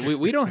well, this.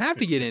 we don't have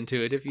to get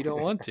into it if you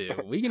don't want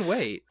to. We can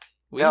wait.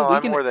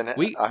 I'm more than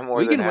happy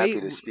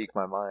wait. to speak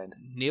my mind.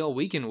 Neil,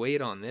 we can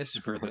wait on this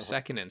for the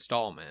second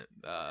installment,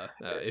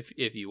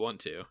 if you want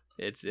to.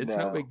 It's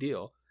no big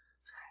deal.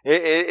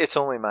 It's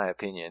only my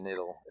opinion.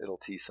 It'll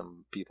tee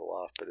some people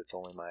off, but it's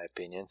only my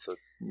opinion. So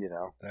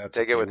That's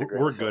take it with a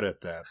grain We're of good salt.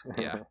 at that.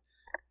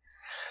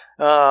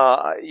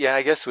 Yeah. Yeah,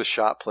 I guess with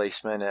shot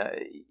placement,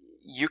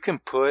 you can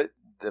put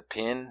the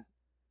pin,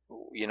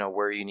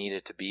 where you need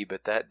it to be,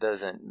 but that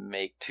doesn't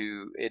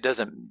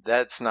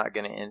that's not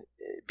going to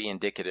be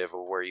indicative of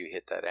where you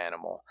hit that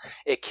animal.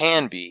 It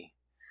can be.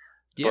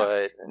 Yeah.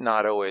 but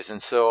not always.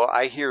 And so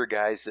I hear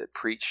guys that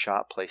preach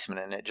shot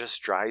placement, and it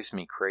just drives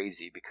me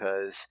crazy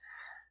because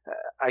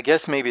I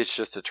guess maybe it's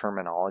just a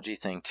terminology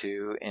thing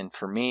too. And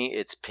for me,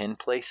 it's pin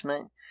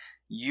placement.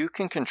 You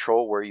can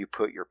control where you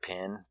put your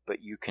pin,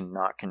 but you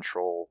cannot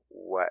control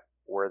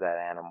where that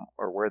animal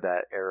or where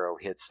that arrow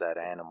hits that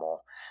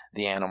animal.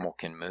 The animal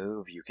can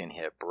move. You can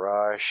hit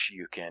brush.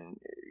 Your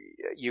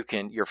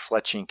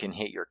fletching can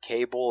hit your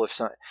cable.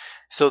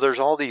 So there's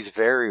all these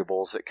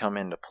variables that come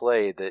into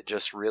play that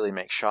just really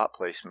make shot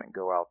placement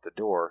go out the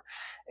door.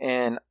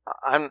 And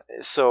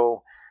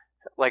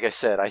like I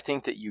said, I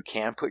think that you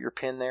can put your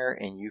pin there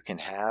and you can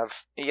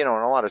have, and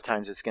a lot of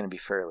times it's going to be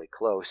fairly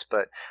close,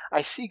 but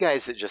I see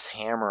guys that just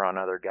hammer on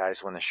other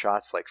guys when the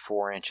shot's like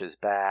 4 inches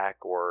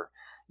back, or,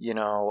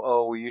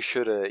 oh, well, you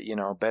should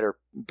have,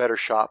 better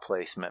shot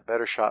placement,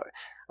 better shot.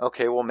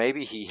 Okay, well,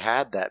 maybe he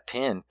had that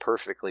pin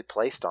perfectly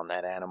placed on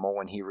that animal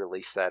when he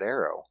released that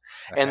arrow.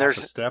 A And half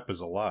a step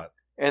is a lot.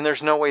 And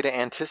there's no way to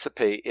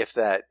anticipate if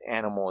that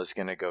animal is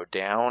going to go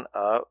down,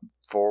 up,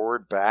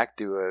 forward, back,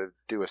 do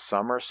a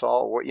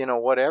somersault,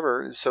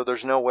 whatever. So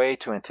there's no way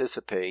to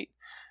anticipate,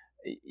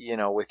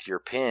 with your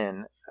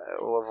pin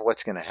of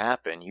what's going to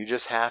happen. You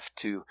just have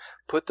to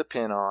put the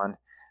pin on,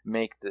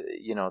 make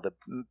the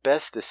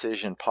best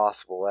decision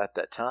possible at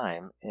that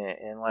time,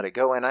 and let it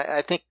go. And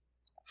I think,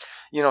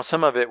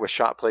 some of it with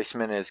shot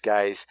placement is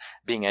guys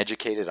being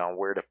educated on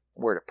where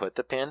to put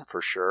the pin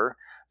for sure.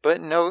 But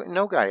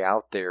no guy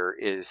out there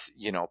is,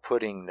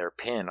 putting their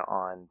pin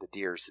on the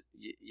deer's,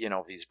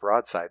 if he's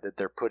broadside, that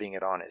they're putting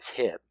it on his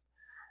hip.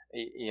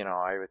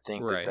 I would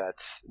think Right.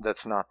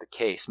 that's not the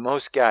case.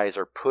 Most guys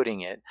are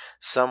putting it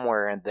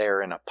somewhere in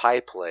there in a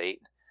pie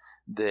plate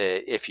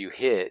that if you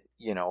hit,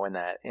 in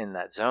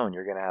that zone,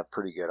 you're going to have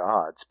pretty good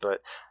odds.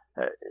 But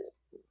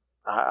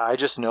I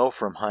just know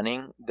from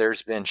hunting,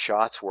 there's been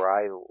shots where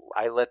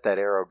I let that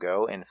arrow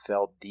go and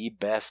felt the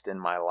best in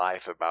my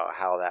life about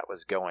how that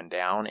was going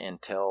down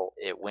until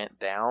it went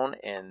down,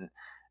 and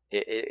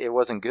it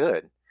wasn't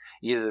good.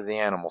 Either the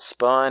animal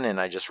spun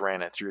and I just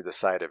ran it through the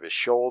side of his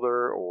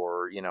shoulder,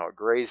 or, it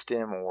grazed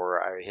him,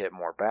 or I hit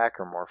more back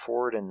or more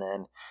forward, and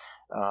then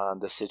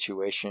the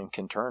situation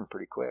can turn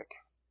pretty quick.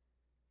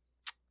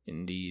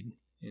 Indeed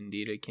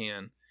it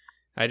can.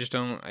 I just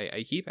don't.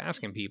 I keep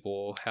asking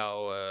people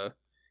how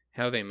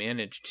they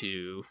manage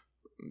to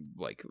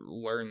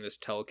learn this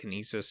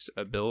telekinesis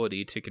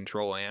ability to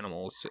control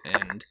animals,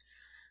 and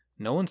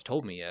no one's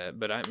told me yet.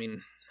 But I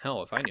mean,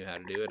 hell, if I knew how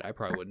to do it, I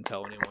probably wouldn't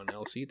tell anyone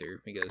else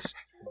either, because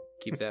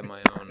keep that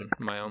my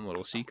own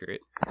little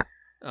secret.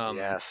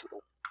 Yes.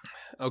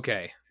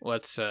 Okay,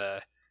 let's.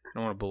 I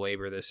don't want to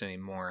belabor this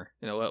anymore.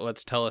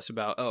 Let's tell us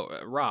about.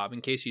 Oh, Rob,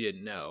 in case you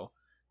didn't know,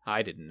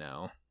 I didn't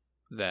know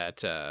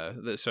that.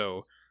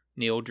 So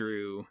Neil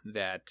drew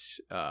that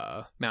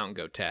mountain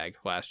goat tag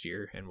last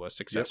year and was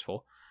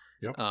successful.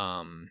 Yep.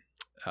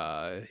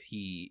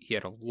 He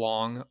had a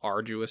long,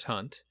 arduous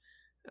hunt.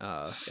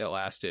 It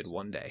lasted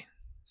one day,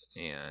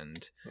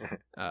 and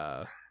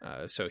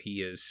so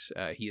he is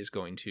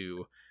going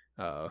to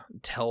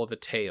tell the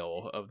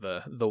tale of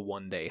the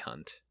 1 day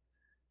hunt.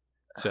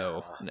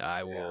 So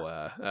I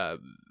will.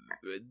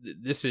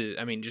 This is,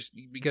 I mean, just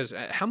because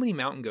how many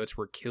mountain goats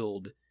were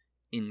killed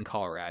in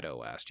Colorado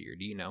last year?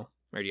 Do you know?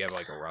 Or do you have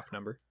a rough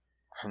number?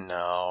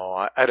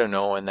 No, I don't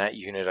know. In that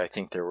unit, I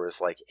think there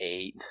was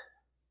 8.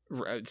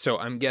 So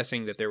I'm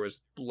guessing that there was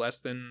less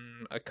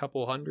than a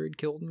couple hundred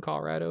killed in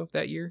Colorado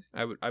that year.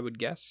 I would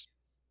guess.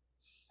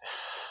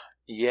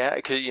 Yeah,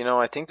 because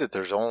I think that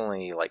there's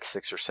only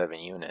 6 or 7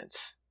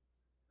 units.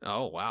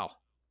 Oh wow.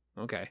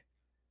 Okay.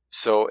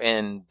 So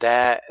and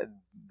that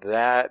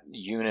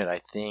unit, I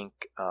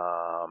think,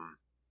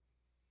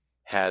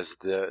 has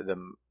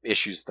the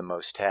issues the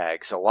most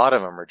tags. A lot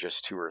of them are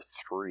just 2 or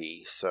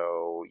 3,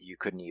 so you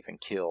couldn't even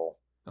kill.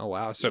 Oh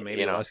wow, so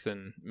maybe less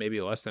than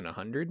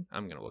 100.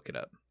 I'm gonna look it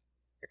up.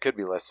 It could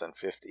be less than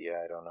 50.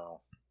 I don't know.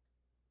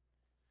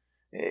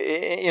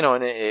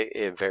 And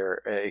it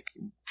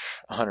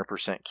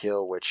 100%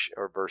 kill,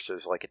 or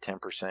versus a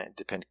 10%,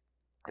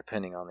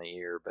 depending on the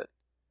year. But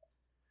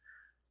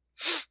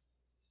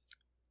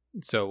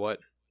so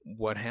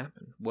what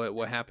happened?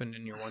 What happened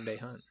in your 1 day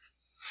hunt?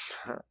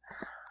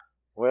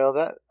 Well,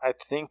 that I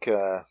think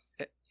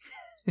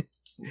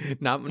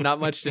not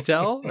much to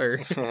tell, or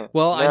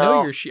well,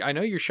 no. I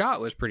know your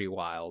shot was pretty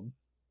wild.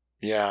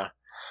 Yeah,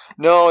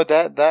 no,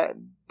 that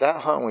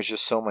hunt was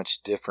just so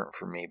much different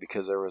for me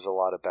because there was a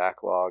lot of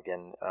backlog,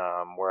 and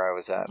where I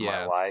was at in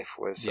my life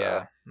was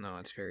no,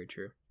 that's very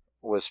true.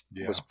 Was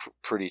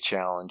pretty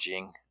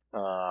challenging.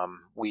 My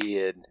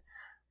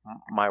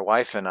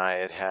wife and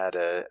I had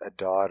a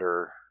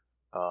daughter.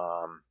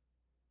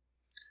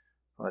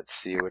 Let's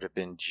see, it would have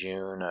been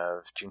June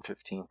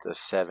 15th to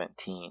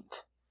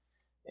 17th.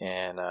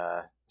 And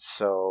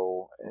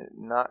so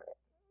not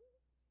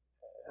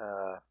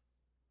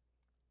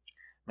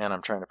man,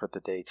 I'm trying to put the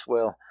dates.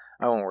 Well,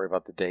 I won't worry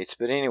about the dates.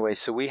 But anyway,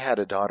 so we had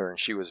a daughter, and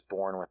she was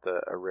born with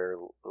a rare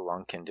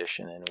lung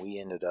condition, and we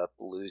ended up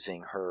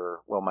losing her.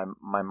 Well,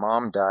 my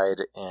mom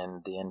died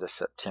in the end of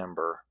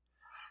September,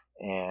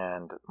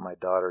 and my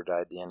daughter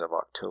died the end of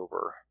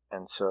October.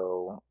 And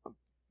so,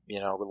 we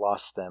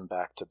lost them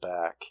back to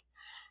back.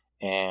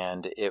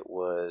 And it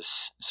would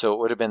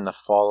have been the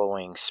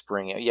following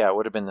spring. Yeah, it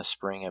would have been the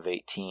spring of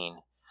 18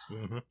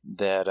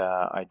 that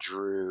I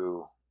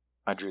drew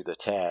the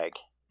tag.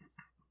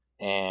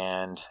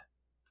 And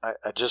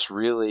I just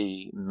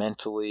really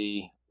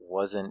mentally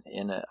wasn't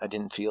I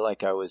didn't feel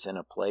like I was in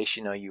a place.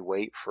 You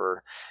wait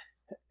for,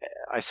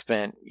 I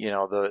spent,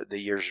 the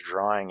years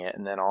drawing it,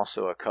 and then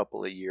also a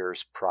couple of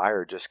years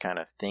prior just kind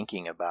of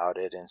thinking about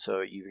it. And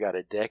so you've got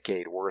a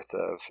decade worth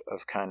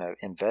of kind of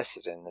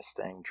invested in this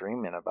thing,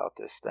 dreaming about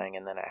this thing,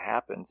 and then it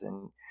happens,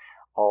 and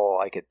all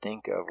I could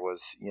think of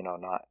was,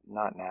 not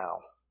now,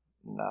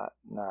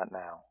 not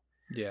now.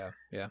 Yeah.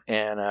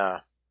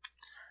 And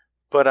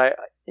but I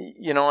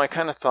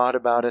kind of thought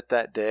about it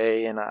that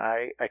day, and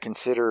I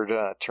considered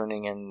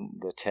turning in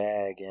the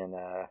tag, and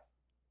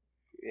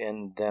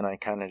then I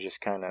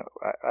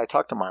I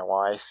talked to my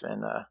wife,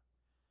 and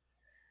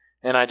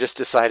I just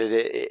decided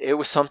it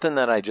was something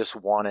that I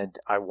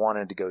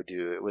wanted to go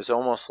do. It was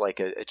almost like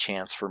a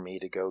chance for me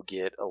to go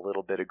get a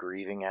little bit of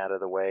grieving out of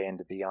the way and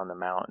to be on the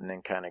mountain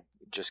and kind of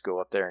just go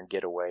up there and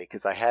get away,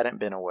 because I hadn't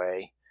been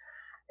away.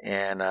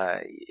 And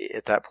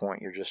at that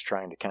point, you're just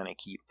trying to kind of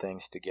keep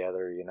things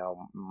together.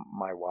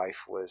 My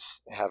wife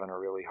was having a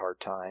really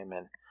hard time,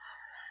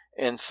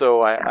 and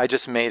so I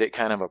just made it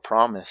kind of a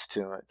promise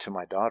to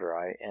my daughter.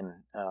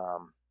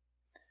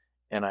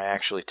 And I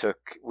actually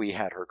we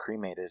had her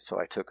cremated, so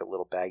I took a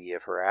little baggie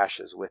of her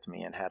ashes with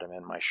me and had them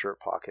in my shirt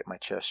pocket, my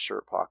chest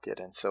shirt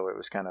pocket. And so it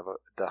was kind of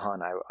the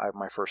hunt.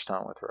 My first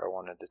hunt with her, I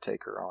wanted to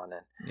take her on,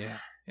 and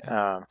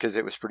because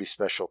it was pretty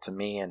special to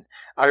me. And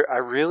I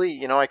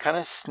really, I kind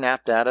of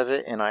snapped out of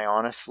it, and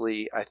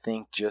I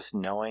think just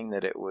knowing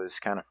that it was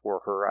kind of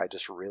for her, I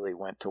just really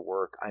went to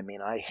work. I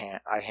mean, I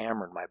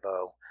hammered my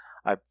bow.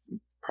 I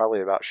probably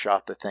about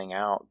shot the thing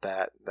out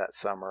that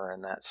summer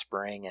and that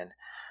spring, and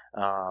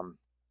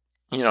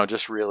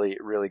just really,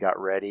 really got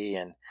ready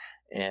and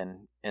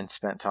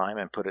spent time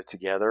and put it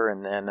together.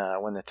 And then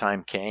when the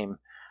time came,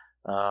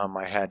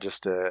 I had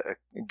just a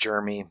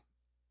Jeremy,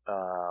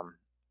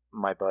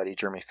 my buddy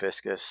Jeremy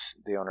Fiscus,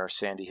 the owner of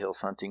Sandy Hills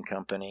Hunting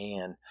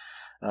Company, and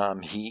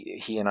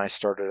he and I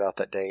started out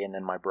that day, and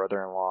then my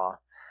brother-in-law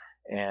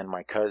and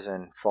my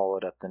cousin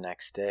followed up the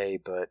next day.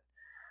 But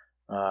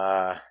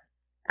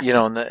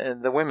and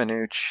the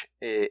Weminuche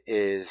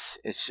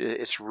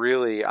it's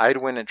really,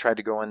 I'd went and tried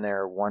to go in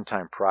there one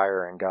time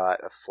prior and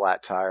got a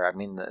flat tire. I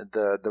mean,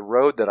 the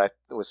road that I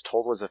was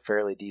told was a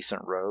fairly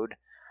decent road.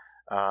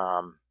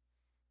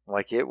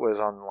 Like it was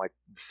on like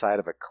the side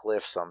of a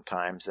cliff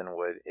sometimes, and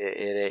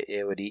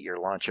it would eat your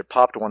lunch. It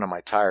popped one of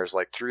my tires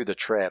like through the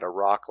tread. A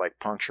rock like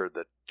punctured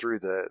through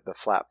the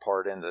flat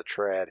part into the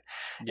tread.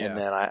 Yeah. And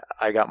then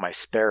I got my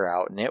spare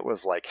out, and it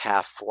was like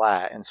half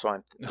flat. And so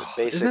I'm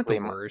basically, isn't that the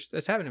worst?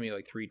 That's happened to me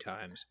like 3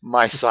 times.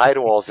 My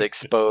sidewall's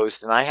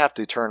exposed, and I have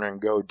to turn and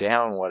go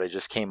down what I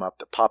just came up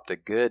that popped a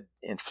good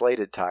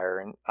inflated tire,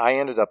 and I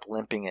ended up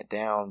limping it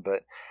down.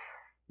 But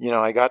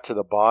I got to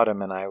the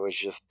bottom, and I was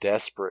just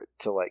desperate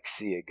to like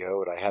see a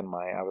goat. I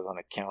was on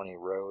a county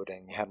road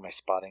and had my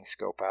spotting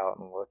scope out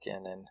and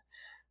looking, and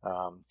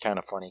kind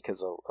of funny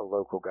because a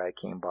local guy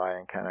came by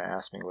and kind of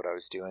asked me what I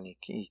was doing.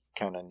 He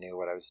kind of knew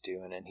what I was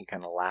doing, and he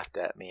kind of laughed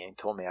at me and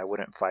told me I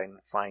wouldn't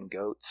find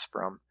goats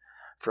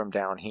from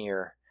down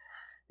here.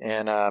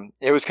 And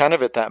it was kind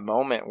of at that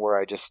moment where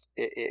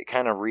it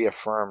kind of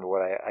reaffirmed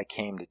what I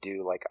came to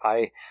do. Like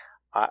I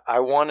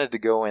wanted to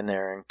go in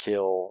there and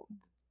kill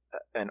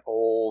an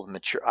old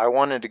mature. I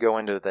wanted to go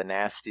into the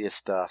nastiest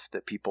stuff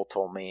that people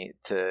told me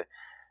to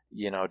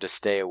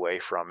stay away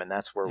from, and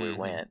that's where we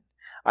went.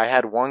 I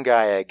had one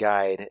guy, a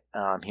guide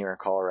here in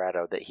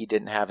Colorado, that he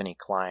didn't have any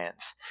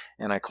clients,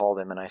 and I called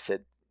him and I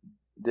said,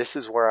 "This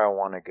is where I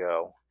want to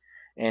go."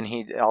 And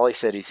he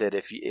said,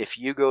 if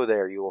you go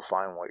there, you will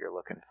find what you're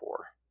looking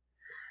for.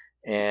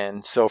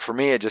 And so for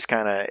me, it just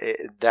kind of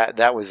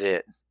that was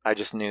it. I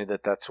just knew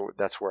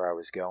that's where I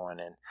was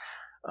going,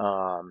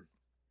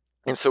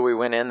 and so we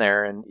went in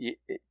there, and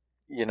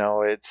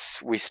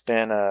we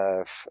spent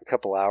a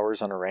couple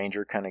hours on a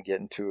Ranger, kind of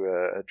getting to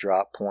a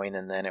drop point,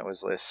 and then it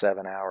was a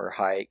 7-hour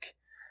hike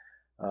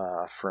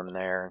from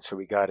there. And so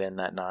we got in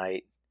that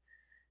night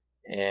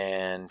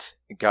and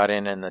got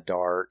in the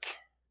dark,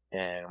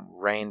 and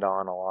rained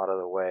on a lot of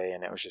the way,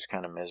 and it was just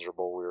kind of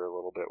miserable. We were a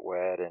little bit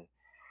wet, and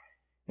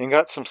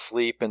got some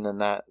sleep. And then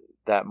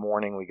that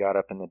morning we got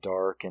up in the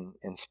dark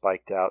and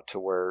spiked out to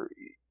where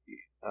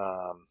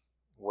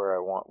I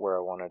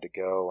wanted to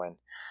go. And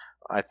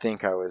I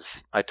think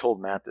I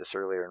told Matt this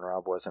earlier and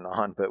Rob wasn't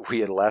on, but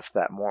we had left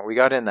that morning. We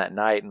got in that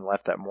night and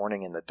left that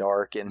morning in the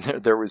dark, and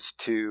there was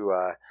two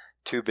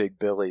big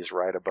billies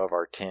right above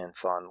our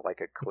tents on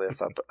like a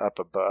cliff up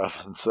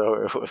above. And so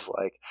it was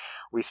like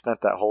we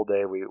spent that whole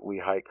day. We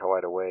hiked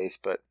quite a ways,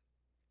 but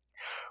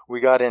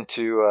we got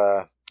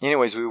into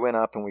anyways, we went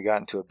up and we got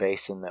into a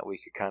basin that we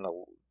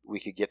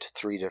could get to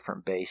 3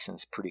 different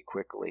basins pretty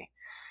quickly.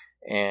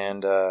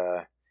 And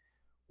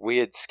we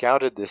had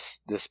scouted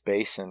this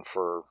basin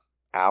for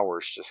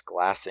hours just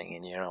glassing,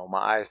 and my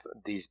eyes,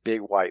 these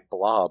big white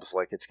blobs,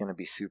 like it's going to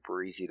be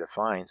super easy to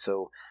find.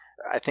 So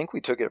I think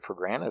we took it for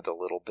granted a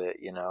little bit,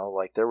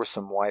 like there was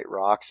some white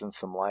rocks and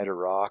some lighter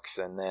rocks,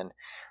 and then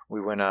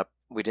we went up.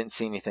 We didn't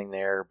see anything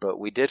there, but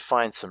we did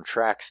find some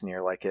tracks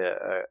near like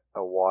there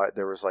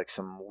was like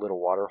some little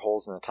water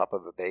holes in the top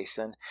of a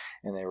basin,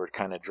 and they were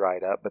kind of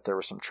dried up, but there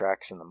were some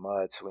tracks in the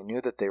mud, so we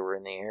knew that they were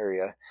in the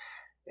area.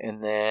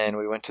 And then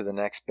we went to the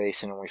next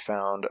basin and we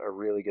found a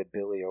really good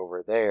billy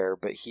over there,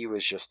 but he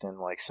was just in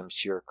like some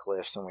sheer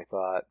cliffs, and we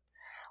thought,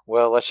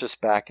 well, let's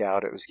just back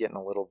out. It was getting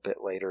a little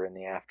bit later in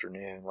the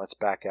afternoon. Let's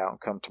back out and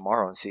come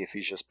tomorrow and see if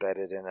he's just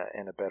bedded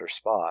in a better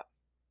spot.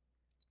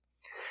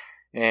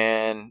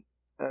 And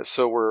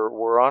so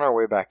we're on our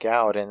way back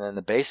out, and then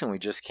the basin we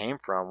just came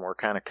from, we're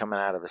kind of coming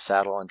out of a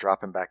saddle and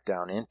dropping back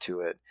down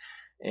into it.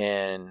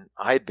 And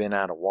I'd been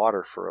out of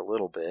water for a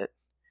little bit,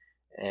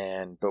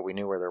 but we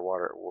knew where their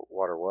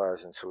water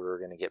was, and so we were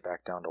going to get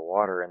back down to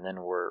water. And then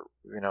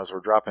as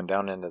we're dropping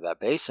down into that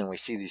basin, we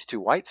see these two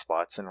white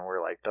spots, and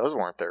we're like, those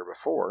weren't there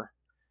before.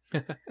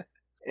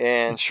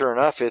 And sure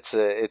enough, it's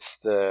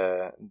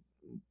the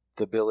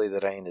billy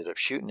that I ended up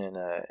shooting in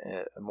a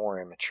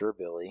more immature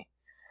billy.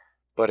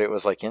 But it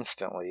was like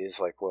instantly, it's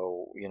like,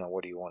 well,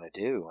 what do you want to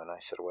do? And I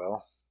said,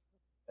 well,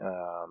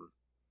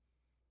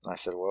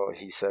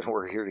 he said,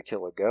 we're here to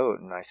kill a goat.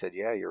 And I said,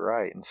 yeah, you're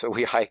right. And so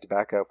we hiked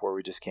back up where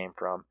we just came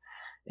from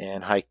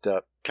and hiked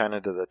up kind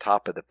of to the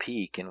top of the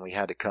peak. And we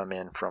had to come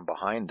in from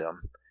behind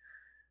them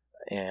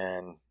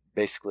and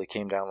basically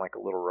came down like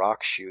a little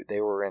rock chute.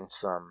 They were in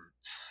some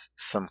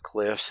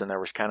cliffs, and there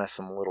was kind of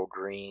some little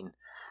green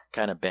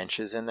kind of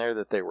benches in there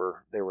that they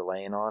were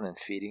laying on and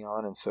feeding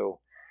on. And so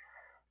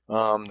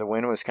the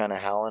wind was kind of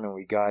howling, and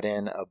we got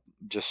in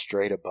just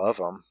straight above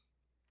them.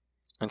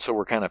 And so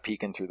we're kind of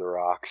peeking through the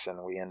rocks,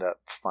 and we end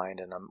up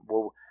finding them.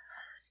 Well,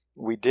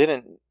 we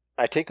didn't.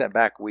 I take that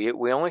back. We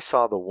only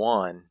saw the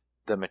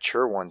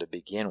mature one to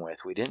begin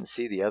with. We didn't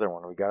see the other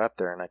one. We got up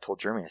there, and I told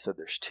Jeremy, I said,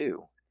 there's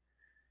two.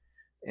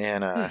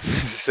 And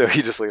so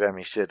he just looked at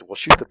me and said, well,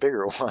 shoot the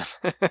bigger one.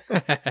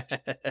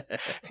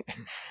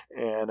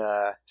 And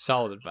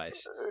solid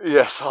advice.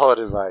 Yeah, solid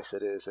advice.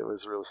 It is. It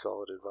was really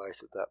solid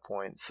advice at that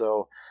point.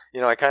 So,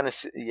 I kind of,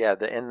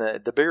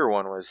 the bigger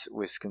one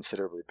was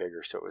considerably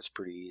bigger, so it was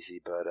pretty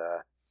easy. But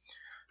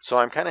so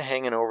I'm kind of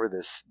hanging over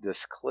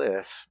this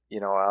cliff,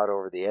 out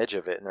over the edge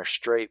of it, and they're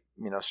straight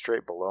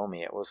below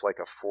me. It was like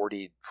a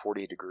 40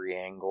 degree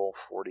angle,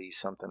 40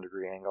 something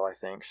degree angle, I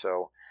think.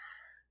 So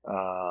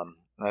I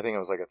think it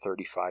was like a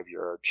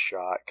 35-yard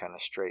shot, kind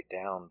of straight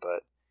down.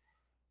 But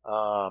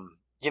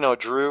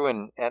Drew,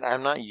 and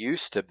I'm not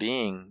used to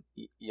being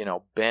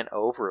bent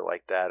over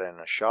like that in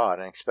a shot,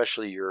 and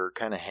especially you're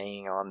kind of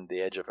hanging on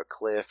the edge of a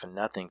cliff and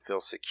nothing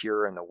feels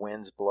secure and the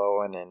wind's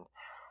blowing, and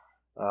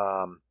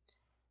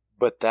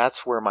but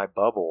that's where my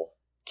bubble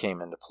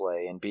came into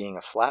play. And being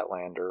a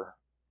flatlander,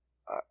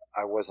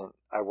 I wasn't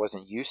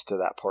used to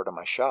that part of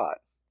my shot,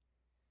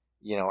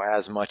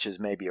 as much as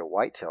maybe a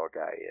whitetail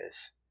guy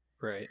is.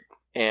 Right.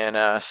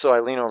 And so I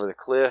lean over the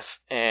cliff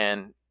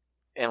and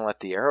let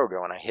the arrow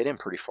go, and I hit him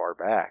pretty far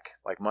back,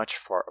 like much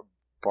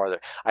farther.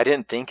 We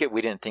didn't think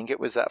it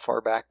was that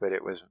far back, but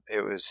it was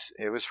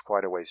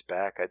quite a ways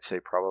back. I'd say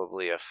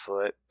probably a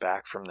foot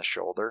back from the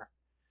shoulder.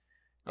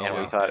 Oh, and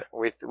wow.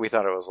 we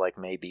thought it was like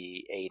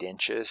maybe 8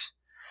 inches.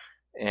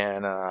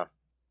 And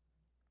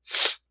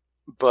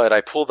but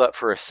I pulled up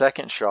for a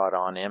second shot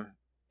on him,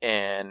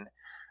 and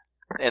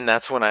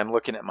that's when I'm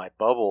looking at my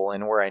bubble,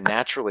 and where I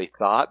naturally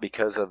thought,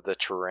 because of the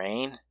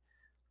terrain,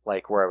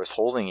 like where I was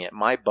holding it,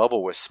 my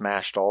bubble was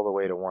smashed all the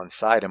way to one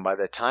side. And by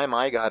the time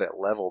I got it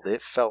leveled,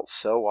 it felt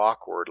so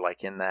awkward,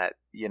 like in that,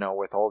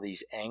 with all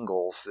these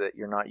angles that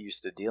you're not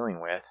used to dealing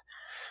with,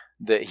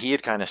 that he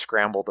had kind of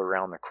scrambled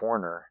around the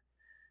corner.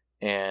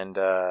 And,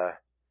 but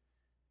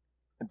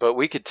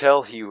we could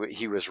tell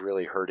he was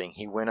really hurting.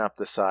 He went up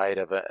the side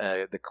of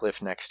the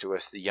cliff next to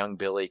us. The young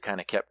Billy kind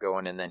of kept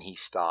going, and then he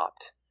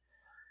stopped.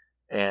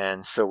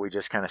 And so we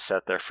just kind of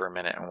sat there for a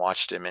minute and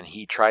watched him. And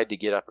he tried to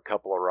get up a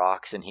couple of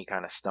rocks, and he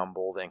kind of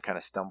stumbled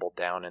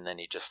down, and then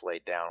he just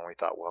laid down. And we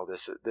thought, well,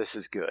 this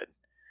is good,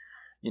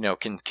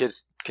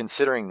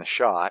 considering the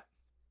shot.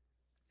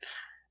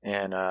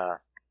 And and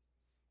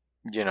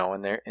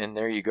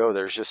there you go.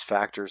 There's just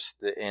factors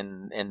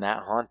in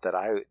that hunt that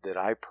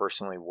I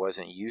personally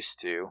wasn't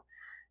used to,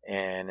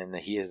 and in the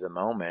heat of the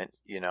moment,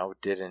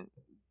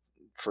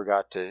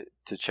 forgot to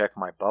check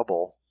my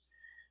bubble.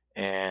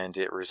 And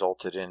it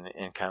resulted in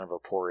kind of a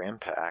poor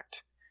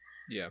impact.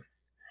 Yeah.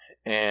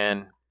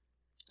 And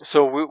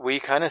so we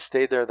kind of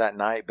stayed there that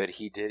night, but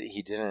he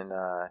didn't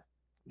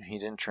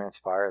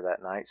transpire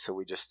that night. So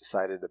we just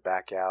decided to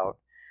back out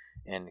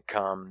and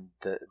come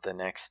the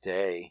next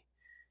day.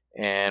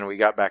 And we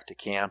got back to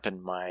camp,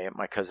 and my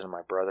cousin and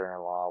my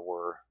brother-in-law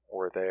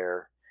were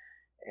there.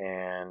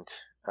 And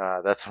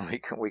that's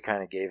when we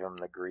kind of gave him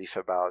the grief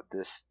about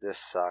this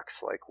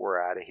sucks. Like,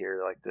 we're out of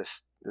here. Like,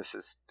 this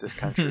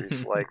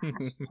country's like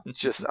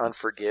just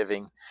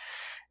unforgiving.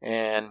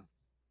 And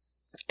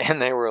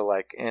And they were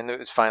like, and it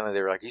was finally,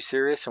 they were like, you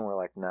serious? And we're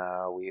like,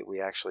 no,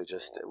 we actually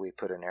we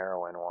put an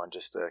arrow in one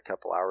just a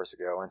couple hours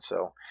ago. And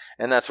so,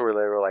 and that's where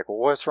they were like, well,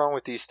 what's wrong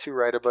with these two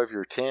right above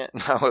your tent?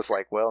 And I was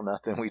like, well,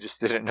 nothing. We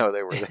just didn't know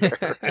they were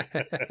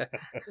there.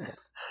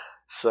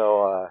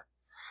 So,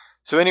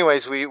 so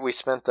anyways, we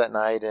spent that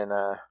night and,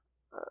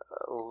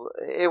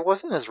 it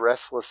wasn't as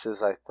restless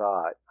as I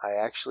thought. I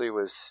actually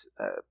was,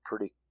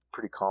 pretty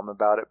calm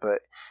about it,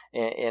 but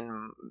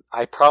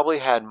I probably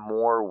had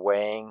more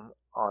weighing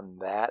on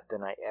that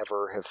than I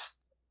ever have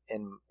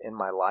in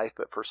my life,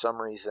 but for some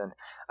reason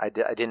I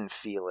didn't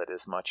feel it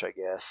as much, I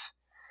guess.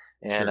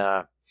 And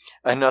Sure.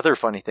 another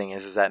funny thing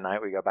is that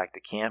night we got back to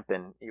camp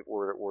and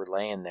we're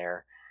laying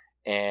there,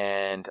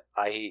 and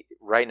I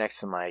right next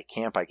to my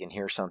camp I can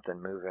hear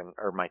something moving,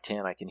 or my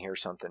tent I can hear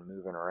something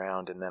moving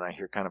around, and then I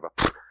hear kind of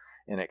a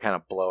and it kind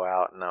of blow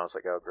out, and I was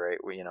like, oh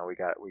great, we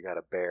got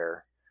a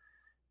bear.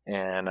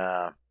 And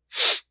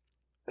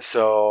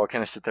so I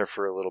kind of sit there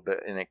for a little bit,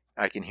 and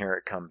I can hear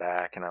it come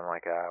back, and I'm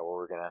like, well,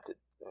 we're gonna have to,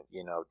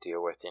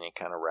 deal with any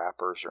kind of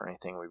wrappers or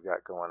anything we've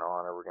got going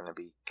on, or we're gonna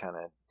be kind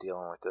of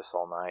dealing with this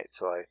all night.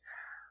 So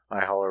I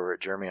holler over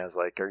at Jeremy. I was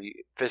like, "Are you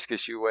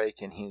Fiscus? You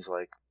awake?" And he's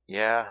like,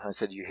 "Yeah." I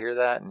said, "You hear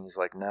that?" And he's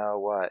like, "No,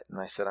 what?" And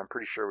I said, "I'm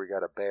pretty sure we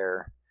got a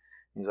bear."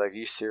 He's like, "Are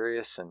you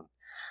serious?" And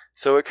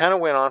so it kind of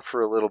went on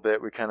for a little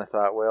bit. We kind of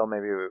thought, well,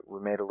 maybe we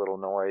made a little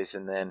noise,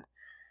 and then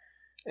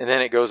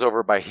it goes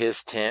over by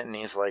his tent, and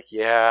he's like,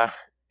 yeah.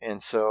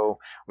 And so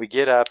we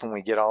get up and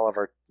we get all of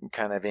our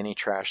kind of any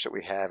trash that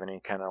we have, any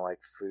kind of like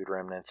food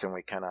remnants, and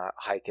we kind of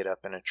hike it up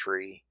in a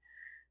tree.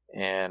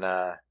 And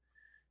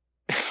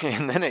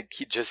and then it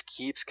just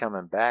keeps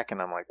coming back, and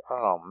I'm like,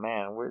 oh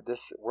man,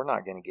 we're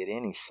not going to get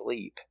any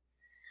sleep.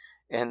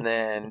 And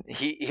then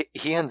he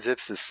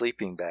unzips his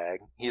sleeping bag.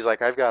 He's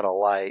like, I've got a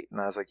light,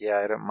 and I was like,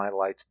 yeah, my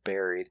light's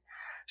buried.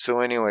 So,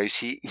 anyways,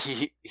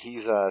 he's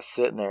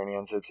sitting there, and he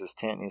unzips his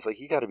tent, and he's like,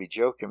 you got to be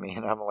joking me.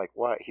 And I'm like,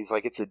 what? He's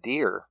like, it's a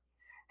deer.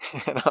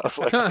 And I was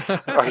like,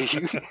 are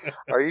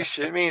you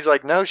shitting me? He's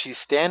like, no, she's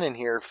standing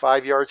here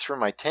 5 yards from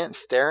my tent,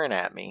 staring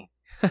at me.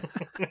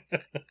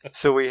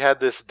 So we had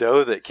this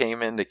doe that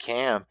came into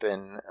camp,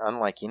 and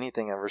unlike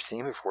anything I've ever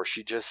seen before,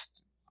 she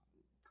just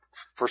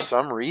for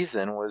some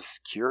reason was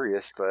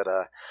curious. But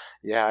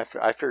yeah,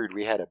 I figured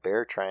we had a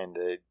bear trying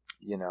to,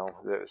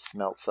 that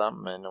smelt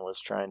something and was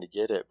trying to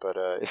get it, but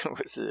it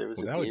was Well,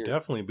 a that would deer.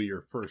 definitely be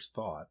your first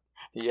thought.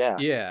 Yeah.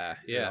 Yeah,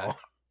 You yeah.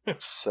 know?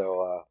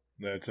 So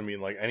That's, I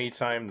mean, like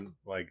anytime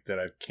like that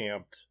I've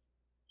camped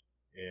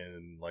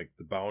in like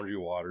the boundary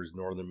waters,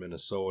 northern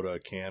Minnesota,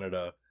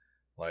 Canada,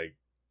 like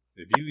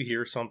if you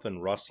hear something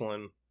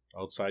rustling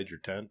outside your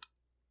tent,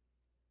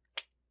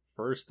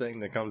 first thing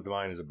that comes to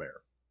mind is a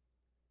bear.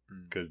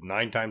 Because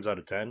 9 times out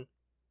of 10,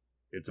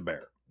 it's a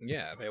bear.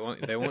 Yeah, they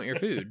want your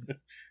food.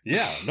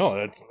 Yeah, no,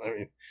 that's, I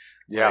mean,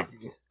 yeah, like,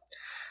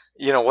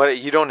 you know what?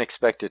 You don't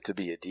expect it to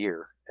be a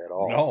deer at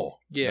all. no,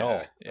 Yeah,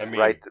 no. yeah. I mean,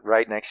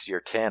 Right next to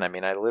your tent. I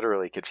mean, I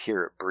literally could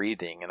hear it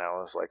breathing, and I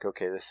was like,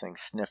 okay, this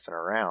thing's sniffing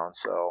around.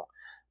 So,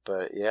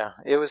 but yeah,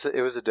 it was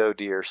a doe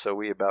deer. So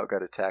we about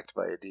got attacked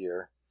by a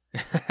deer.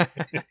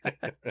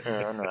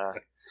 And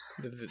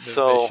the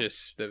so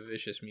vicious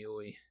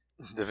muley.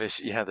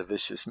 the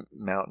vicious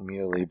mountain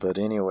muley. But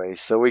anyway,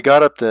 so we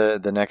got up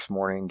the next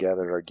morning,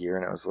 gathered our gear,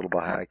 and it was a little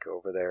bit hike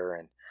over there.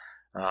 And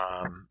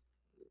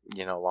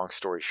long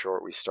story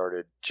short, we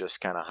started just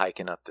kind of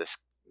hiking up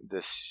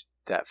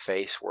that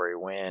face where he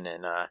went,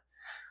 and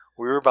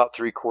we were about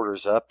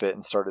 3/4 up it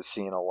and started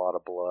seeing a lot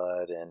of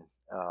blood and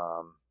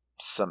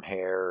some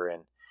hair,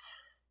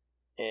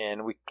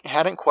 and we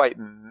hadn't quite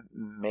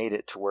made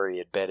it to where he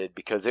had bedded,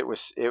 because it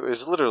was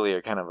literally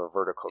a kind of a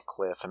vertical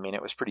cliff. I mean,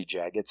 it was pretty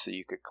jagged, so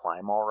you could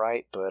climb all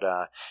right, but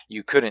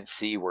you couldn't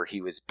see where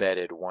he was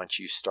bedded once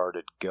you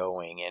started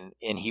going,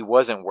 and he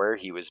wasn't where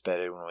he was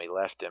bedded when we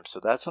left him. So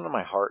that's when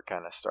my heart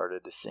kind of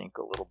started to sink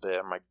a little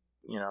bit. My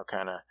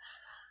kind of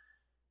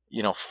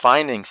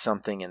finding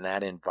something in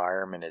that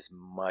environment is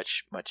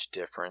much much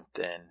different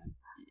than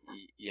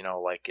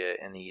like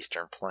in the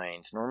Eastern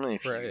Plains. Normally,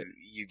 if Right.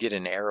 you get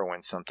an arrow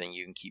in something,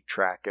 you can keep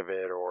track of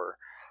it, or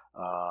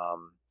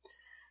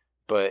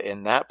but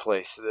in that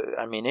place,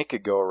 I mean, it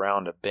could go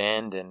around a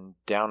bend and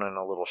down in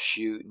a little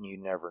chute, and you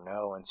never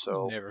know. And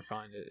so Never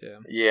find it. Yeah.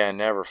 yeah,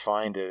 never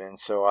find it. And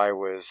so I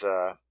was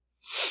about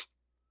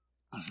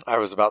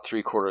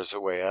 3/4 of the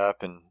way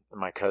up, and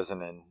my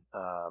cousin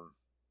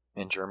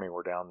and Jeremy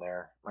were down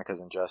there. My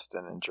cousin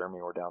Justin and Jeremy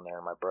were down there,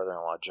 and my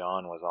brother-in-law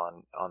John was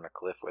on the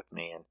cliff with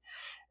me,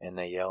 and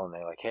they yell and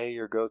they like, hey,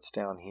 your goat's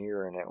down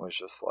here. And it was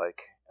just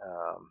like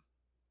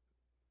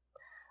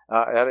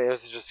it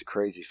was just a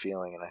crazy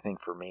feeling, and I think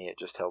for me it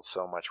just held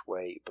so much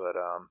weight. But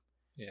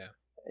Yeah.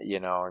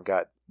 and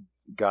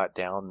got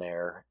down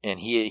there, and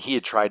he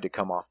had tried to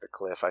come off the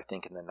cliff, I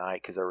think, in the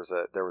night, because there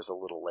was a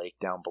little lake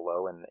down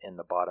below in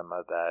the bottom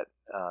of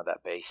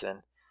that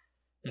basin.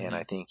 And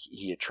I think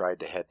he had tried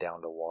to head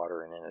down to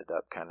water and ended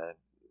up kind of,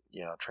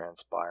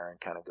 transpiring,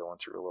 kind of going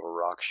through a little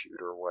rock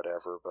chute or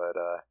whatever. But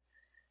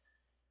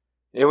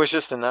it was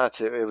just a nuts.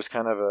 It was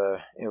kind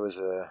of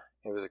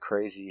it was a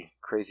crazy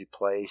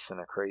place and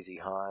a crazy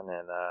hunt,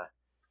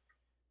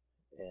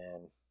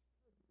 and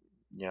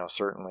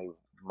certainly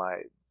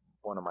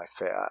one of my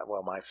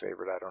my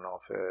favorite. I don't know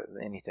if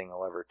anything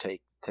will ever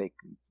take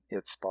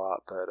its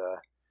spot,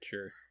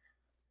 Sure.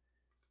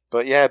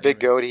 but yeah, Big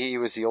Goat, he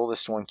was the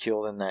oldest one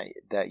killed in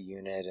that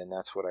unit, and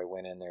that's what I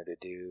went in there to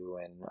do.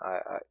 And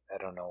I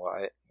don't know,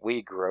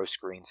 we gross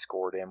green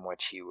scored him,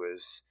 which he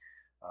was,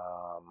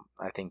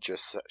 I think,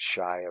 just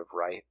shy of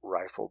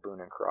rifle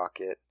Boone and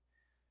Crockett.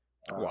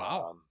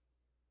 Wow.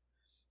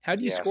 How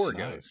do you yes, score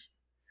goats?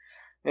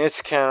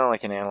 It's kind of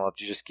like an antelope.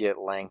 You just get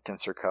length and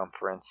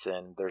circumference,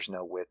 and there's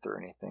no width or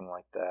anything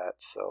like that.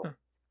 So,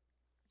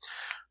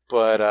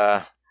 but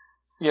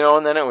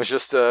and then it was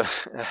just a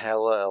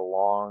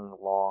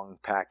long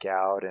pack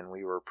out, and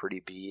we were pretty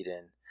beat,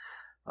 and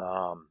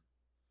and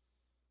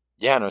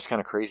it was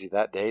kind of crazy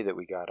that day that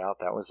we got out.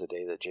 That was the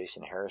day that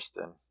Jason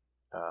Harrison,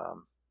 passed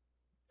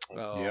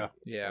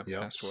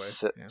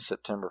away.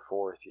 September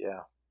 4th, yeah.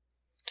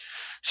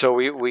 So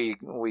we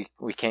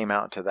came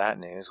out to that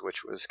news,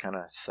 which was kind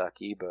of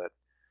sucky, but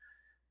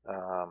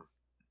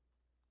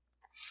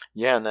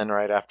and then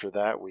right after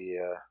that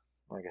we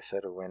like I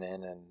said, I went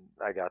in and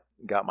I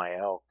got my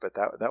elk, but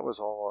that was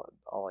all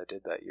I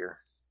did that year.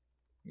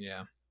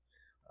 Yeah,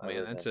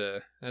 man, that's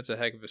a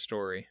heck of a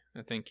story.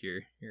 I think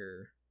your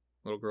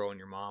little girl and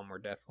your mom were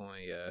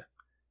definitely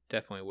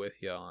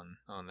with you on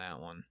that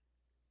one.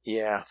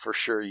 Yeah, for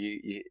sure.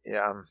 I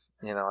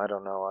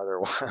don't know.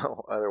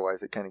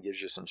 Otherwise, it kind of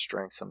gives you some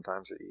strength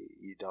sometimes that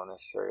you don't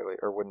necessarily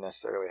or wouldn't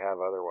necessarily have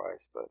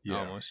otherwise. But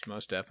yeah,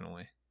 most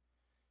definitely.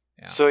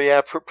 Yeah. So yeah,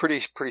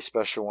 pretty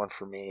special one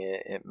for me.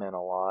 It meant a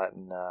lot,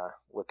 and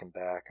looking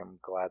back, I'm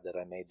glad that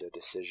I made the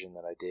decision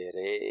that I did.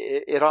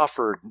 It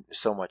offered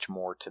so much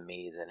more to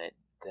me than it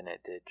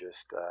did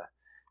just to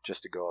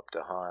go up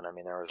to hunt. I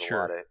mean, there was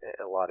a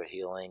lot of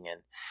healing,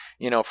 and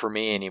for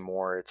me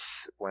anymore,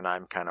 it's when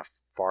I'm kind of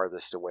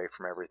farthest away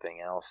from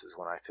everything else is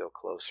when I feel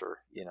closer,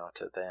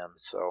 to them.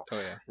 So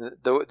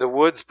the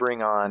woods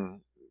bring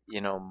on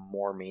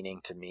more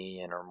meaning to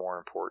me and are more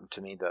important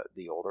to me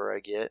the older I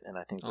get, and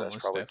I think that's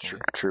probably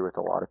true with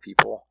a lot of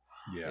people.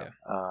 Yeah.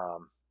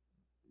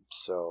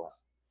 So.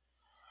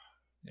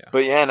 Yeah.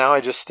 But yeah, now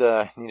I just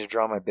need to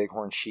draw my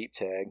bighorn sheep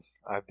tag.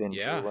 I've been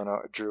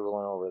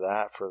drooling over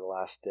that for the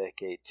last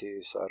decade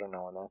too, so I don't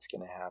know when that's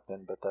going to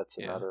happen, but that's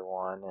another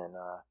one. And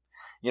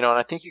and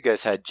I think you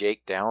guys had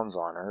Jake Downs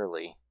on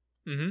early.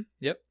 Mm-hmm.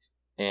 Yep.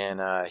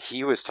 And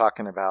he was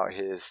talking about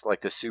his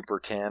the Super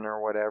 10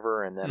 or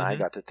whatever, and then I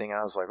got to thinking,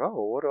 I was like,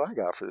 oh, what do I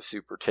got for the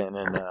Super 10?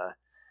 And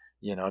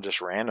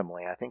just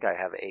randomly, I think I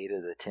have 8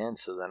 of the 10.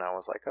 So then I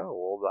was like,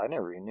 oh, well, I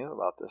never even knew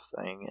about this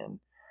thing, and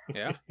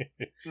yeah,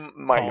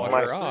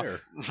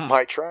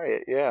 might try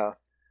it. Yeah,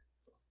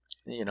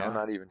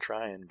 not even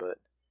trying, but.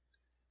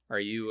 Are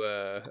you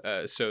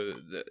so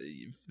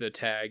the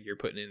tag you're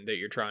putting in that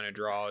you're trying to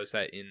draw, is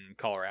that in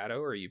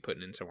Colorado or are you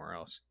putting in somewhere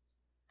else?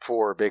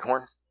 For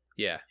bighorn?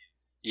 Yeah.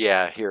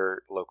 Yeah,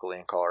 here locally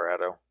in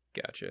Colorado.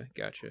 Gotcha.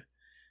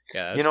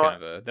 Yeah,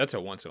 that's that's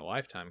a once in a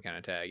lifetime kind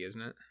of tag,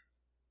 isn't it?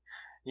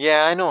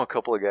 Yeah, I know a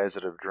couple of guys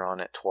that have drawn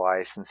it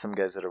twice, and some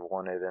guys that have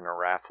won it in a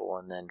raffle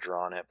and then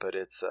drawn it, but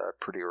it's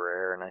pretty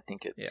rare, and I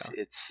think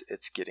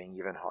it's getting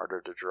even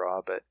harder to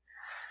draw. But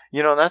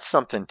that's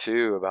something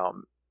too about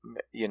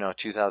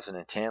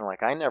 2010.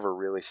 Like, I never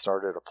really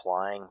started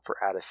applying for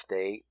out of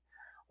state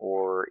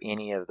or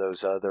any of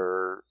those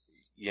other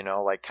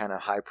kind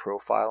of high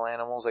profile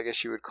animals, I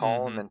guess you would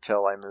call them,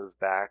 until I moved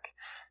back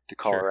to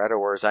Colorado. Sure.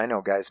 Whereas I know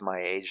guys my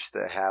age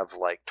that have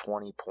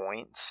 20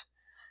 points.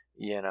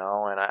 And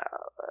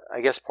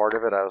I guess part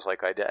of it, I was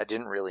like, I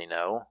didn't really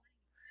know.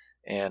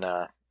 And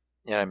I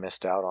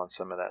missed out on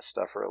some of that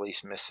stuff, or at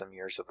least missed some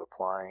years of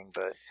applying.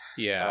 But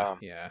yeah.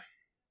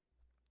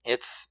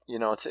 It's,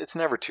 it's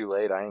never too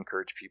late. I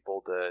encourage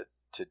people to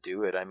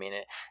do it. I mean,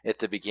 at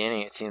the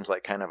beginning, it seems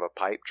like kind of a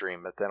pipe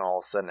dream, but then all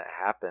of a sudden it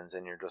happens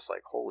and you're just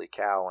like, holy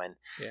cow. And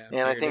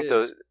I think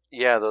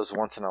those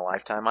once in a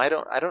lifetime, I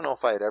don't know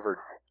if I'd ever,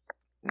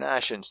 I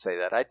shouldn't say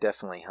that. I'd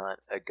definitely hunt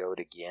a goat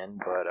again,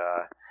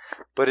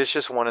 but it's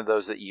just one of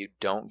those that you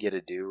don't get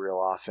to do real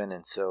often.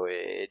 And so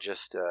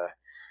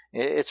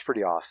it's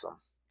pretty awesome.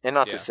 And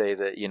not to say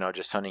that,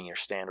 just hunting your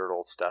standard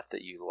old stuff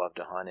that you love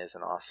to hunt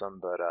isn't awesome,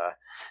 but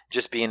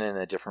just being in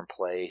a different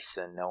place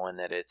and knowing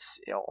that it's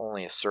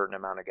only a certain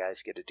amount of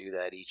guys get to do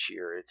that each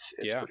year, it's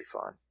pretty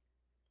fun.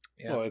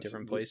 Yeah, well,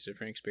 different place,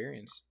 different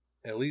experience.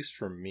 At least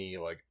for me,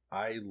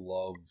 I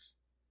love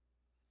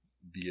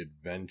the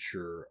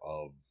adventure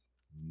of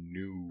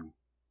new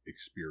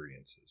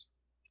experiences.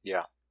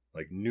 Yeah.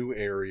 New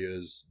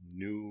areas,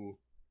 new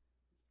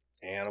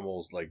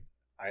animals.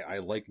 I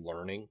like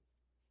learning.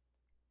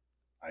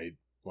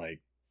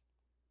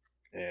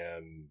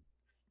 And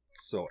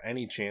so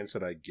any chance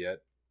that I get,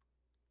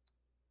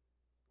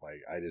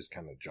 I just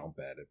kind of jump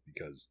at it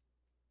because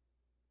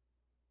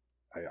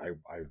I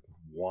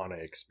want to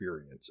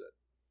experience it.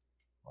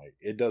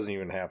 It doesn't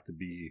even have to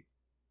be,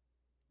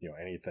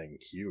 anything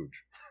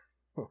huge.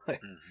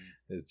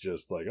 It's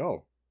just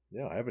oh,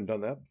 yeah, I haven't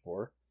done that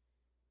before.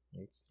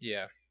 Let's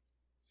Yeah.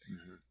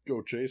 Mhm.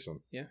 go chase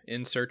them. Yeah.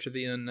 In search of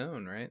the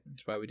unknown, right?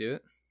 That's why we do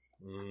it.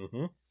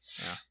 Mm-hmm.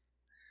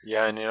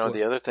 Yeah, and Well-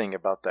 the other thing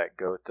about that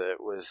goat that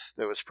was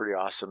pretty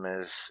awesome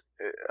is,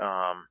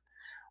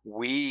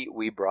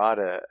 we brought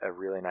a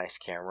really nice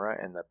camera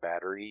and the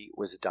battery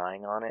was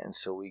dying on it, and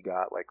so we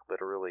got like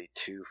literally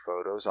 2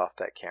 photos off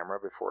that camera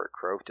before it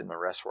croaked, and the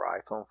rest were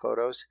iPhone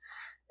photos.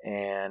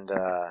 And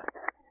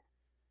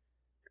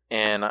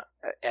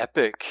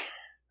Epic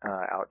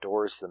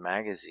Outdoors, the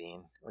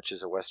magazine, which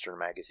is a Western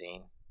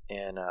magazine,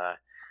 and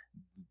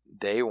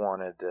they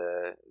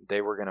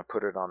were going to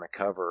put it on the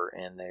cover,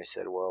 and they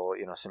said, well,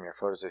 some of your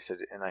photos.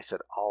 I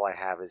said, all I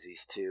have is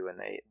these 2,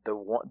 and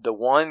the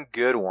one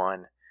good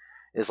one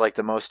is like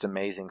the most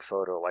amazing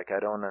photo. Like,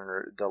 I don't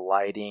under the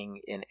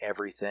lighting and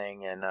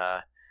everything, and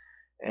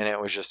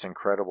it was just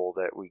incredible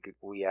that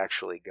we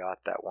actually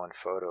got that one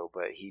photo.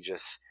 But he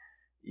just,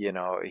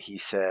 he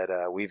said,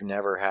 we've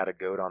never had a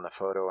goat on the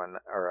photo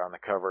or on the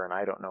cover, and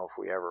I don't know if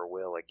we ever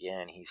will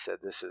again. He said,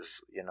 this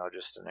is,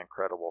 just an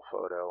incredible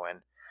photo.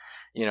 And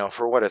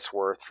for what it's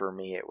worth, for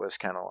me, it was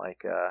kind of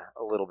like a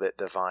little bit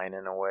divine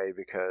in a way,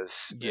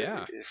 because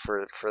Yeah.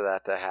 for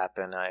that to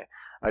happen,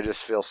 I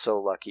just feel so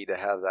lucky to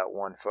have that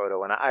one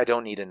photo, and I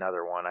don't need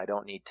another one. I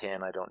don't need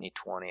 10. I don't need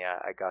 20.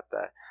 I got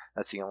that.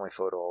 That's the only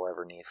photo I'll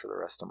ever need for the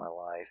rest of my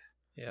life.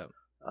 Yeah.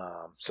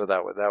 So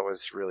that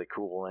was really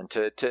cool, and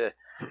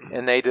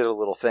and they did a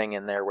little thing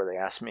in there where they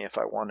asked me if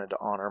I wanted to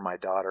honor my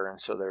daughter,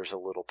 and so there's a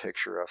little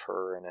picture of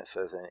her, and it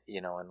says,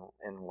 in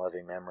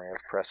loving memory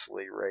of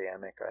Presley Ray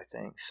Emick, I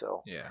think.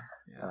 So Yeah.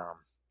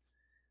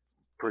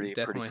 pretty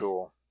Definitely.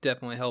 cool.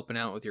 Definitely helping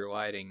out with your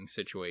lighting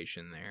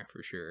situation there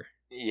for sure.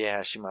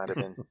 Yeah, she might have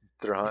been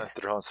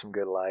throwing some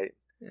good light.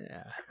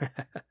 Yeah.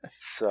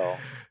 So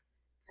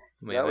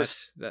Man,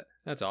 that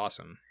that's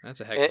awesome.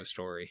 That's a heck of a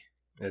story.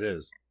 It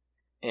is.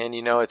 And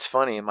it's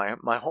funny.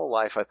 My whole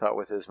life, I thought,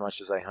 with as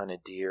much as I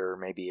hunted deer or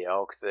maybe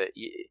elk, that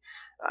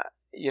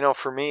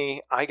for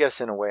me, I guess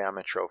in a way I'm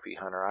a trophy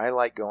hunter. I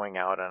like going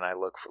out and I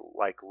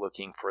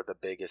looking for the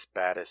biggest,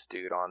 baddest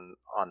dude on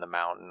the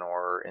mountain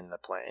or in the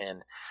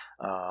plain.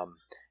 And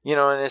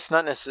and it's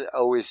not necessarily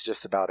always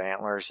just about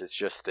antlers. It's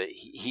just that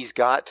he's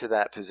got to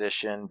that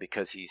position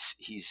because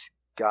he's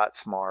got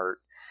smart.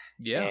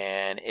 Yeah.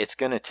 And it's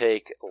going to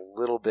take a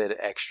little bit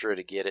extra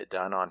to get it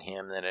done on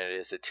him than it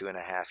is a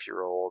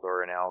 2.5-year-old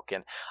or an elk.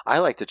 And I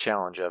like the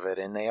challenge of it,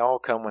 and they all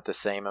come with the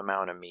same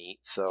amount of meat.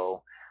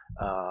 So,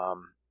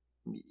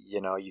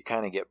 you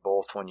kind of get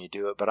both when you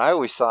do it. But I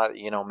always thought,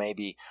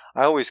 maybe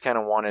I always kind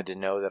of wanted to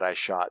know that I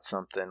shot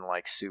something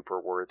like super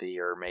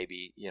worthy, or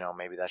maybe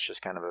that's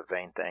just kind of a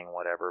vain thing,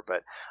 whatever.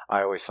 But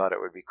I always thought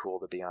it would be cool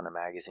to be on a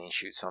magazine,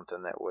 shoot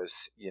something that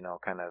was,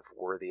 kind of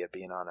worthy of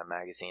being on a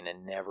magazine.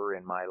 And never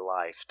in my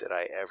life did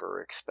I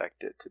ever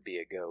expect it to be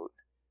a goat.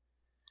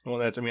 Well,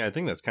 I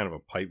think that's kind of a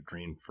pipe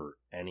dream for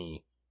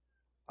any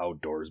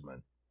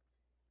outdoorsman.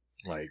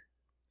 Like,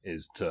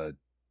 is to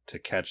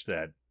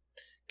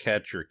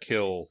catch or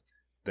kill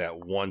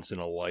that once in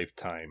a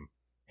lifetime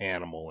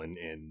animal and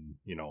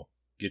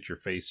get your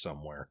face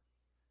somewhere.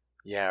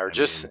 Yeah, or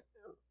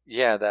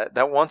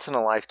that once in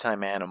a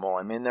lifetime animal.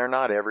 I mean, they're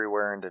not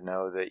everywhere, and to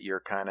know that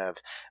you're kind of,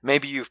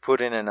 maybe you've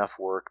put in enough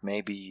work,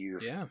 maybe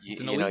it's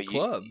an elite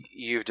club.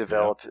 You've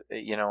developed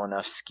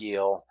enough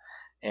skill,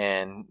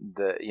 and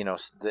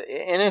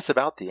and it's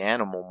about the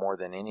animal more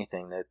than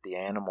anything, that the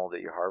animal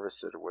that you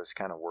harvested was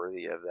kind of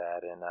worthy of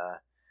that. And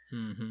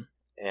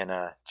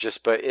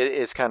but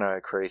it's kind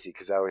of crazy,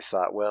 because I always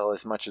thought, well,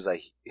 as much as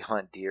I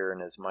hunt deer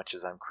and as much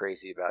as I'm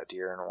crazy about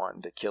deer and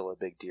wanting to kill a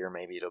big deer,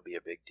 maybe it'll be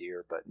a big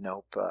deer. But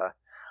nope,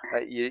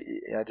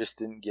 I just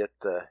didn't get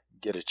to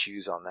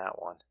choose on that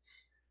one.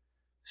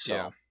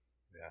 So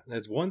yeah,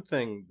 that's one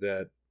thing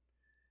that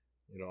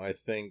I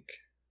think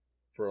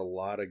for a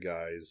lot of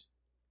guys,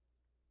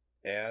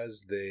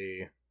 as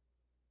they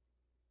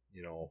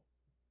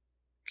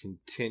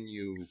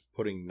continue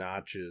putting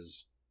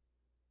notches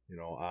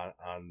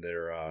on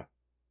their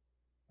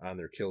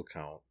kill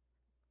count,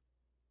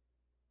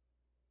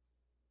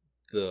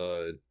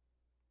 the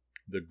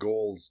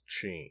goals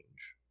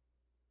change.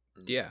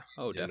 Yeah.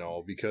 Oh,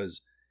 definitely.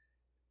 Because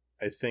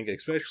I think,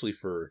 especially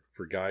for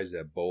guys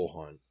that bow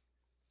hunt,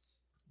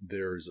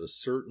 there's a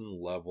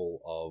certain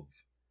level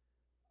of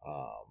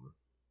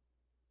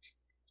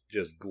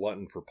just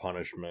glutton for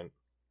punishment,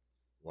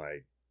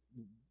 like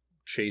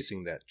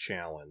chasing that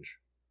challenge.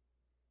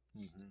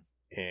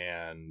 Mm-hmm.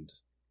 And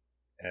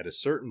at a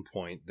certain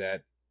point,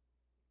 that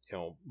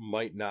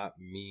might not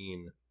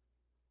mean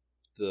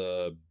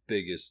the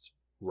biggest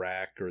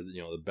rack or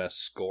the best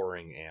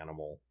scoring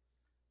animal,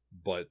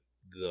 but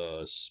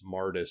the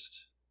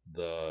smartest,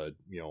 the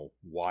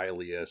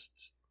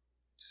wiliest,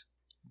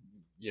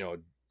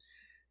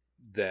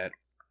 that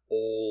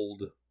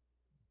old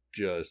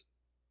just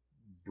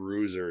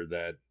bruiser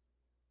that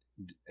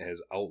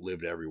has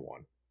outlived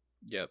everyone.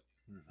 Yep.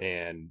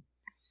 And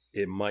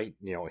it might,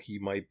 he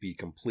might be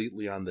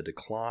completely on the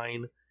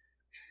decline,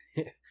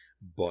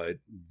 but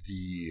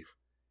the,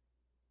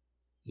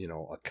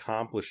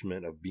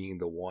 accomplishment of being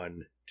the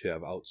one to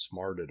have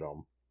outsmarted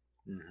him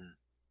Mm-hmm.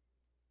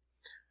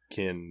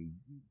 can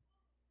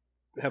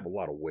have a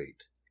lot of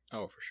weight.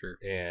 Oh, for sure.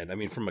 And I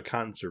mean, from a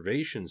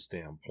conservation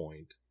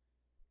standpoint,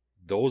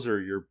 those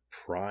are your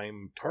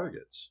prime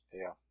targets.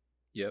 Yeah.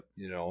 Yep.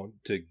 You know,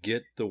 to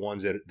get the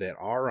ones that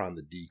are on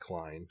the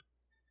decline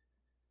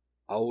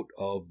out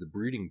of the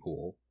breeding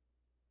pool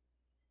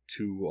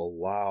to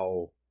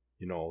allow,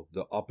 you know,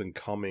 the up and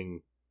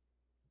coming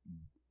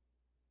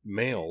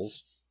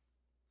males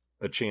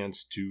a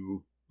chance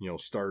to, you know,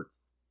 start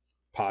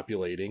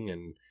populating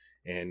and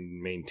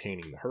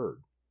maintaining the herd.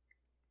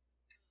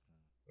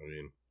 I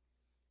mean,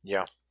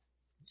 yeah,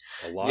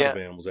 a lot of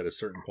animals at a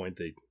certain point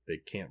they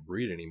can't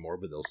breed anymore,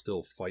 but they'll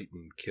still fight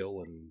and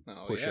kill and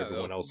push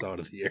everyone else out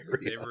of the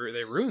area.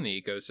 They ruin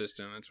the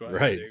ecosystem. That's why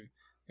right.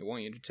 They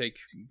want you to take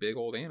big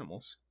old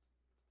animals.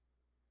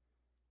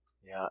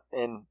 Yeah,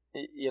 and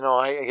you know,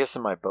 I guess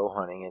in my bow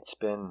hunting, it's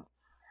been,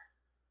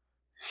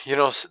 you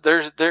know,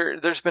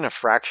 there's been a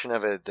fraction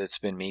of it that's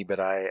been me, but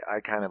I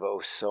kind of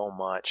owe so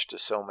much to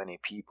so many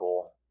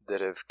people that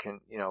have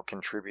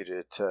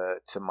contributed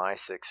to my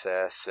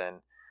success.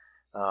 And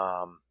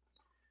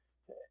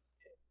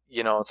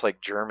you know, it's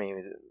like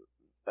Jeremy,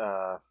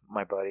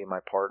 my buddy, my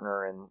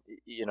partner, and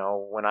you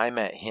know, when I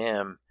met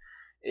him,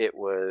 it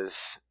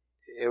was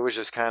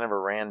just kind of a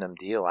random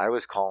deal. I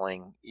was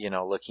calling, you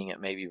know, looking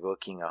at maybe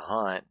booking a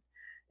hunt,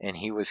 and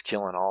he was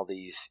killing all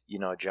these, you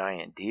know,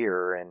 giant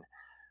deer. And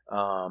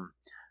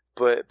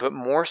but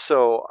more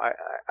so,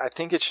 I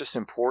think it's just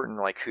important,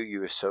 like, who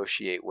you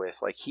associate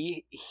with. Like,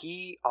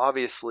 he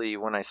obviously,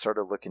 when I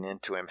started looking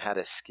into him, had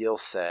a skill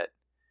set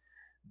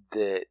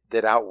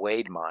that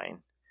outweighed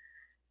mine,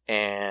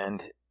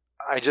 and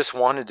I just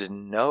wanted to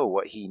know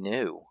what he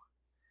knew.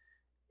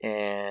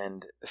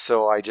 And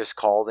so I just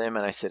called him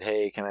and I said,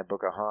 "Hey, can I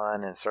book a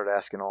hunt?" And started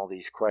asking all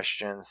these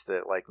questions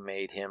that like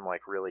made him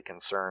like really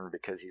concerned,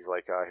 because he's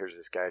like, "Oh, here's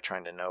this guy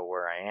trying to know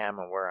where I am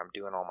and where I'm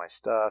doing all my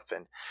stuff."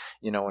 And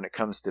you know, when it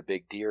comes to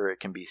big deer, it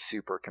can be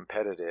super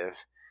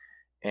competitive.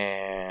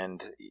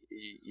 And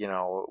you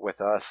know,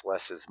 with us,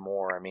 less is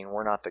more. I mean,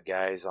 we're not the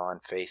guys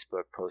on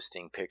Facebook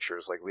posting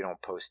pictures. Like, we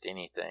don't post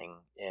anything.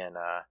 And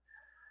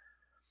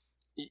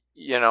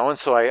you know, and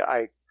so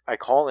I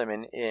called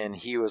him, and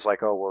he was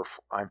like, "Oh,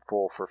 I'm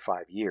full for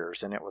 5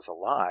 years," and it was a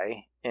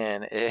lie.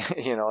 And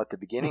you know, at the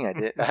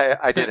beginning,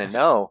 I didn't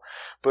know,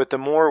 but the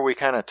more we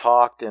kind of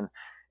talked, and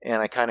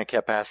I kind of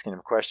kept asking him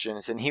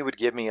questions, and he would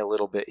give me a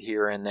little bit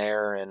here and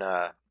there, and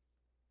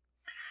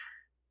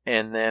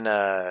then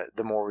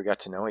the more we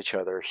got to know each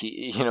other,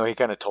 he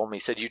kind of told me,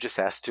 he said, "You just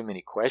asked too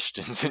many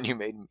questions, and you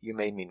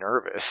made me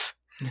nervous."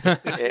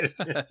 And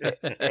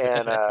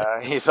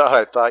he thought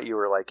I thought you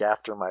were like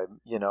after my,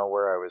 you know,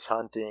 where I was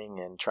hunting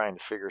and trying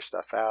to figure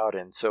stuff out.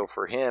 And so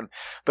for him,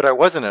 but I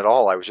wasn't at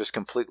all. I was just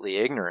completely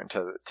ignorant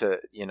to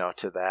you know,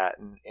 to that.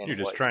 And you're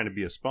just trying to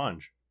be a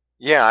sponge.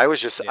 Yeah,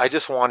 I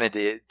just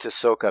wanted to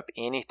soak up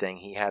anything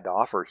he had to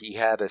offer. He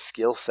had a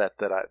skill set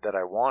that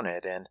I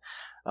wanted, and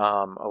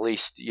at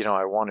least, you know,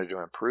 I wanted to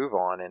improve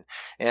on.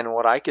 And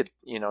what I could,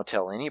 you know,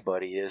 tell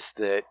anybody is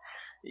that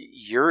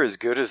you're as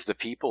good as the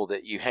people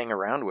that you hang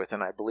around with.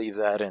 And I believe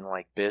that in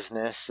like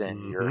business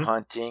and your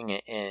hunting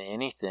and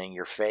anything,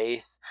 your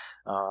faith.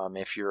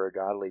 If you're a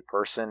godly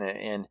person,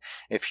 and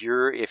if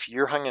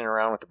you're hanging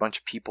around with a bunch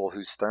of people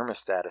whose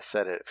thermostat is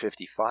set at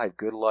 55,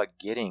 good luck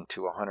getting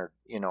to 100,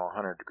 you know,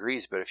 100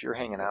 degrees. But if you're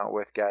hanging out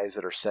with guys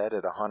that are set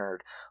at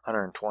 100,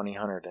 120,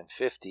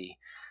 150,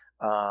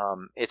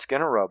 it's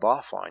going to rub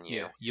off on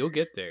you. Yeah, you'll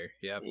get there.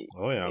 Yeah.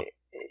 Oh yeah.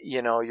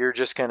 You know, you're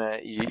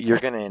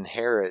gonna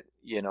inherit,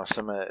 you know,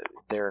 some of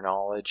their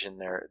knowledge and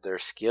their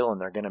skill,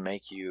 and they're gonna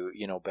make you,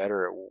 you know,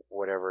 better at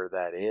whatever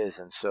that is.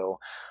 And so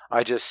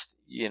I just,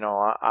 you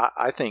know,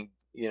 I think,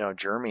 you know,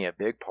 Jeremy a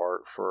big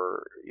part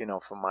for, you know,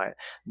 for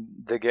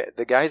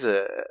the guy's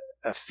a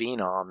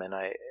phenom. And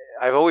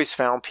I've always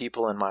found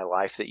people in my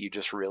life that you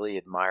just really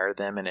admire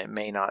them, and it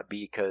may not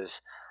be because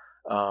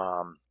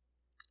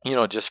you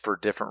know, just for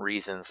different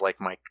reasons. Like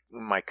my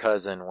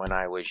cousin, when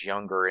I was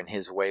younger, and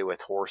his way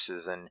with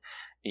horses, and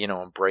you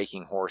know,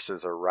 breaking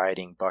horses or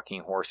riding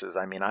bucking horses.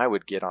 I mean, I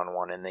would get on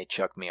one and they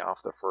chuck me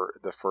off the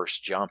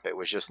first jump. It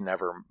was just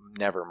never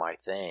my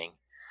thing,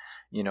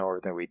 you know,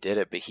 or that we did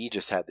it. But he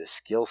just had this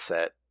skill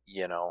set,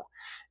 you know,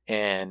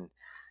 and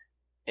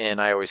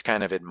I always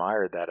kind of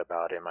admired that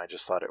about him. I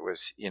just thought it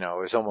was, you know,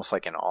 it was almost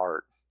like an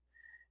art.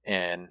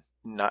 And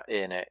not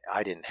in it,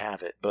 I didn't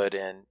have it, but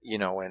in, you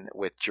know, in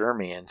with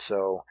Jeremy. And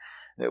so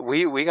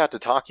we got to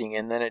talking,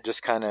 and then it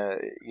just kind of,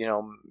 you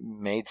know,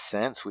 made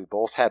sense. We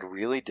both had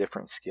really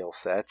different skill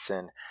sets,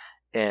 and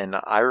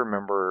I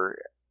remember,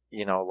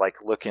 you know,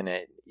 like looking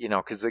at, you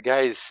know, because the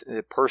guys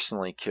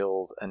personally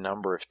killed a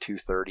number of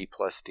 230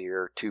 plus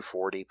deer,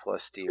 240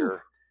 plus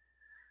deer.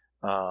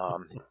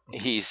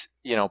 He's,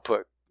 you know,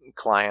 put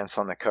clients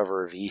on the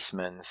cover of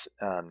Eastman's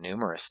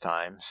numerous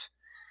times.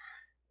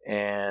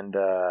 And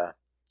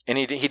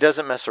he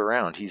doesn't mess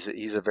around.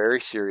 He's a very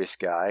serious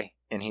guy,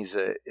 and he's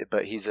a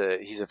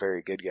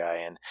very good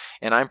guy.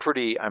 And I'm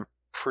pretty I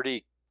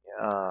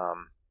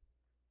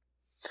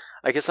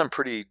guess I'm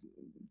pretty,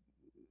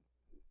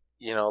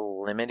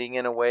 limiting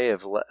in a way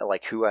of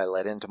like who I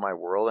let into my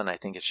world. And I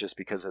think it's just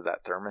because of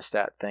that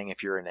thermostat thing.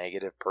 If you're a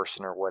negative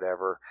person or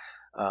whatever,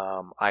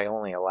 I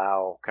only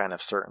allow kind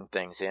of certain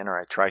things in, or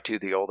I try to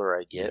the older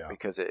I get, Yeah.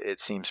 because it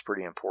seems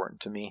pretty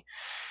important to me.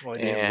 Well,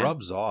 it And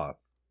rubs off.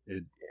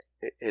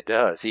 it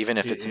does, even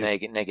if it's If-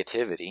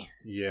 negativity.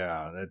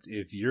 Yeah, that's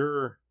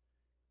even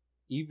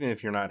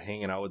if you're not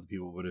hanging out with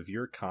people, but if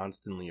you're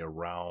constantly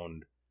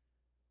around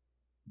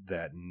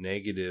that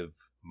negative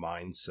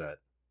mindset,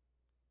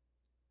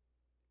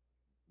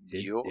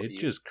 it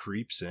just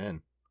creeps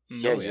in.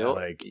 Yeah,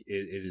 Like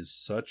it is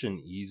such an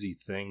easy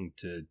thing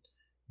to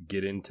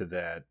get into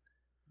that,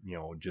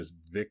 just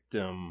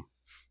victim,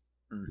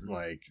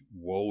 like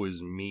woe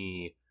is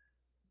me,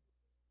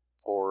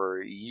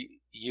 or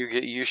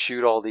you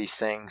shoot all these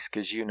things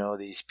because you know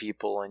these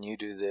people, and you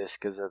do this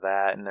because of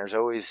that, and there's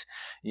always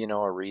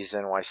a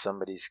reason why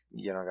somebody's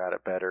got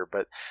it better.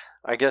 But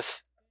I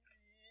guess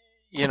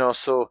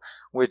so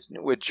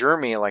with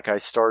Jeremy, like I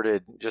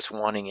started just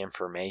wanting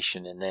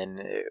information, and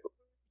then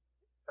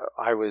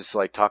I was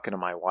like talking to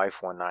my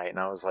wife one night, and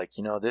I was like,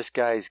 this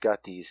guy's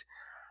got these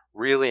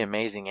really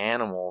amazing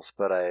animals,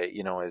 but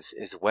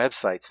his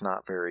website's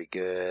not very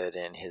good,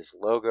 and his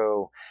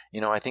logo,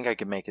 I think I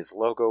could make his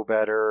logo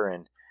better.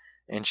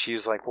 And she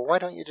was like, well, why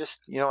don't you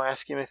just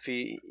ask him if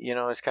he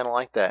is kind of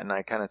like that. And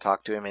I kind of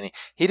talked to him, and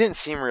he didn't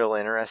seem real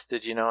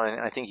interested, and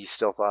I think he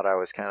still thought I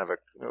was kind of a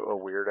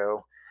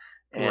weirdo.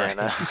 And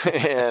Right.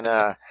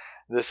 and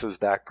this was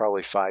back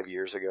probably 5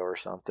 years ago or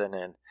something.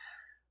 And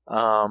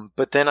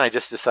but then I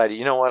just decided,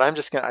 you know what,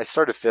 I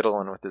started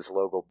fiddling with this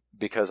logo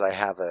because I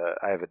have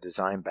a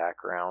design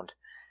background.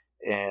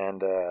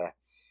 And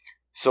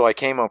so I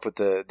came up with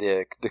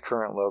the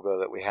current logo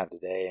that we have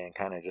today, and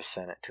kind of just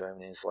sent it to him.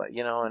 And he's like,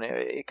 and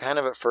it kind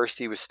of, at first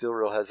he was still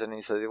real hesitant.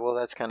 He said, well,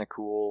 that's kind of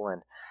cool.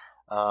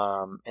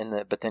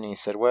 But then he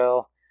said,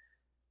 well,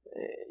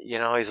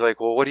 he's like,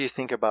 well, what do you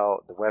think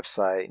about the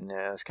website? And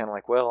I was kind of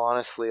like, well,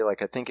 honestly,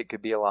 like, I think it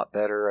could be a lot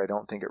better. I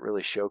don't think it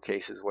really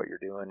showcases what you're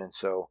doing. And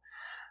so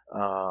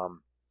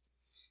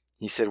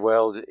he said,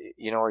 well,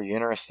 are you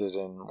interested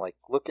in like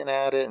looking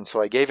at it? And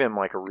so I gave him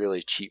like a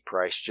really cheap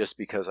price, just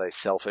because I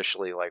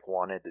selfishly like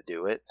wanted to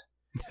do it.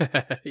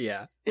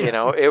 Yeah.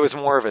 It was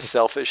more of a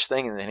selfish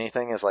thing than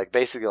anything. Is like,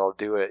 basically I'll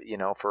do it,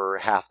 for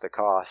half the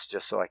cost,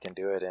 just so I can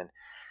do it.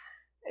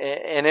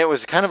 And it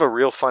was kind of a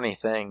real funny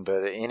thing.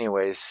 But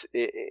anyways,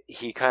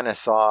 he kind of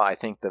saw, I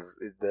think,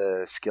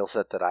 the skill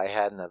set that I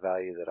had and the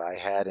value that I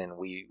had, and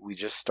we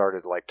just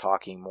started like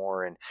talking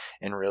more,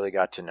 and really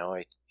got to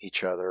know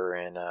each other.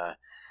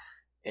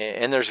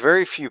 And there's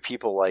very few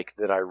people like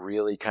that I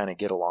really kind of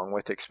get along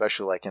with,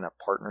 especially like in a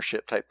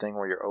partnership type thing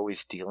where you're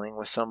always dealing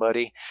with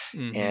somebody.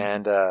 Mhm.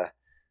 And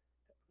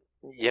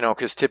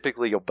because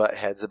typically you'll butt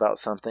heads about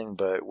something.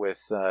 But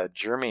with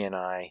Jeremy and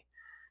I,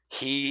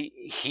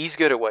 he's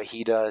good at what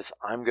he does,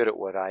 I'm good at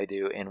what I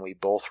do, and we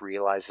both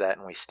realize that,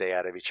 and we stay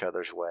out of each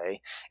other's way.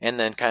 And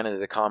then kind of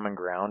the common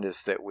ground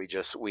is that we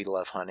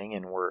love hunting,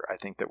 and I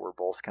think that we're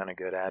both kind of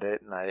good at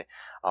it. And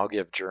I'll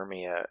give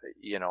Jeremy a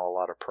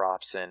lot of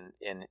props in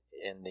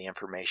the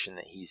information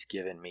that he's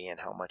given me, and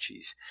how much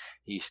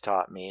he's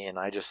taught me. And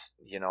I just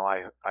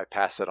I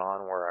pass it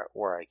on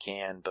where I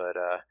can. But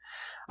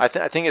I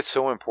think it's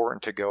so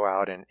important to go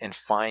out and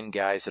find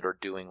guys that are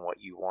doing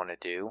what you want to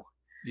do.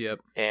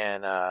 Yep.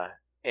 And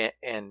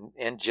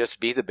just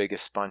be the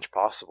biggest sponge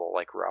possible,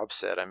 like Rob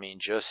said. I mean,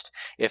 just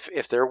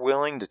if they're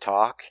willing to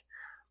talk,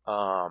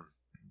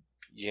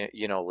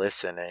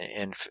 listen,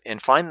 and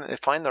find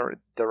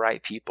the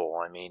right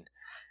people. I mean,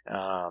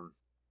 and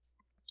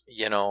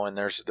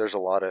there's a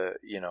lot of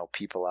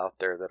people out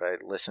there that I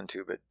listen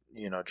to, but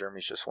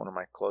Jeremy's just one of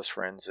my close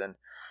friends. And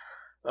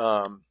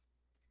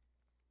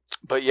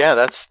but yeah,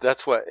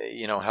 that's what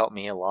helped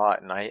me a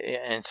lot.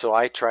 And so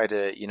I try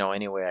to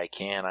any way I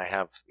can. I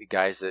have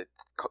guys that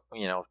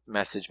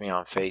message me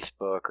on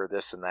Facebook or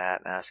this and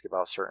that, and ask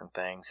about certain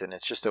things, and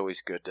it's just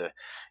always good to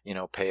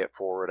pay it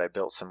forward. I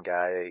built some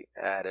guy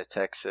out of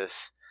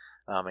Texas,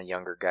 a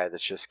younger guy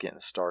that's just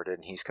getting started,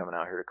 and he's coming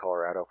out here to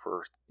Colorado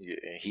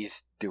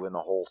he's doing the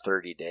whole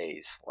 30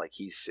 days. Like,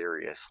 he's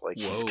serious. Like,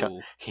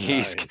 Whoa.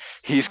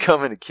 he's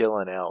coming to kill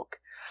an elk.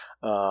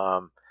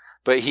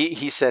 But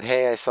he said,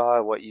 hey, I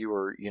saw what you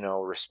were,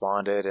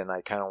 responded, and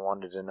I kind of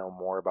wanted to know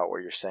more about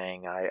what you're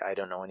saying. I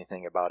don't know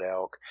anything about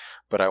elk,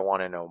 but I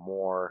want to know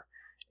more.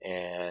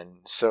 And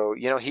so,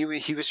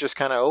 he was just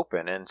kind of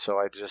open. And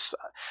so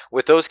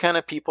with those kind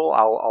of people,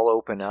 I'll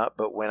open up.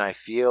 But when I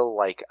feel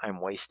like I'm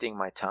wasting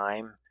my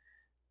time,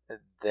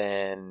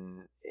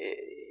 then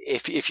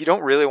if you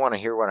don't really want to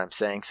hear what I'm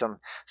saying,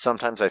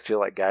 sometimes I feel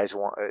like guys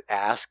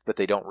ask, but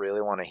they don't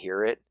really want to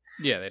hear it.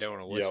 Yeah, they don't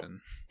want to Yep.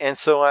 listen. And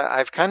so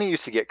I've kind of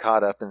used to get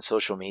caught up in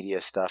social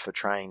media stuff of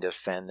trying to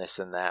defend this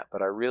and that,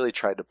 but I really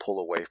tried to pull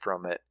away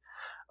from it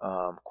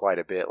quite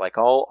a bit. Like,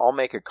 I'll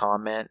make a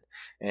comment,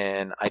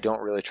 and I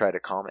don't really try to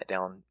comment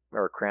down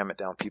or cram it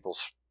down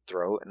people's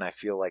throat, and I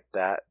feel like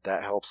that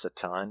helps a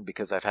ton,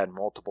 because I've had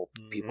multiple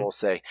Mm-hmm. people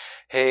say,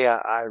 "Hey,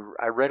 I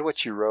read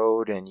what you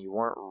wrote, and you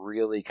weren't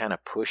really kind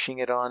of pushing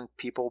it on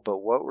people, but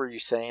what were you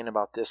saying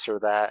about this or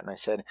that?" And I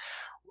said,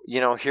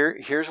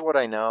 here's what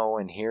I know,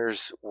 and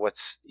here's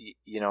what's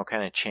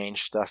kind of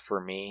changed stuff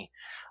for me.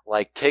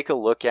 Like, take a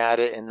look at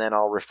it, and then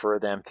I'll refer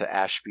them to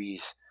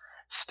Ashby's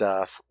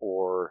stuff,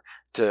 or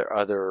to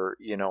other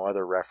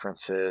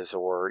references,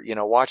 or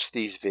watch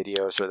these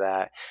videos or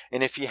that.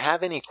 And if you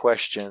have any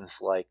questions,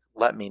 like,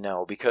 let me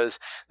know, because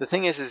the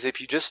thing is if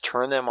you just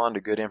turn them on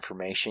to good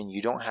information,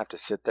 you don't have to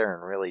sit there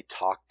and really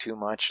talk too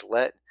much.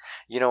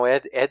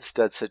 Ed's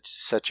done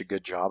such a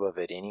good job of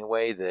it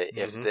anyway, that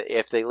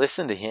if they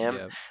listen to him,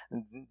 Yeah.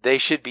 they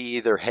should be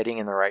either heading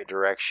in the right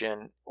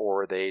direction,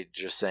 or they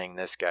just saying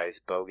this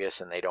guy's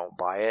bogus and they don't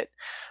buy it.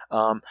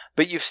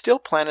 But you've still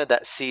planted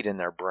that seed in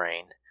their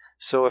brain.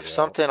 So if Yeah.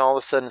 something all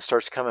of a sudden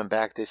starts coming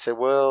back, they say,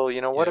 well, what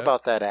Yep.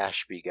 about that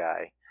Ashby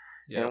guy?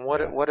 Yep. And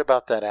what Yeah. what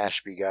about that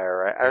Ashby guy?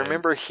 Or I And-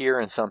 remember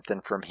hearing something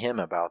from him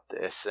about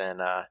this.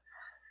 And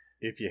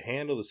If you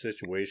handle the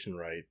situation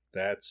right,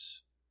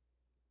 that's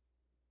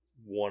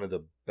one of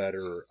the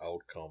better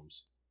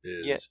outcomes.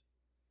 Is Yeah.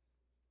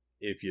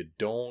 if you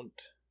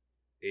don't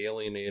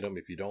alienate them,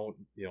 if you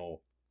don't,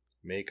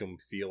 make them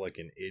feel like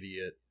an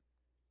idiot,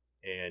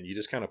 and you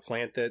just kind of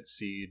plant that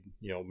seed,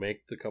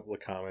 make the couple of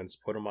comments,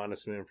 put them onto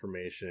some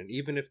information, and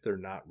even if they're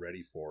not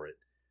ready for it,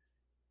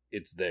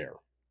 it's there.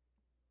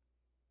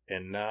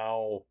 And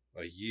now,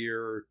 a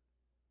year,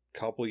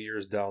 couple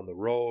years down the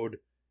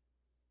road,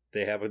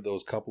 they have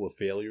those couple of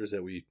failures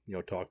that we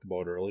talked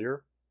about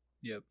earlier.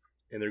 Yep.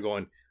 And they're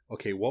going,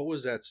 okay, what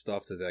was that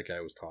stuff that guy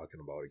was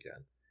talking about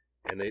again?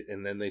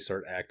 And then they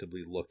start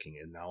actively looking,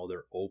 and now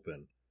they're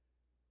open,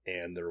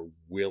 and they're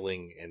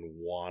willing and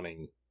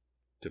wanting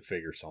to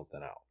figure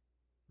something out.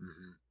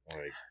 mm-hmm.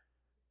 Like,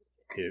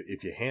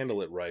 if you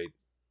handle it right,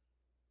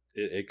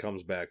 it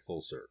comes back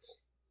full circle.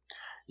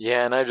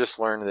 Yeah, and I just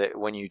learned that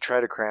when you try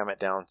to cram it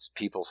down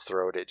people's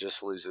throat, it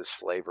just loses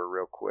flavor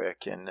real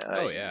quick. And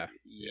Oh, yeah.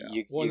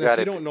 you Well, you and if got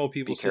you to don't know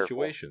people's careful.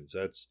 situations,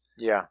 that's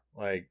Yeah.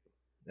 like,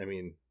 I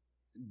mean,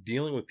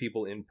 dealing with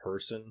people in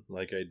person,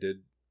 like I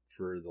did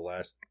for the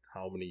last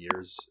how many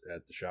years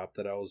at the shop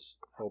that I was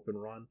helping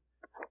run.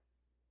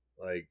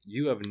 Like,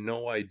 you have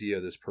no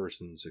idea this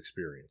person's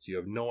experience. You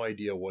have no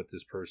idea what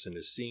this person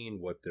has seen,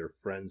 what their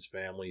friends,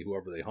 family,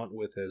 whoever they hunt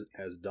with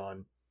has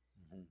done.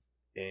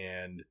 Mm-hmm.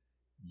 And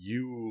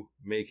you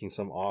making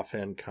some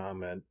offhand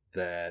comment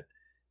that,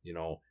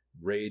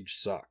 rage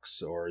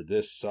sucks, or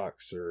this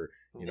sucks, or,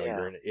 Yeah.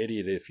 you're an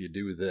idiot if you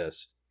do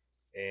this.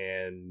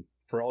 And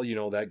for all you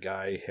know, that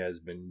guy has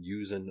been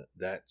using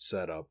that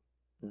setup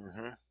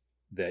Mm-hmm.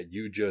 that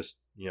you just,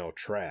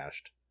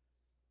 trashed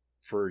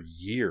for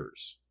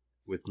years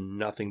with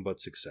nothing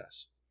but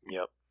success.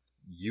 Yep.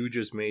 You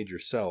just made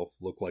yourself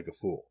look like a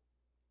fool.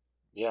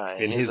 Yeah.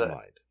 In his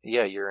mind.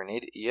 Yeah, you're an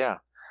idiot. Yeah.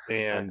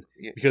 And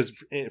Yeah. because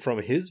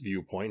from his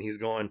viewpoint,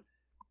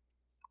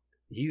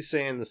 he's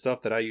saying the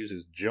stuff that I use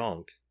is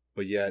junk,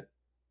 but yet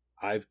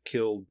I've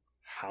killed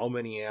how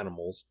many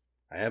animals?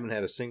 I haven't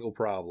had a single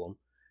problem.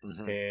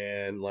 Mm-hmm.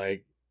 And,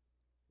 like,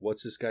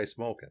 what's this guy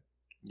smoking?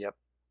 Yep.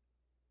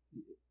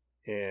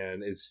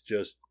 And it's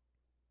just,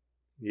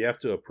 you have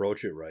to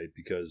approach it right,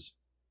 because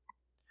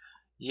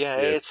Yeah,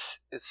 it's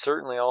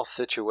certainly all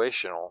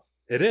situational.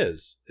 it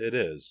is.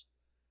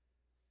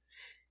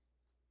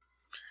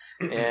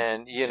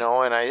 And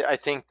and I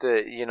think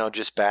that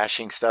just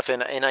bashing stuff,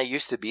 and I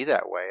used to be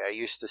that way. I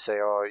used to say,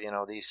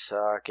 oh, these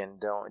suck and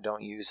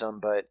don't use them,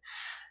 but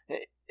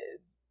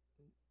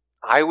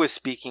I was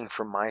speaking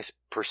from my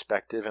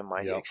perspective and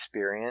my Yep.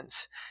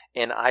 experience,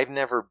 and I've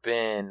never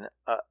been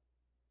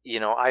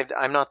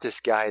I'm not this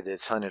guy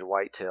that's hunted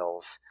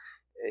whitetails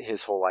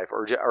his whole life,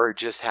 or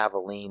just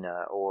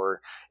javelina,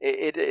 or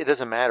it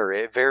doesn't matter.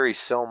 It varies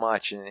so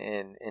much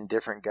in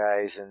different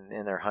guys and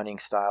in their hunting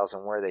styles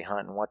and where they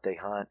hunt and what they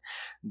hunt,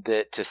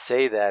 that to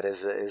say that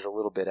is a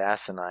little bit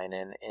asinine.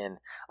 And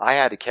I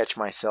had to catch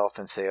myself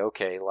and say,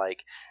 okay,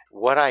 like,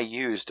 what I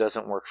use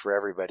doesn't work for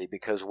everybody,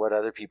 because what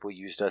other people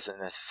use doesn't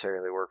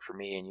necessarily work for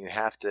me, and you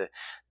have to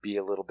be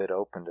a little bit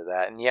open to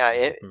that. And yeah,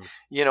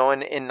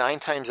 and 9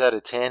 times out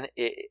of 10,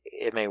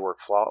 it may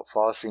work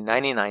flawlessly.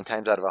 99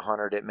 times out of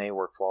 100, it may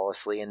work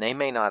flawlessly, and they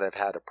may not have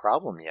had a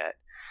problem yet.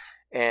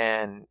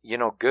 And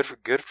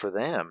good for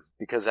them,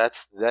 because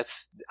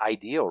that's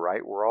ideal,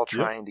 right? We're all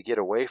trying to get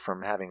away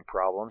from having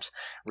problems,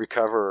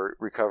 recover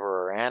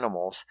our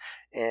animals,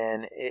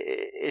 and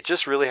it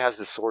just really has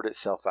to sort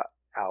itself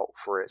out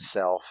for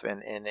itself.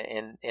 And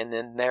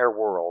in their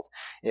world,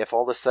 if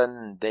all of a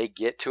sudden they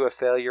get to a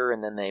failure,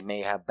 and then they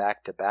may have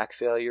back-to-back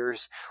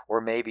failures,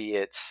 or maybe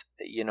it's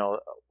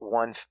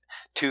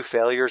 2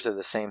 failures of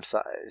the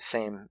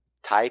same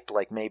type,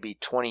 like maybe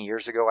 20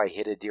 years ago I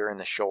hit a deer in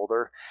the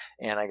shoulder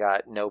and I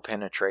got no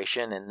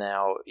penetration, and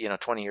now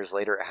 20 years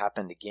later it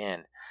happened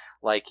again.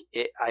 Like,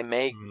 it's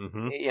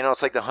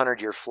like the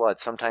 100-year flood.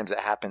 Sometimes it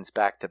happens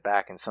back to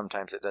back, and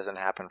sometimes it doesn't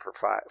happen for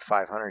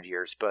 500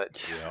 years.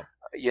 But Yeah.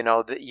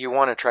 you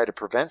want to try to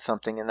prevent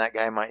something, and that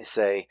guy might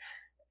say,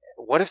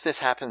 what if this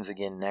happens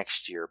again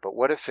next year? But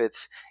what if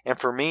it's, and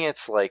for me,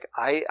 it's like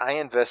I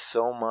invest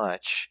so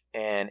much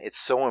and it's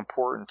so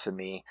important to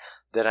me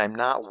that I'm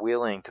not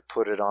willing to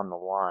put it on the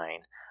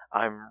line.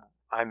 I'm,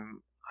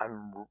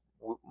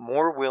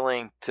 more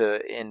willing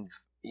to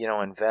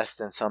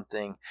invest in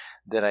something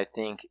that I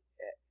think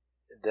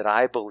that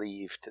I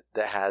believed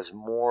that has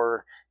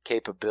more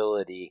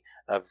capability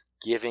of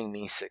giving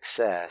me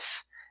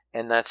success.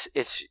 And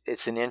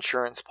it's an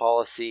insurance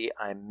policy.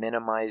 I'm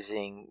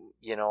minimizing,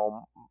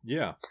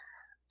 Yeah.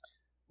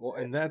 Well,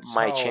 and that's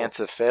my chance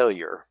of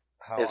failure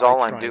how is I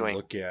all I'm try and doing.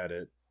 look at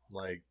it.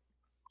 Like,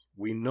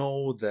 we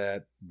know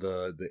that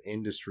the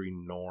industry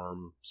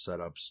norm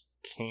setups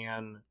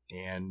can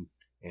and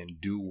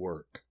do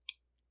work,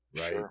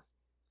 right? Sure.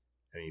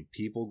 I mean,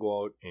 people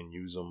go out and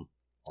use them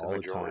all the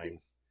majority. time,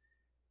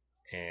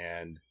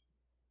 and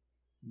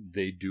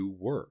they do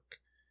work.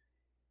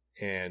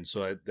 And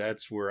so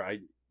that's where I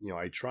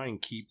try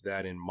and keep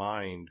that in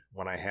mind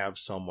when I have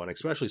someone,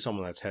 especially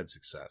someone that's had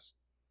success.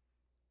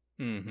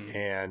 Mm-hmm.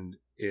 And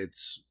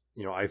it's,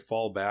 I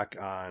fall back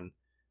on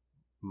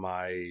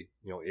my,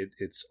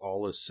 it's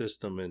all a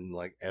system, and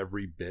like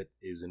every bit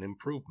is an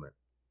improvement.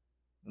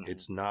 Mm-hmm.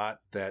 It's not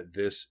that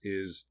this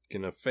is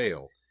going to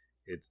fail.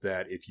 It's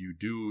that if you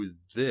do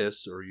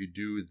this or you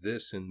do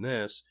this and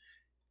this,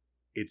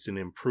 it's an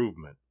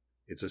improvement.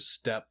 It's a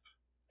step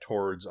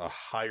towards a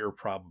higher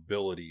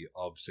probability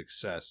of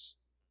success.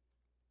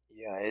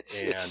 Yeah,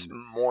 it's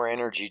more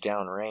energy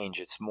downrange.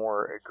 It's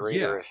more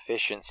greater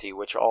efficiency,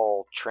 which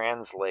all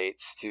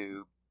translates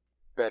to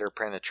better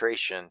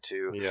penetration,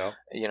 to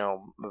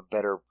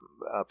better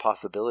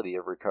possibility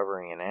of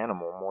recovering an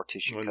animal, more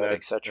tissue cut,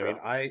 etc.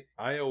 I mean,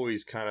 I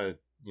always kind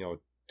of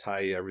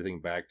tie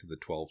everything back to the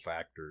 12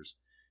 factors,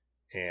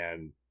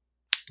 and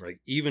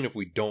like even if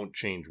we don't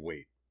change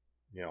weight,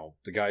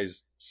 the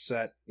guy's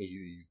set,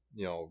 he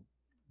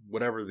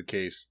whatever the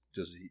case,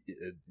 just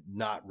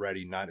not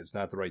ready, it's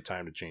not the right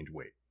time to change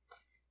weight.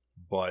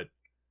 But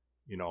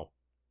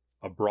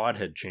a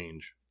broadhead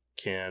change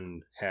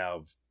can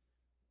have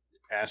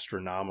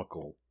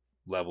astronomical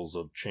levels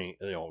of change,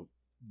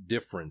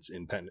 difference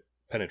in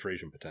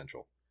penetration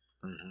potential.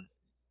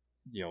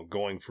 Mm-hmm.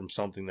 Going from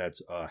something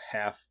that's a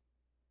half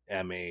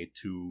MA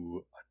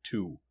to a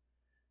 2,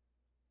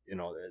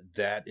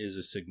 that is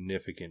a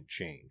significant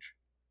change,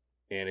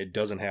 and it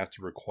doesn't have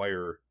to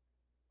require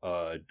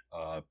a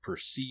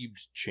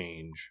perceived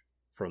change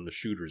from the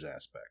shooter's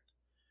aspect.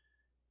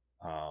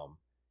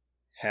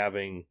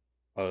 Having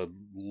a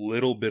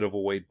little bit of a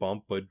weight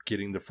bump, but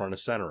getting the front of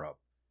center up,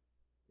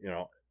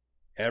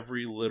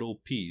 every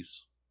little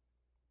piece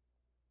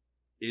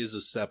is a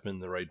step in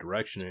the right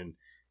direction.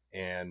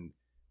 And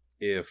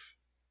if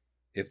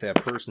that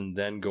person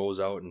then goes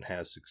out and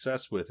has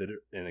success with it,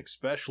 and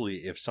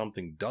especially if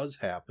something does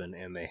happen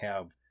and they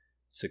have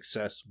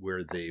success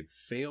where they've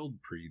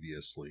failed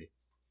previously,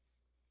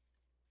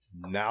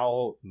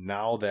 now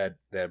that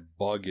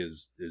bug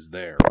is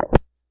there,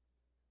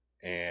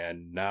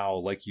 and now,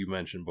 like you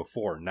mentioned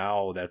before,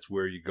 now that's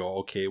where you go,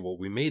 okay, well,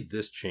 we made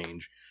this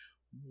change,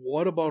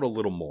 what about a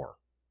little more?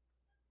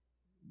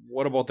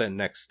 What about that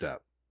next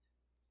step?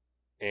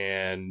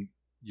 And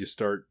you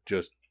start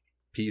just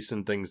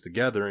piecing things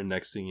together, and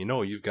next thing you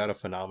know, you've got a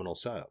phenomenal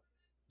setup.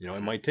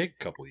 It might take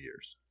a couple of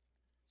years,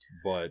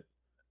 but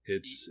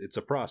it's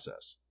a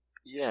process.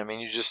 Yeah, I mean,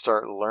 you just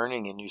start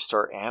learning and you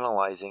start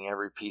analyzing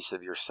every piece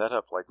of your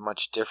setup like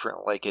much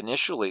different. Like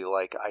initially,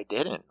 like I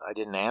didn't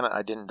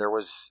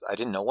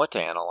know what to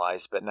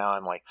analyze, but now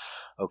I'm like,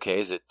 okay,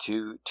 is it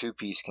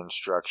two-piece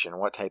construction?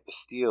 What type of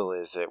steel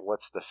is it?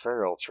 What's the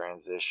ferrule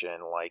transition?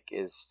 Like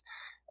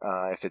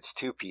if it's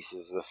two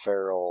pieces, the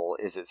ferrule,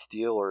 is it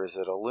steel or is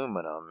it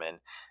aluminum? And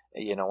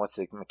what's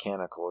the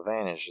mechanical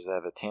advantage? Does it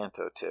have a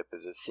tanto tip?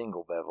 Is it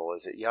single bevel?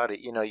 Is it yada?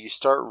 You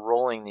start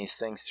rolling these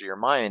things through your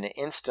mind, and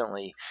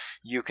instantly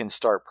you can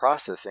start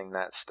processing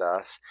that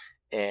stuff,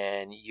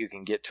 and you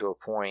can get to a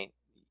point,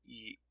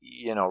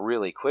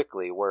 really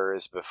quickly.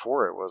 Whereas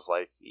before it was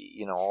like,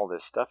 all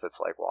this stuff, it's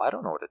like, well, I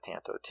don't know what a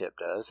tanto tip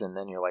does. And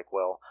then you're like,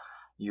 well,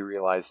 you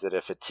realize that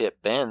if a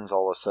tip bends,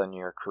 all of a sudden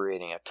you're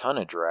creating a ton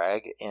of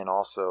drag and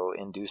also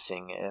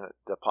inducing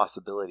the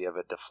possibility of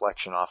a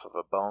deflection off of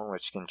a bone,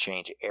 which can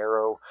change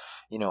arrow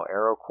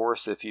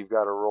course if you've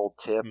got a rolled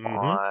tip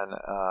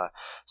on.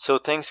 So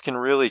things can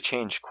really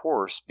change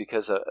course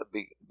because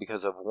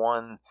of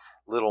one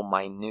little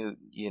minute,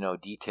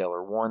 detail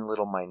or one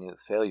little minute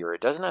failure. It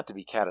doesn't have to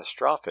be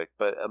catastrophic,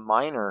 but a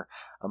minor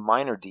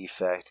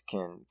defect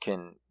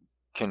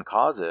can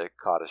cause a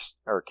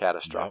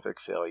catastrophic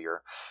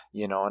failure,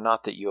 and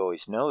not that you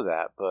always know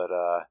that, but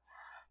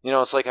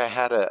it's like I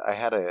had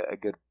a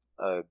good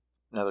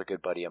another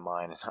good buddy of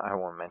mine, and I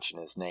won't mention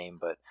his name,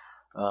 but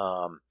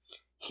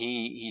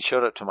he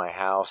showed up to my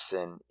house,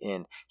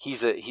 and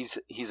he's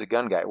a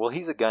gun guy. Well,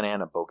 he's a gun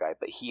and a bow guy,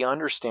 but he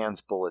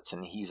understands bullets,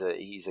 and he's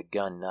a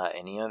gun nut,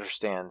 and he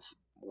understands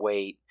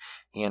weight,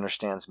 he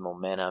understands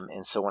momentum.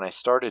 And so when I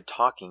started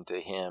talking to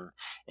him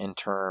in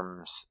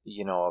terms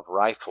of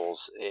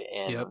rifles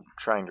and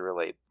trying to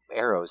relate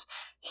arrows.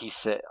 He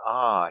said,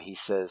 he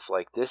says,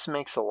 like, this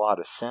makes a lot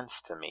of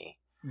sense to me.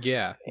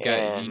 Yeah, you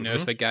And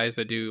notice that guys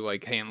that do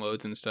like hand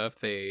loads and stuff,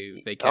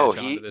 they oh, catch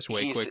on to this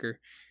way quicker.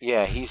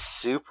 yeah, he's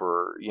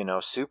super,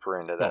 super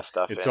into that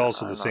stuff. It's and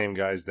also the same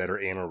guys that are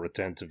anal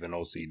retentive and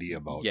OCD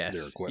about their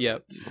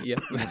equipment. Yep.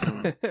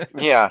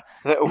 Yeah,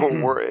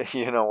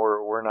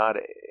 we're not,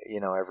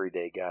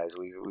 everyday guys.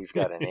 We've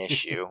got an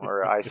issue,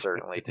 or I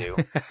certainly do.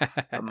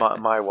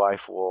 My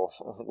wife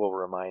will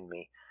remind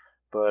me,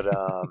 but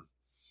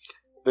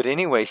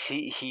anyways,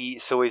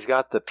 so he's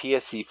got the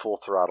PSE full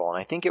throttle,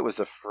 and I think it was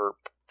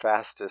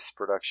fastest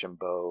production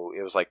bow.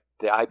 It was like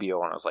the IBO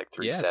one was like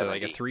 370. Yeah, so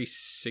like a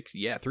 360,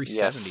 370.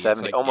 Yeah,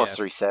 70, like, almost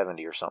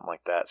 370 or something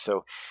like that.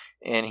 So,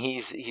 and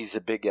he's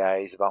a big guy.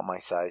 He's about my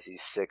size.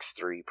 He's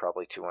 6'3",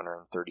 probably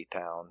 230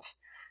 pounds,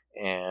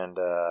 and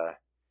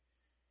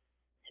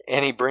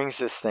he brings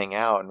this thing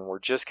out, and we're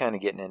just kind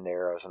of getting into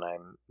arrows, and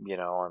I'm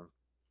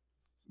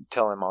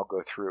telling him I'll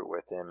go through it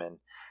with him, and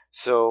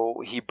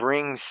so he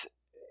brings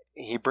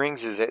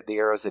the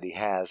arrows that he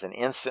has, and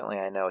instantly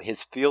I know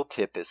his field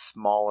tip is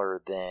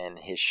smaller than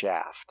his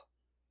shaft.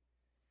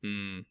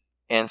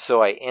 And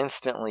so I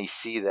instantly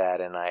see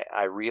that, and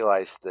I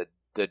realize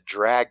the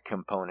drag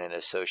component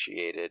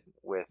associated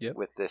with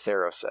this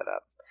arrow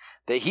setup,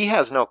 that he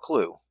has no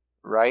clue,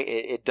 right?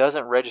 It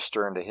doesn't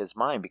register into his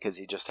mind because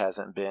he just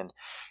hasn't been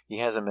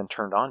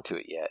turned on to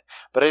it yet.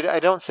 But I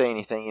don't say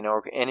anything,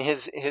 and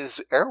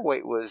his arrow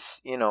weight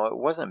was, it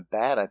wasn't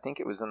bad. I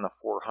think it was in the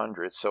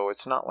 400s, so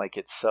it's not like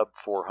it's sub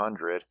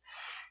 400.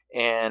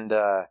 And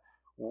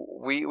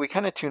we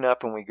kind of tune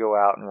up and we go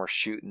out and we're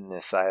shooting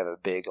this. I have a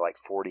big like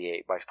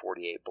 48 by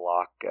 48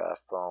 block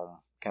foam,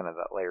 kind of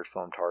that layered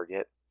foam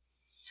target,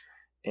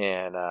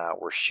 and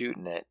we're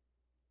shooting it,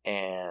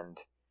 and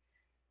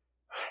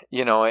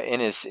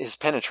and his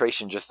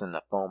penetration just in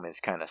the foam is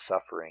kind of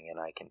suffering, and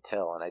I can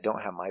tell. And I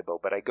don't have my bow,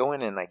 but I go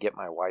in and I get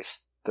my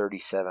wife's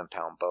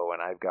 37-pound bow,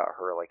 and I've got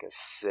her like a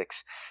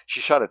 6. She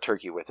shot a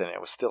turkey with it, and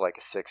it was still like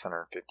a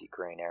 650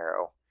 grain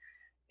arrow,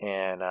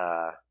 and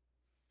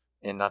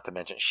not to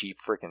mention she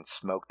freaking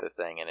smoked the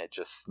thing, and it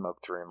just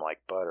smoked through him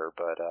like butter.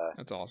 But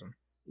that's awesome.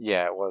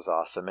 Yeah, it was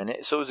awesome, and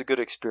so it was a good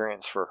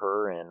experience for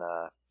her. And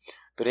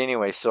but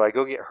anyway, so I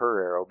go get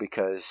her arrow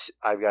because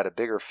I've got a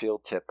bigger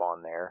field tip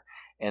on there.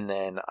 And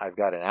then I've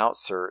got an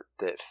outsert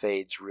that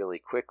fades really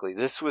quickly.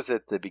 This was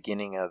at the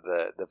beginning of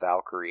the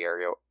Valkyrie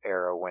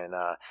era when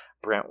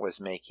Brent was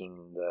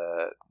making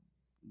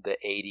the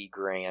 80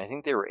 grain. I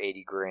think they were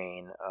 80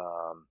 grain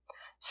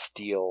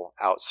steel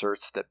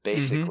outserts that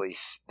basically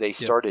they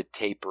started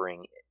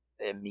tapering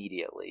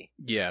immediately.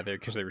 Yeah,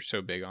 because they were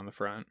so big on the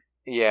front.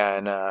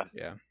 Yeah,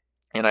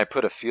 and I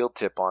put a field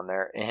tip on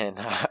there, and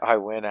I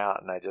went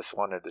out and I just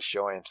wanted to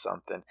show him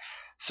something.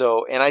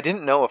 So, and I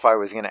didn't know if I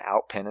was going to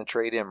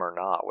out-penetrate him or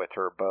not with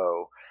her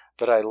bow,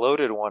 but I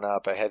loaded one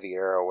up, a heavy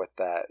arrow with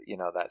that,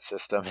 that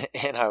system,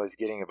 and I was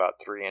getting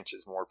about 3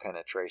 inches more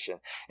penetration.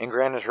 And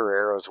granted, her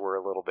arrows were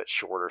a little bit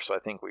shorter, so I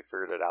think we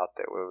figured it out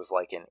that it was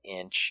like an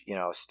inch,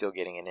 still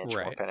getting an inch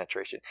more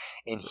penetration.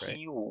 And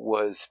he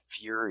was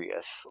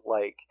furious,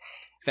 like...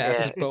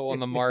 Fastest bow on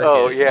the market.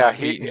 Oh yeah,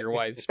 beating your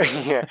wife's bow.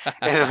 Yeah,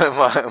 and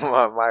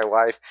my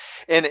wife,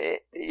 and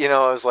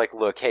I was like,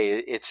 look,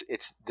 hey,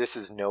 this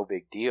is no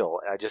big deal.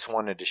 I just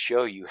wanted to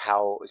show you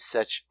how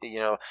such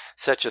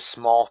a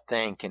small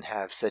thing can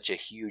have such a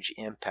huge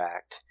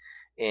impact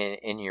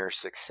in your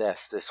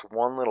success. This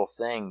one little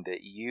thing that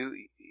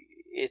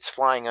it's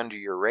flying under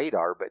your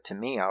radar, but to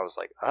me, I was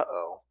like,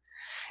 uh-oh.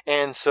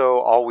 And so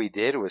all we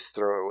did was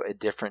throw a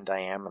different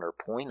diameter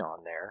point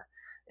on there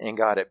and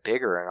got it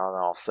bigger, and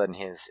all of a sudden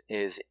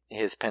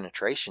his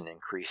penetration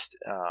increased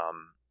a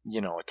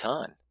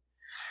ton.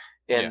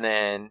 And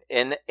then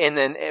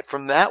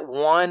from that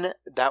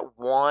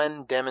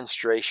one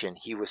demonstration,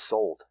 he was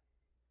sold.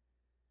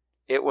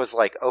 It was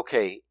like,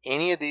 okay,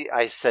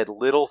 I said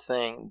little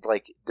thing,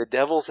 like the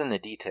devil's in the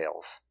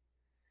details.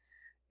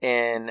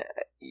 And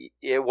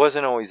it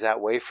wasn't always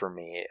that way for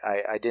me.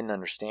 I didn't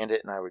understand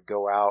it, and I would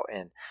go out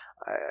and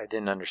I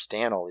didn't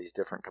understand all these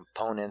different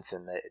components,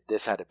 and that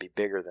this had to be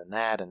bigger than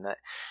that and that.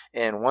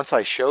 And once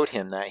I showed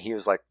him that, he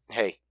was like,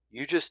 hey,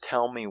 you just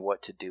tell me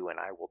what to do and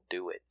I will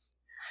do it.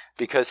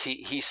 Because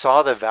he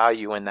saw the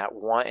value in that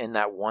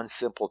one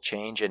simple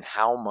change, and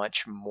how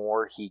much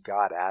more he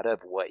got out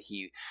of what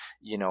he,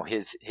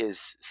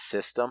 his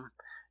system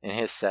and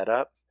his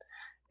setup.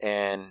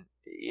 And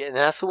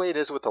that's the way it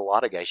is with a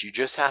lot of guys. You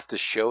just have to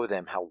show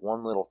them how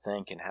one little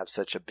thing can have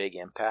such a big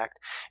impact.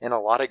 And a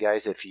lot of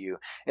guys,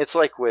 it's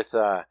like with,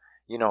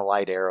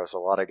 light arrows, a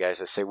lot of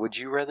guys, I say, would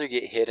you rather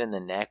get hit in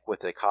the neck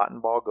with a cotton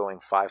ball going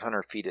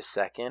 500 feet a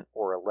second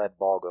or a lead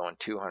ball going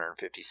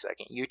 250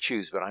 seconds? You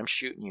choose, but I'm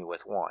shooting you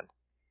with one.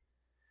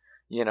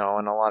 And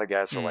a lot of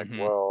guys are like,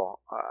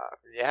 well,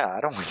 I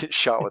don't want to get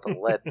shot with a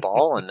lead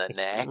ball in the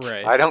neck.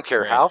 Right, I don't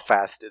care how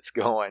fast it's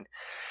going.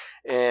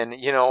 And,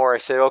 or I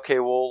said, okay,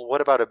 well,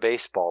 what about a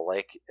baseball?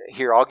 Like,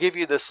 here, I'll give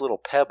you this little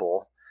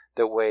pebble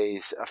that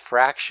weighs a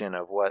fraction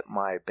of what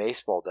my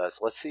baseball does.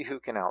 Let's see who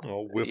can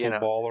Wiffle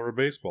ball or a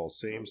baseball,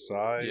 same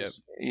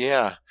size.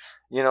 Yeah.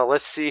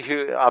 Let's see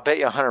who. I'll bet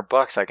you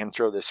 $100 I can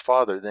throw this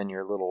farther than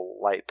your little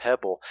light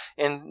pebble.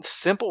 And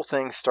simple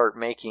things start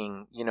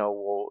making,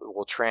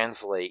 will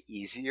translate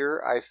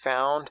easier, I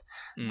found,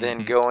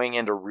 than going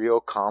into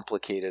real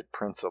complicated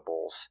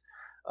principles.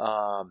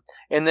 And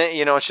then,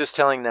 it's just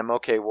telling them,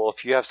 okay, well,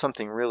 if you have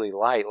something really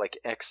light, like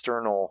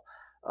external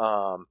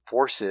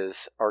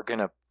forces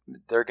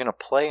they're gonna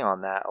play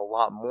on that a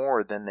lot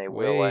more than they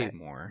will. Way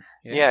more.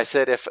 Yeah, I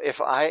said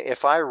if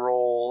I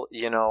roll,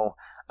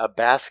 a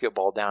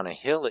basketball down a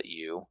hill at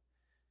you,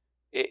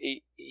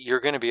 you're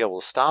going to be able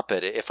to stop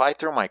it. If I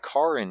throw my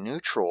car in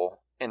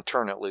neutral and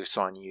turn it loose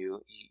on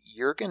you,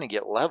 you're going to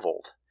get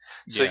leveled.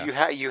 So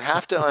you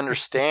have to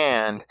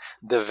understand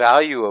the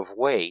value of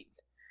weight,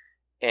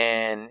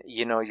 and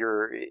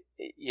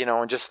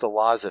and just the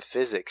laws of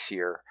physics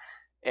here.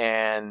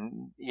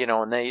 And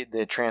and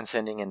they're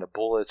transcending into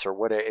bullets or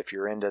whatever, if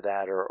you're into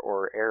that,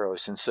 or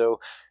arrows. And so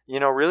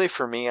really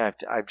for me,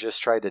 I've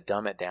just tried to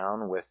dumb it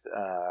down with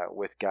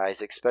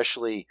guys,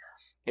 especially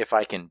if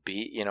I can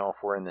beat, if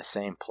we're in the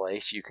same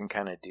place, you can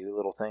kind of do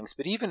little things.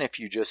 But even if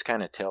you just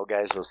kind of tell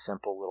guys those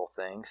simple little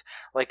things,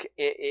 like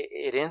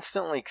it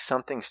instantly,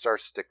 something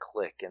starts to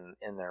click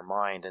in their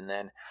mind. And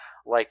then,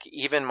 like,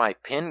 even my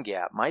pin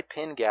gap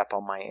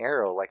on my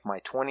arrow, like my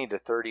 20 to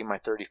 30, my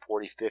 30,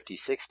 40, 50,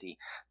 60,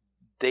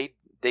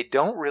 they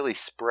don't really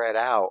spread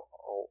out,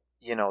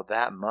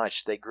 that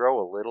much. They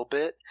grow a little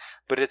bit,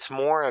 but it's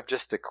more of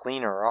just a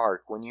cleaner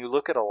arc. When you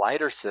look at a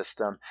lighter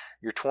system,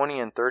 your 20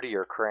 and 30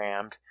 are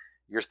crammed.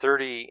 Your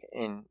 30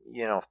 and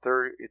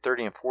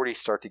 30 and 40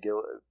 start to get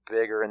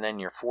bigger, and then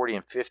your 40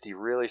 and 50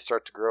 really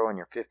start to grow, and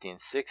your 50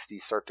 and 60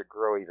 start to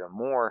grow even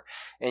more.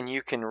 And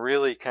you can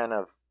really kind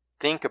of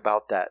think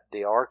about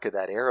the arc of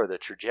that arrow, the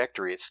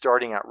trajectory. It's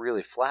starting out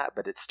really flat,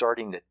 but it's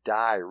starting to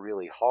die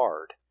really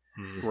hard.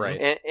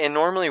 Right. And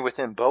normally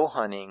within bow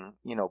hunting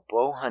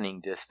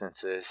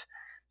distances,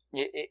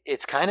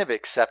 it's kind of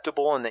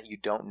acceptable in that you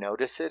don't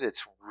notice it.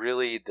 It's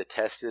really, the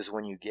test is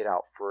when you get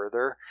out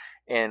further,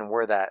 and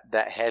where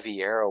that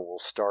heavy arrow will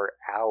start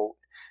out,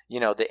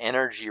 the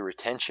energy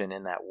retention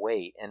in that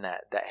weight and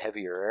that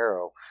heavier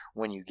arrow,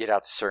 when you get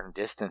out to certain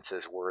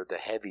distances, where the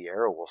heavy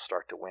arrow will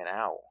start to win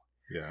out.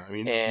 Yeah, I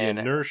mean, the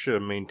inertia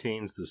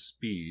maintains the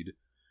speed,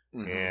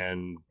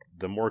 and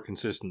the more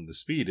consistent the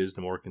speed is,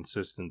 the more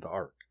consistent the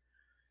arc.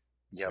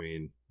 Yep. I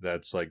mean,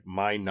 that's like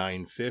my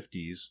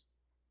 950s.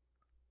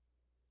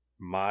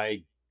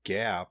 My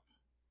gap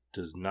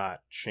does not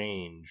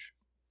change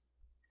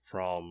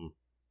from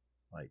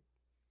like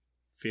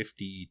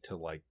 50 to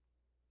like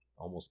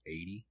almost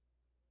 80.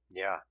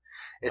 Yeah.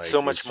 It's so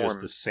much more. It's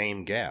just the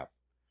same gap.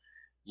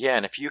 Yeah,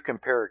 and if you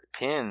compare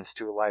pins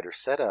to a lighter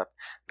setup,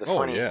 the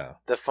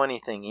funny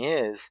thing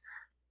is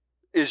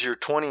your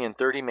 20 and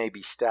 30 may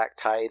be stacked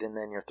tight, and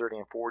then your 30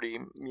 and 40,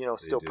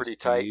 still pretty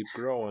tight. Keep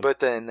growing. But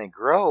then they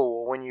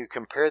grow. When you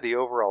compare the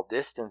overall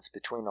distance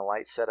between the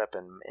light setup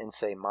and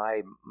say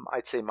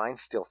I'd say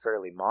mine's still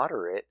fairly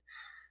moderate.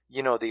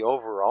 The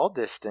overall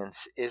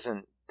distance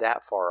isn't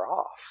that far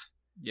off.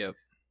 Yep.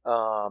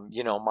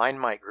 Mine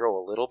might grow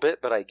a little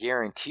bit, but I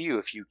guarantee you,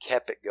 if you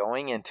kept it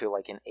going into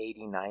like an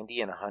 80,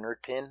 90, and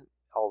 100 pin,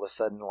 all of a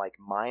sudden, like,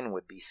 mine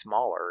would be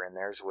smaller, and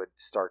theirs would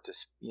start to,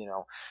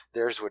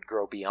 theirs would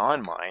grow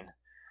beyond mine.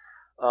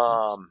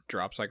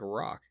 Drops like a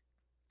rock.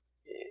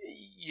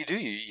 You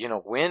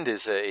do. Wind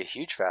is a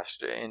huge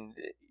factor, and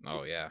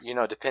oh yeah.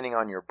 Depending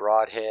on your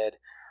broadhead,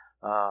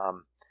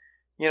 and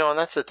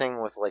that's the thing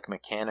with like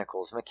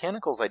mechanicals.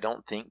 Mechanicals, I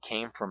don't think,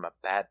 came from a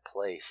bad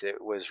place.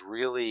 It was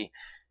really,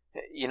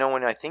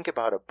 when I think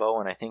about a bow,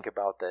 and I think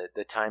about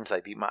the times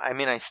I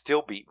I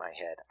still beat my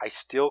head. I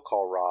still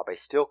call Rob. I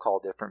still call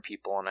different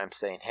people, and I'm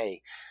saying,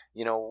 hey,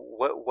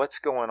 what's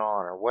going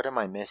on, or what am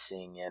I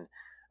missing? And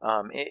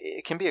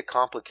it can be a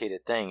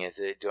complicated thing.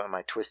 Am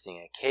I twisting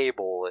a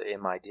cable?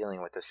 Am I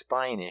dealing with a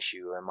spine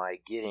issue? Am I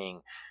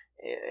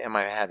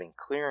having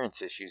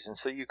clearance issues? And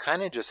so you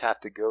kind of just have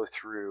to go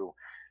through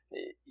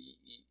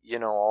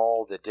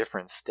all the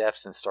different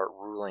steps and start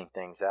ruling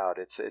things out.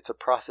 It's a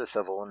process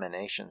of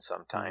elimination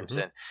sometimes,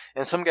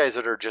 and some guys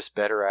that are just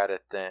better at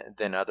it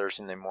than others,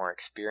 and they're more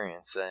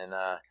experienced. And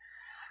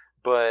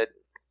but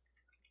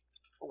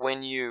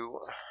when you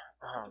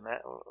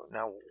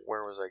now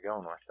where was I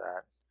going with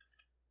that?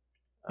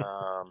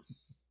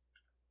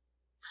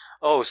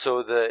 So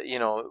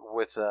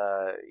with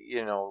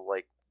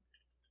like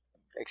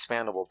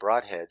expandable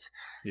broadheads.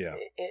 Yeah.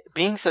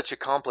 Being such a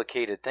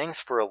complicated thing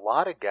for a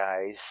lot of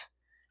guys,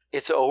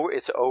 it's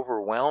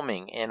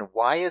overwhelming. And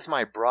why is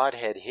my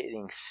broadhead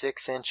hitting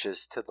 6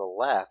 inches to the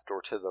left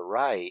or to the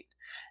right?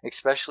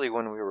 Especially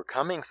when we were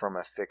coming from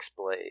a fixed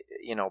blade.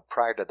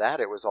 Prior to that,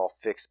 it was all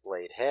fixed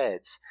blade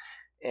heads,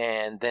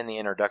 and then the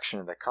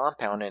introduction of the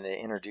compound, and it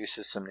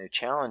introduces some new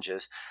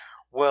challenges.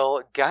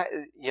 Well,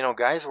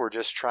 guys were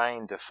just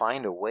trying to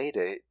find a way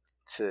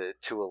to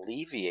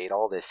alleviate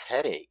all this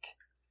headache.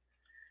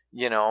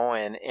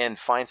 and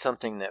find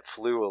something that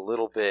flew a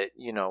little bit,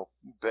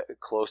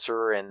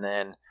 closer. And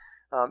then,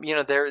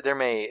 there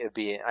may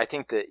be, I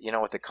think that,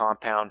 with the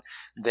compound,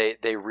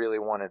 they really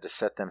wanted to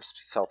set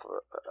themselves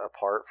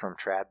apart from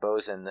trad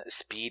bows, and the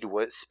speed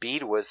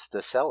was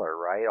the seller,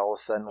 right? All of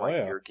a sudden, Oh like,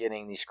 yeah. you're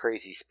getting these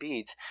crazy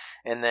speeds,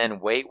 and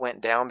then weight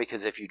went down,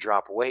 because if you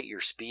drop weight,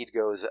 your speed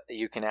goes,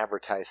 you can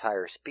advertise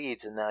higher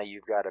speeds, and now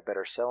you've got a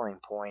better selling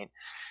point.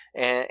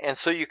 And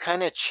so you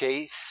kind of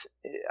chase.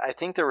 I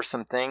think there were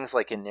some things,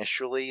 like,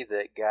 initially,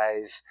 that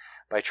guys,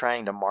 by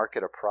trying to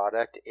market a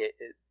product,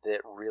 that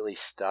really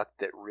stuck,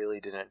 that really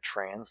didn't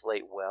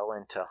translate well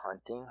into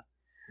hunting.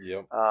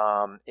 Yep.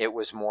 It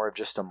was more of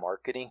just a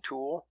marketing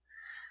tool.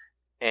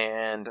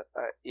 And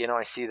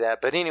I see that.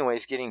 But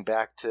anyways, getting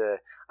back to,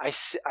 I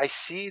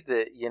see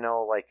that,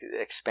 like,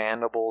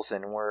 expandables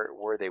and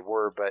where they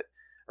were, but,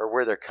 or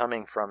where they're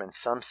coming from in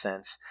some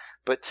sense.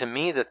 But to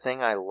me, the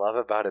thing I love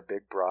about a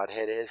big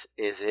broadhead is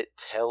it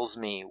tells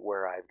me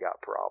where I've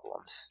got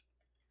problems.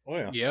 Oh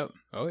yeah. Yep.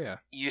 Oh yeah.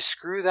 You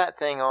screw that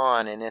thing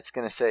on, and it's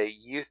going to say,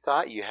 you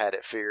thought you had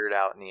it figured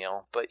out,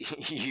 Neil, but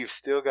you've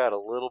still got a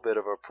little bit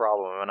of a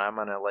problem, and I'm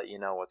going to let you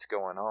know what's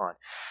going on.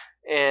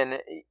 And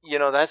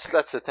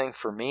that's the thing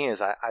for me, is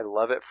I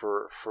love it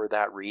for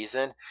that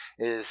reason,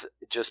 is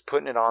just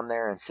putting it on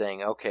there and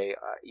saying, okay,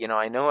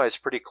 I know I was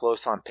pretty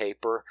close on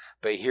paper,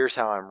 but here's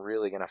how I'm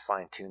really going to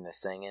fine tune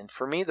this thing. And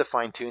for me, the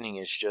fine tuning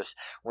is just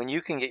when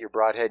you can get your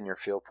broadhead and your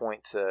field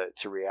point to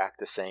react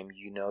the same,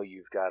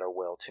 you've got a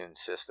well-tuned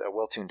system, a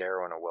well-tuned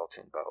arrow, and a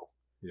well-tuned bow.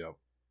 Yep.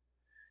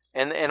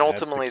 And That's the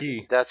ultimately,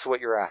 key. that's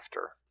what you're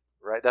after.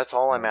 Right, that's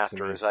all I'm That's the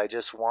after. main- Is I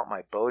just want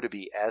my bow to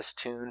be as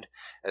tuned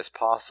as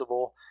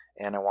possible,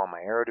 and I want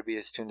my arrow to be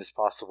as tuned as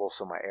possible,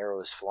 so my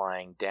arrow is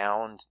flying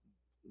downrange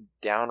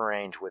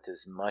with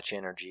as much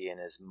energy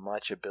and as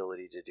much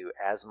ability to do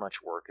as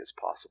much work as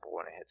possible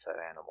when it hits that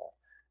animal.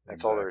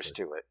 That's all there is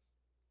Exactly. to it.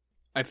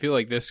 I feel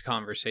like this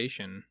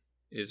conversation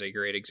is a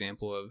great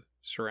example of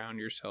surround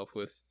yourself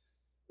with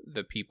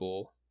the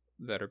people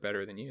that are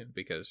better than you,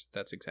 because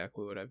that's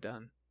exactly what I've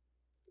done.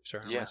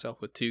 Surround Yeah.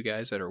 myself with two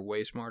guys that are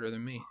way smarter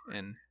than me,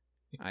 and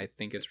I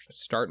think it's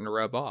starting to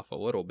rub off a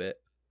little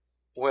bit.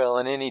 Well,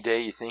 and any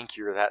day you think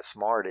you're that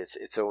smart,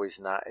 it's always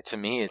not. To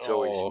me, it's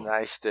always Oh.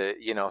 nice to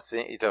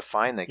to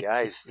find the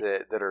guys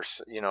that are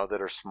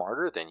that are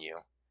smarter than you.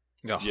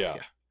 Oh,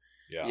 Yeah.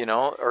 Yeah.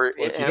 Or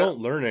Well, you don't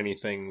learn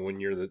anything when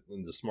you're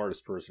the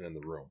smartest person in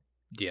the room.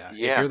 Yeah. If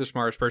Yeah. you're the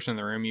smartest person in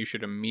the room, you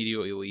should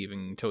immediately leave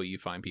until you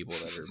find people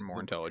that are more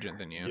intelligent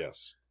than you.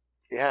 Yes.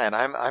 Yeah, and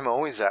I'm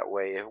always that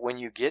way. When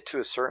you get to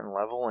a certain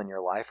level in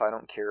your life, I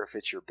don't care if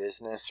it's your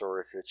business or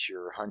if it's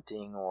your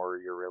hunting or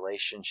your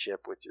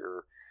relationship with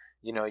your,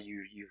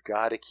 you've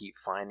got to keep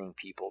finding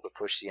people to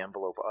push the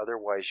envelope.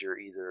 Otherwise, you're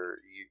either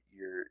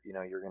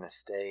you're going to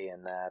stay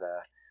in that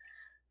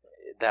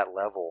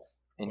level,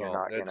 and you're Well,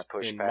 not going to that's,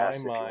 push in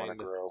past my if you want to mind,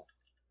 grow.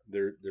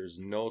 there's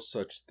no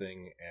such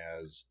thing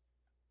as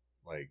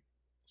like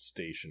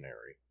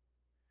stationary.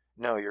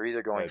 No, you're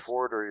either going That's-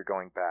 forward or you're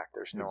going back.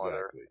 There's no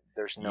other. Exactly.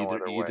 There's no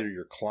other way. Either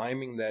you're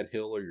climbing that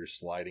hill or you're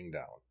sliding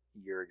down.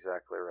 You're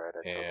exactly right.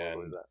 I totally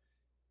believe And that.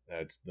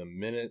 that's the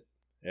minute,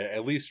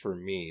 at least for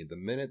me, the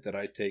minute that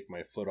I take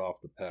my foot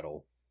off the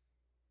pedal,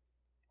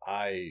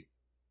 I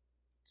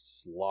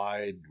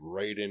slide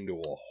right into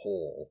a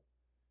hole,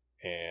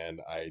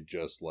 and I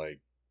just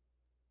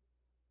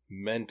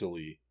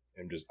mentally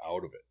am just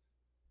out of it.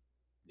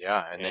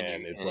 Yeah, and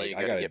then it's you like I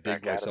gotta gotta get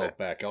dig back out of myself it.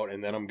 back out,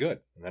 and then I'm good,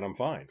 and then I'm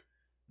fine.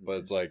 But Mhm.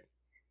 it's like,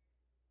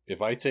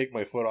 if I take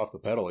my foot off the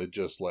pedal, it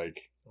just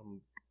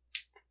I'm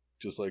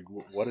just like,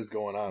 what is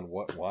going on?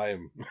 Why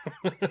am?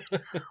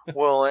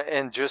 Well,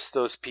 and just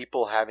those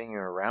people having you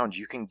around,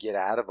 you can get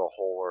out of a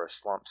hole or a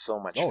slump so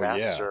much Oh, yeah.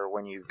 faster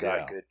when you've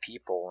got Yeah. good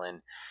people.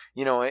 And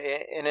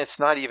and it's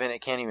not even, it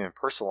can't even be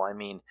personal. I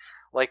mean,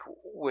 like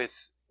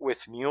with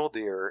mule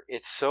deer,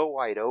 it's so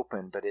wide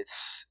open, but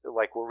it's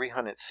like where we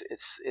hunt,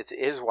 it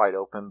is wide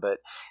open, but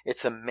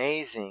it's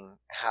amazing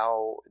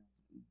how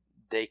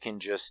they can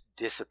just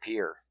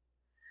disappear.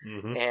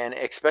 Mhm. And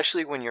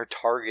especially when you're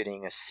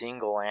targeting a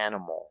single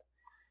animal.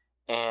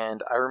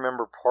 And I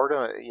remember part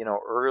of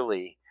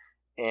early,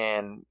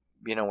 and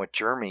with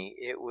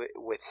Jeremy,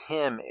 with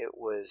him it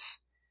was,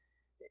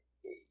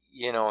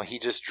 he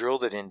just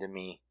drilled it into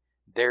me.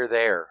 They're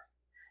there,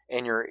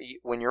 and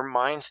when your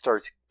mind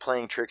starts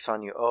playing tricks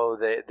on you, oh,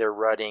 they're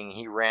rutting,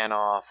 he ran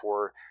off,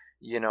 or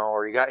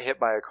or he got hit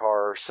by a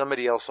car, or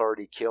somebody else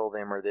already killed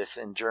him, or this,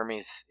 and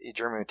Jeremy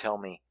would tell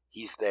me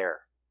he's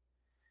there.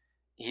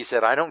 He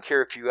said, I don't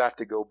care if you have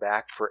to go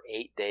back for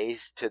 8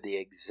 days to the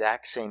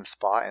exact same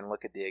spot and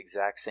look at the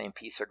exact same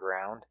piece of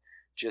ground.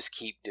 Just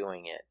keep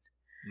doing it.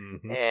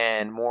 Mhm.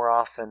 And more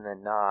often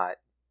than not,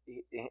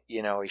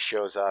 he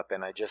shows up,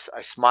 and I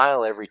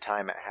smile every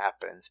time it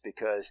happens,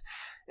 because,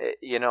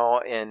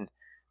 and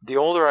the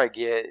older I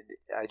get,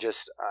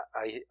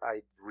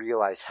 I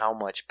realize how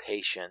much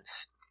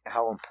patience,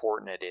 how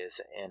important it is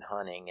in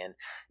hunting. And,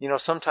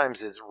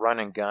 sometimes it's run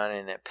and gun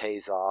and it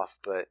pays off,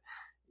 but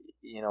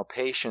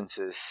patience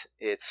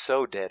it's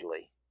so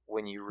deadly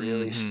when you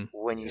really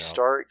when you Yeah.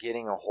 start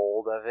getting a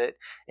hold of it,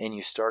 and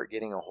you start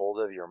getting a hold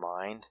of your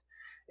mind.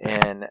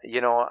 And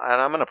and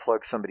I'm going to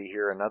plug somebody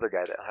here, another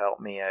guy that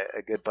helped me,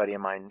 a good buddy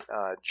of mine,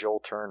 Joel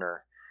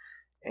Turner.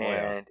 Oh,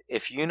 yeah. And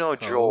if you know Oh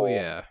Joel,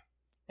 yeah.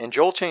 and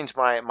Joel changed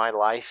my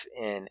life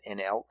in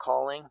elk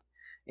calling.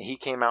 He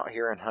came out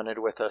here and hunted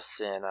with us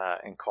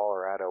in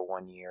Colorado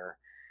one year,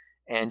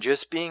 and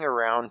just being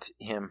around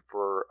him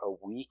for a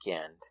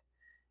weekend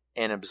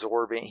and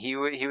absorbing, he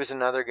was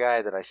another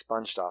guy that I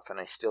sponged off, and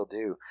I still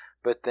do.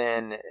 But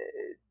then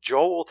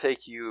Joel will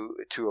take you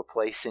to a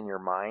place in your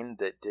mind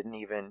that didn't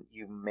even,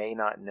 you may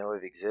not know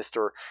it exists,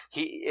 or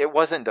it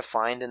wasn't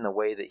defined in the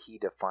way that he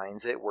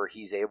defines it, where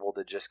he's able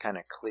to just kind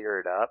of clear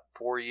it up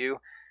for you,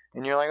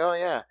 and you're like, oh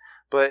yeah.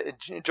 But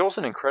Joel's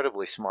an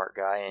incredibly smart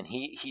guy, and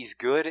he's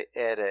good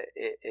at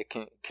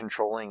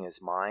controlling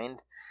his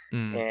mind.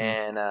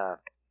 And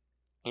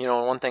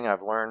one thing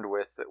I've learned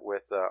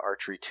with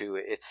archery too,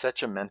 it's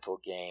such a mental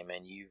game,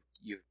 and you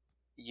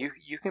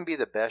can be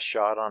the best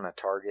shot on a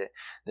target,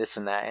 this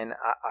and that, and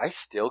I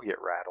still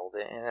get rattled.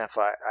 And if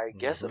I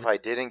guess if I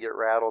didn't get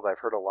rattled, I've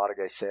heard a lot of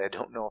guys say I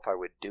don't know if I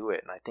would do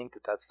it, and I think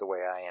that that's the way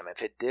I am.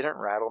 If it didn't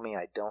rattle me,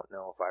 I don't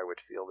know if I would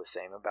feel the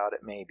same about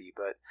it, maybe,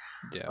 but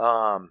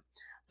Yeah.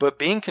 but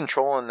being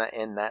control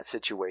in that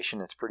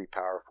situation, it's pretty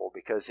powerful,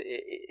 because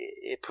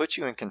it puts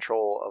you in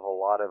control of a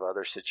lot of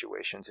other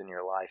situations in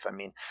your life. I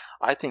mean,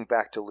 I think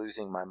back to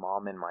losing my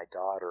mom and my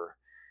daughter,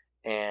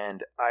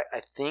 and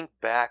I think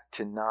back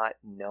to not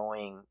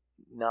knowing,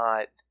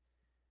 not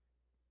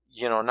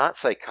not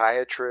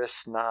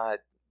psychiatrists, not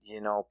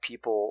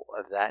people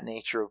of that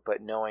nature,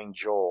 but knowing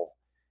Joel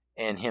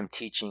and him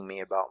teaching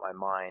me about my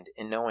mind,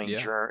 and knowing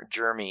Yeah.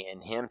 Jeremy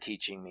and him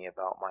teaching me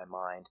about my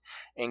mind,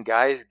 and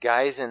guys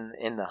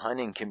in the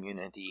hunting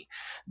community,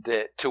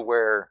 that to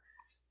where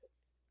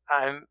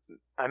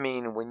I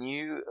mean, when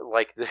you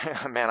like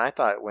man, I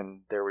thought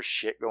when there was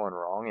shit going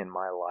wrong in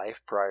my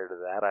life prior to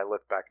that, I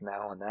look back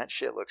now and that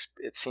shit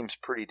it seems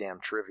pretty damn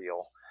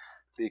trivial,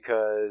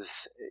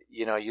 because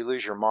you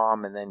lose your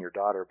mom and then your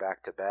daughter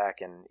back to back,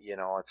 and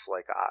it's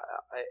like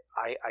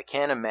I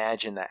can't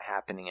imagine that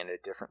happening in a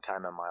different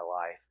time in my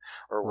life,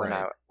 or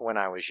Right. when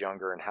I was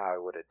younger, and how I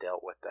would have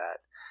dealt with that.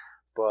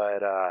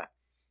 But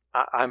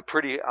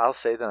I'll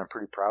say that I'm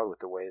pretty proud with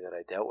the way that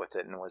I dealt with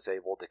it, and was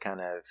able to kind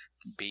of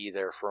be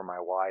there for my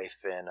wife,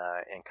 and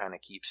kind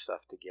of keep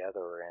stuff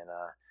together.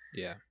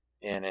 Yeah.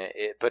 And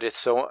but it's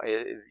so,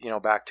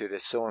 back to it,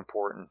 it's so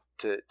important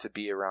to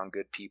be around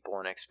good people,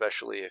 and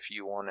especially if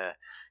you want to,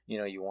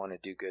 you want to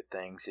do good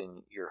things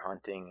in your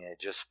hunting,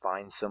 just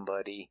find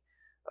somebody.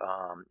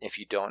 If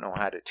you don't know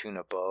how to tune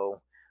a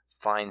bow,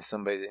 find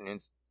somebody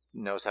that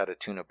knows how to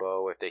tune a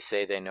bow. If they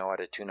say they know how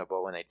to tune a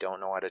bow and they don't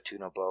know how to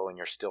tune a bow, and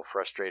you're still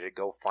frustrated,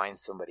 go find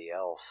somebody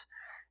else.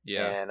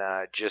 Yeah.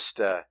 And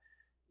just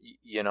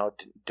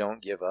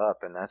don't give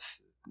up. And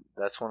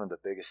that's one of the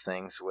biggest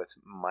things with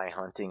my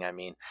hunting. I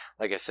mean,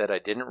 like I said, I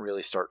didn't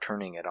really start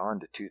turning it on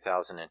to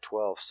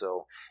 2012.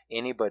 So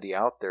anybody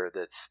out there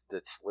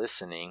that's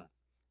listening,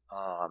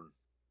 um,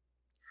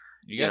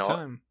 You you got know,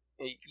 time.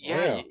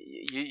 yeah,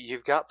 yeah.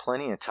 you've got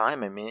plenty of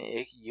time. I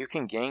mean, you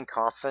can gain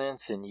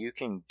confidence, and you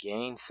can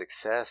gain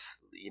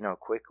success,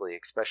 quickly,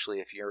 especially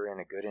if you're in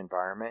a good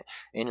environment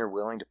and you're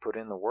willing to put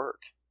in the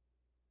work.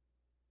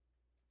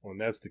 Well,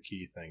 and that's the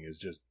key thing, is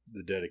just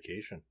the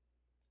dedication.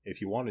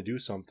 If you want to do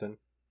something,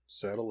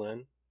 settle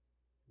in,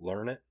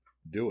 learn it,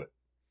 do it.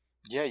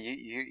 Yeah,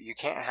 you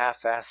can't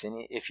half-ass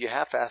any. If you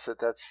half-ass it,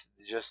 that's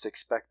just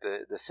expect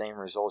the same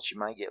results. You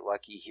might get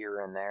lucky here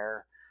and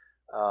there,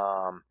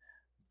 um,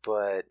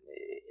 but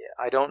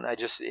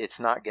it's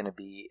not going to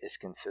be as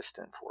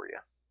consistent for you.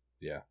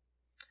 Yeah.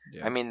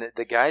 Yeah. I mean,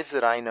 the guys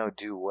that I know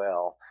do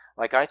well.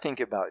 Like I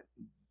think about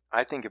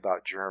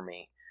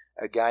Jeremy,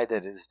 a guy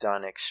that has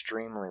done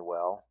extremely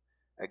well,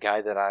 a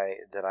guy that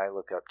I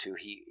look up to.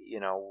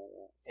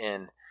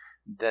 And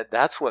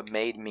that's what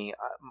made me.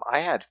 I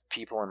had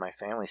people in my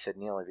family said,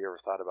 Neil, have you ever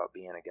thought about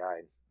being a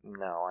guide?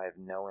 No, I have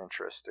no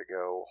interest to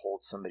go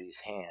hold somebody's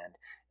hand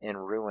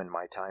and ruin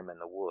my time in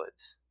the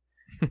woods.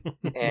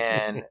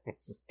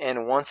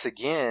 And once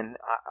again,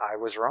 I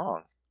was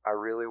wrong. I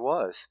really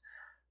was.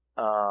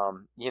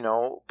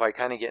 By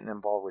kind of getting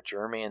involved with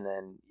Jeremy, and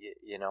then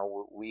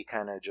we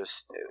kind of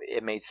just,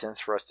 it made sense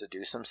for us to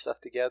do some stuff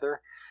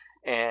together,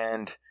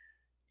 and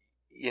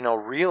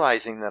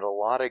realizing that a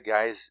lot of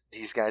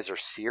these guys are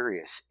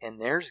serious, and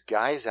there's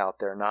guys out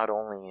there not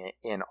only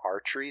in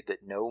archery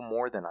that know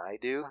more than I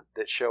do,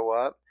 that show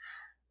up.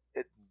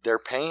 They're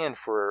paying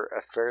for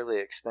a fairly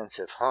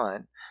expensive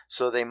hunt,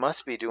 so they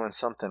must be doing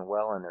something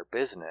well in their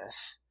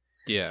business.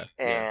 Yeah.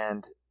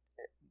 And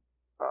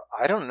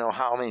I don't know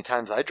how many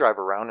times I drive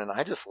around and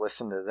I just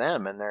listen to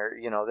them, and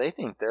they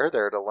think they're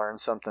there to learn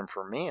something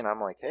from me, and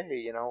I'm like,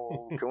 hey,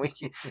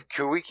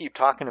 can we keep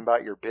talking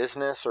about your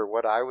business or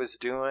what I was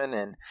doing?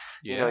 And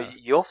Yeah.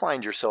 you'll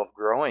find yourself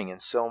growing in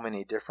so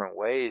many different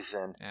ways,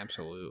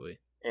 Absolutely.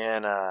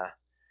 and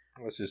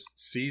It's just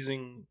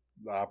seizing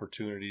the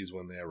opportunities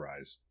when they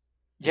arise.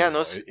 yeah, and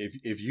those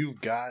If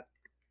you've got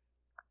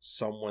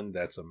someone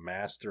that's a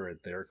master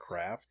at their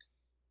craft,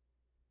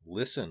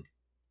 listen.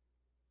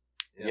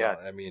 Yeah.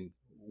 I mean,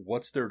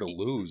 what's there to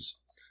lose?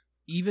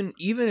 Even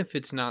if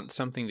it's not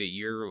something that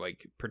you're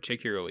like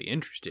particularly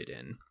interested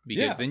in,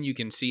 because then you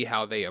can see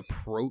how they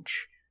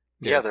approach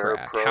their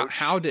craft. approach.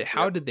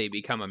 How did they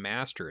become a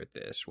master at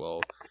this?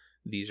 Well,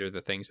 these are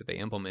the things that they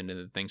implemented,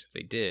 the things that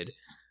they did.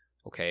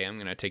 Okay, I'm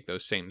going to take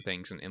those same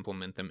things and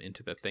implement them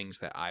into the things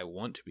that I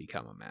want to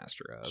become a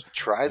master of.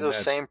 Try those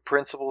same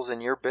principles in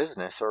your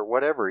business or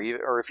whatever,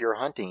 or if you're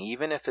hunting,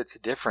 even if it's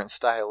different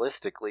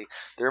stylistically,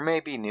 there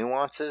may be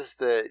nuances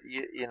that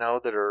you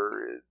know that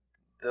are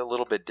a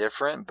little bit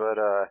different, but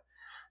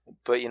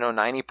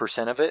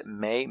 90% of it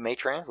may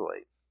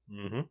translate.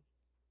 Mm-hmm.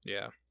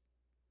 Yeah,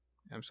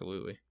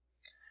 absolutely.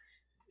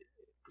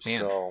 Man.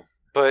 So,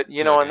 but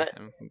you know, and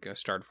I'm gonna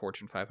start a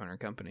Fortune 500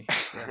 company.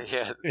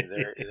 yeah,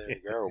 there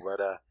you go.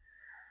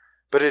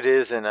 But it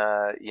is, and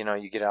you know,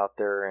 you get out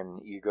there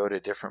and you go to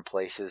different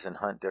places and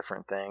hunt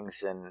different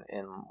things, and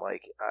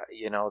like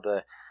you know,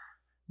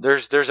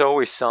 there's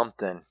always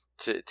something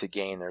to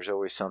gain. There's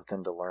always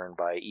something to learn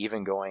by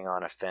even going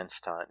on a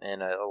fenced hunt.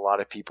 And a lot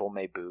of people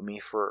may boo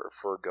me for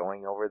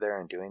going over there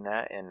and doing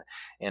that, and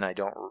I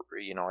don't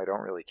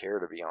really care,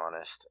 to be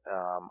honest.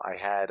 I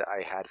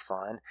had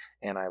fun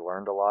and I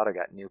learned a lot. I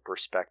got new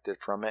perspective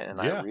from it,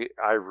 and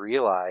I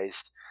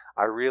realized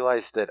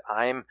that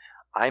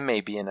I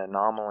may be an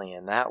anomaly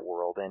in that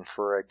world. And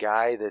for a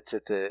guy that's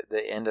at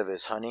the end of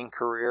his hunting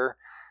career,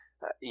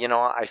 you know,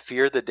 I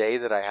fear the day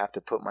that I have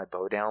to put my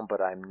bow down,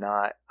 but I'm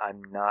not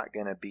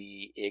going to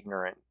be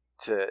ignorant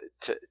to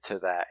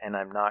that, and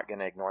I'm not going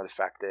to ignore the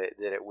fact that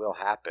it will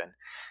happen,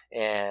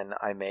 and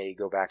I may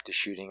go back to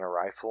shooting a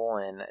rifle,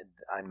 and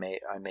I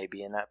may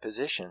be in that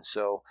position.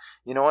 So,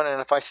 you know what? And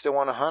if I still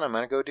want to hunt, I'm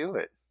going to go do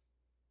it.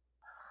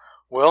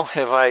 Well,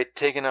 have I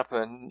taken up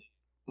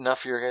enough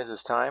of your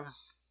guys' time?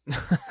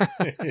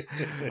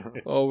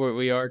 Well,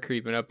 we are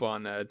creeping up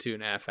on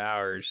 2.5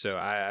 hours, so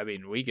I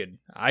mean,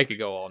 I could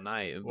go all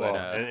night, but well,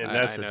 and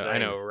that's the thing. I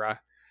know.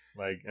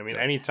 Like, I mean,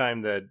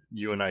 anytime that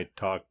you and I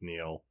talk,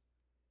 Neil,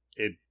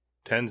 it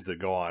tends to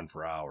go on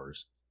for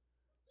hours.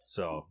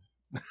 So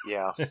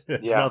yeah,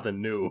 it's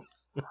nothing new.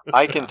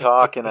 I can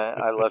talk, and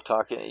I love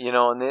talking. You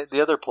know, and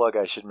the other plug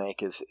I should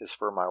make is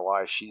for my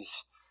wife.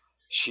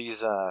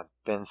 She's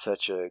been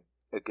such a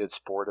good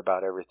sport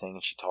about everything,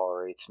 and she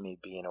tolerates me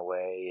being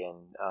away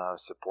and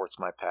supports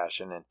my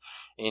passion, and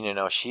you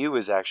know, she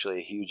was actually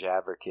a huge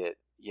advocate,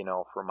 you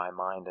know, for my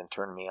mind, and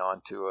turned me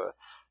on to a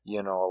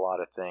lot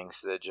of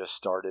things that just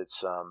started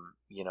some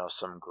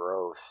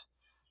growth,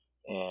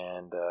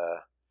 and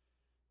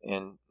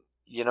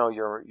you know,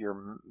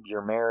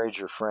 your marriage,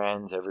 your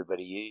friends,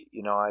 everybody,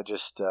 you know, I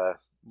just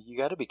you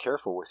got to be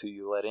careful with who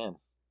you let in.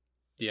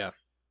 Yeah,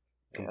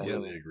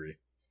 completely agree.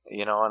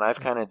 You know, and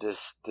I've kind of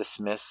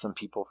dismissed some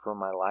people from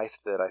my life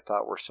that I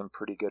thought were some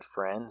pretty good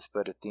friends,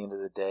 but at the end of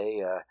the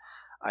day,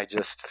 I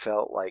just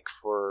felt like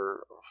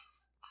for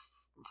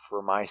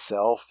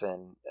myself,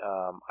 and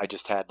I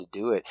just had to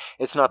do it.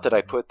 It's not that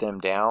I put them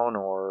down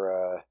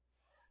or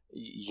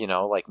you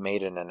know, like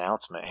made an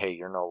announcement, hey,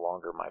 you're no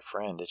longer my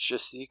friend. It's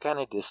just you kind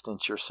of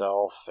distance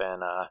yourself,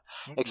 and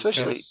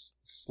especially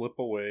slip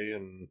away,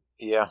 and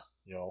you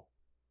know.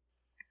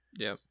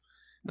 Yep.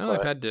 No,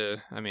 I've had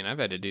to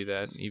do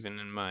that even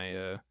in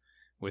my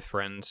with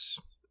friends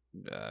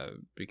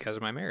because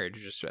of my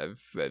marriage. Just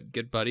I've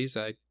good buddies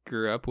I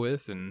grew up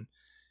with and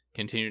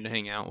continued to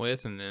hang out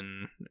with, and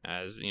then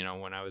as you know,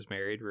 when I was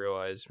married,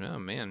 realized, oh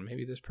man,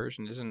 maybe this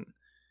person isn't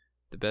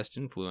the best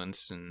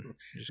influence, and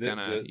just kind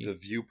of the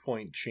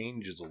viewpoint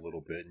changes a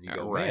little bit, and you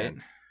go, right.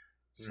 Man,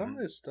 some of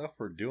this stuff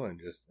we're doing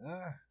just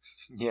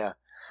yeah.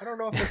 I don't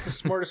know if that's the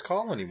smartest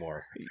call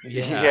anymore.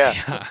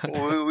 Yeah.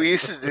 We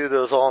used to do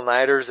those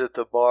all-nighters at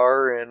the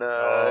bar, and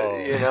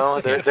you know,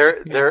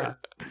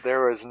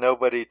 there was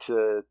nobody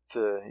to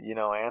you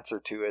know, answer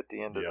to at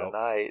the end of the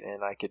night,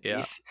 and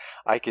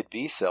I could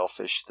be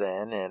selfish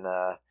then, and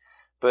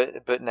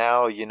but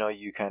now, you know,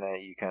 you kind of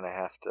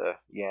have to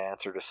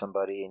answer to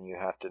somebody, and you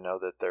have to know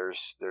that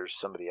there's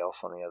somebody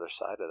else on the other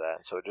side of that,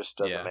 and so it just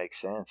doesn't make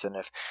sense. And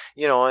if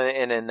you know,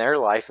 and in their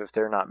life, if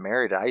they're not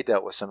married, I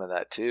dealt with some of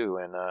that too,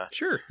 and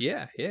sure,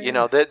 you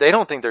know, they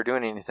don't think they're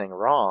doing anything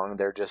wrong.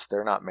 They're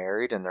not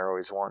married, and they're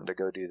always wanting to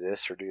go do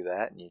this or do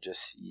that, and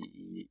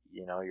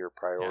you know, your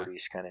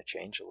priorities kind of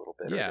change a little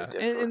bit. Yeah,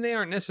 and they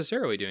aren't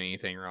necessarily doing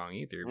anything wrong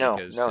either. No,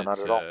 because not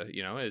at all.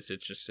 You know, it's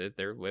just that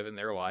they're living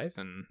their life,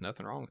 and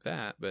nothing wrong with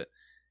that. But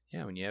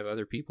yeah, when you have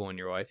other people in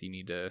your life you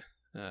need to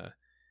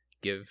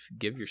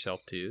give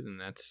yourself to, then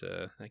that's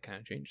that kind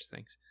of changes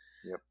things.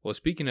 Yep. Well,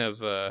 speaking of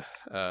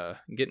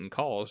getting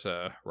calls,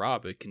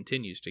 Rob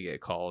continues to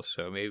get calls,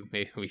 so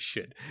maybe we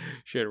should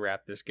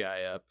wrap this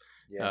guy up.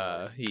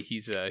 Yeah.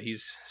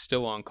 He's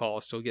still on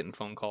call, still getting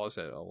phone calls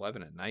at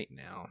 11 at night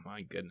now.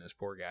 My goodness,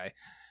 poor guy.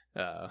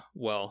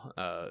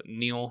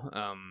 Neil,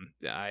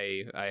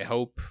 I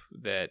hope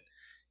that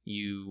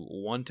you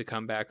want to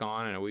come back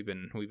on. I know we've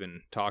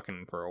been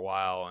talking for a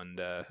while, and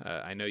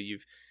I know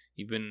you've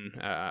been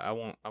I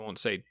won't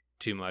say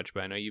too much,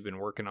 but I know you've been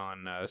working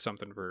on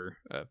something for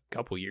a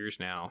couple years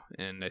now,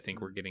 and I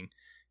think we're getting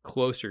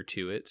closer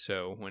to it.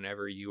 So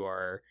whenever you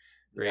are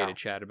ready to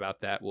chat about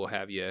that, we'll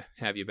have you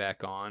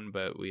back on.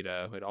 But we'd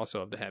also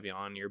love to have you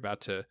on. You're about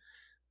to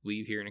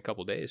leave here in a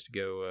couple days to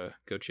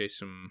go chase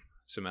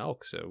some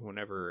elk. So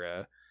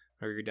whenever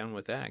you're done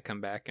with that,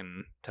 come back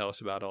and tell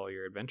us about all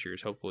your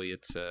adventures. Hopefully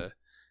it's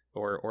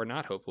or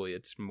not. Hopefully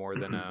it's more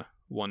than a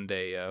one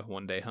day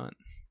hunt.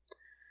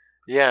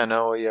 Yeah,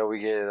 no, yeah, we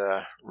get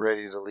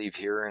ready to leave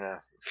here in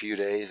a few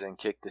days and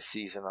kick the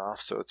season off.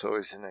 So it's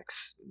always an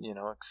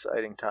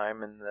exciting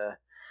time in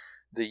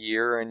the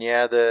year. And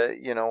yeah,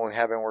 we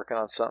have been working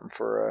on something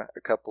for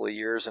a couple of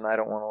years, and I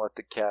don't want to let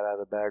the cat out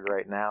of the bag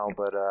right now,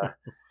 but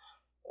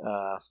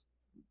I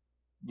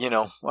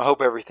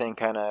hope everything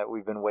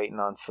we've been waiting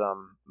on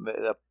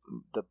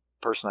the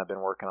person I've been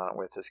working on it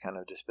with has kind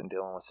of just been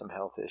dealing with some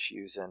health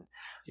issues, and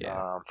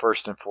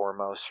first and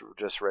foremost, we're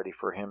just ready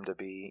for him to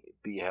be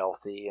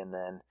healthy, and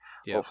then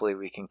hopefully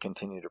we can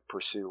continue to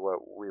pursue what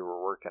we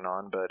were working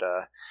on. But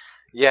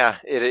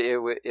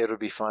it'll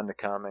be fun to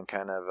come and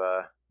kind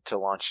of to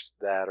launch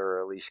that,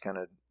 or at least kind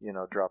of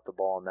drop the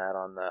ball on that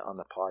on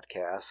the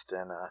podcast,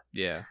 and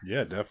yeah,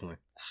 definitely.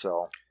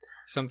 So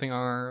something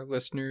our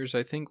listeners,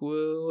 I think,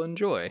 will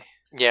enjoy.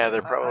 Yeah,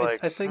 they're probably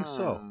I think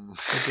so.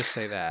 We'll just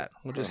say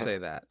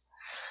that.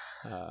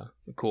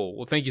 Cool.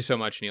 Well, thank you so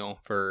much, Neil,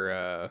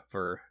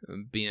 for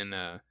being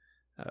a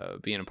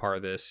part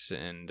of this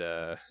and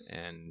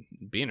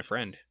being a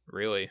friend.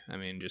 Really, I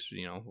mean, just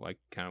like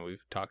kind of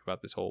we've talked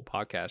about this whole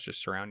podcast.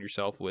 Just surround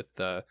yourself with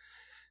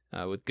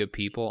good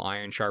people.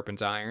 Iron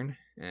sharpens iron,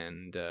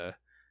 and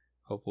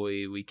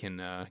hopefully we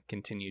can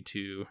continue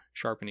to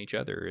sharpen each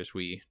other as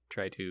we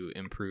try to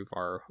improve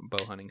our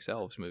bow hunting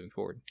selves moving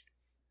forward.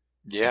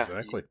 Yeah,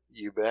 exactly.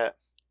 You bet.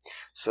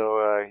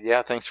 So,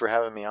 thanks for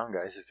having me on,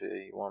 guys. If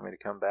you want me to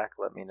come back,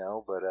 let me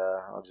know. But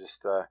I'll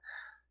just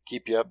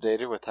keep you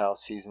updated with how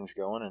season's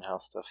going and how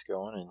stuff's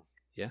going. And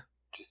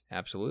just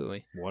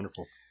absolutely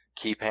wonderful.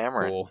 Keep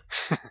hammering. Cool.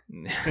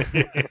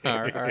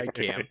 All right,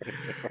 Cam.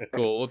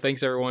 Cool. Well,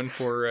 thanks everyone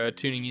for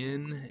tuning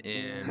in.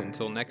 And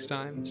until next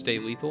time, stay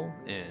lethal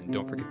and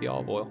don't forget the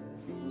olive oil.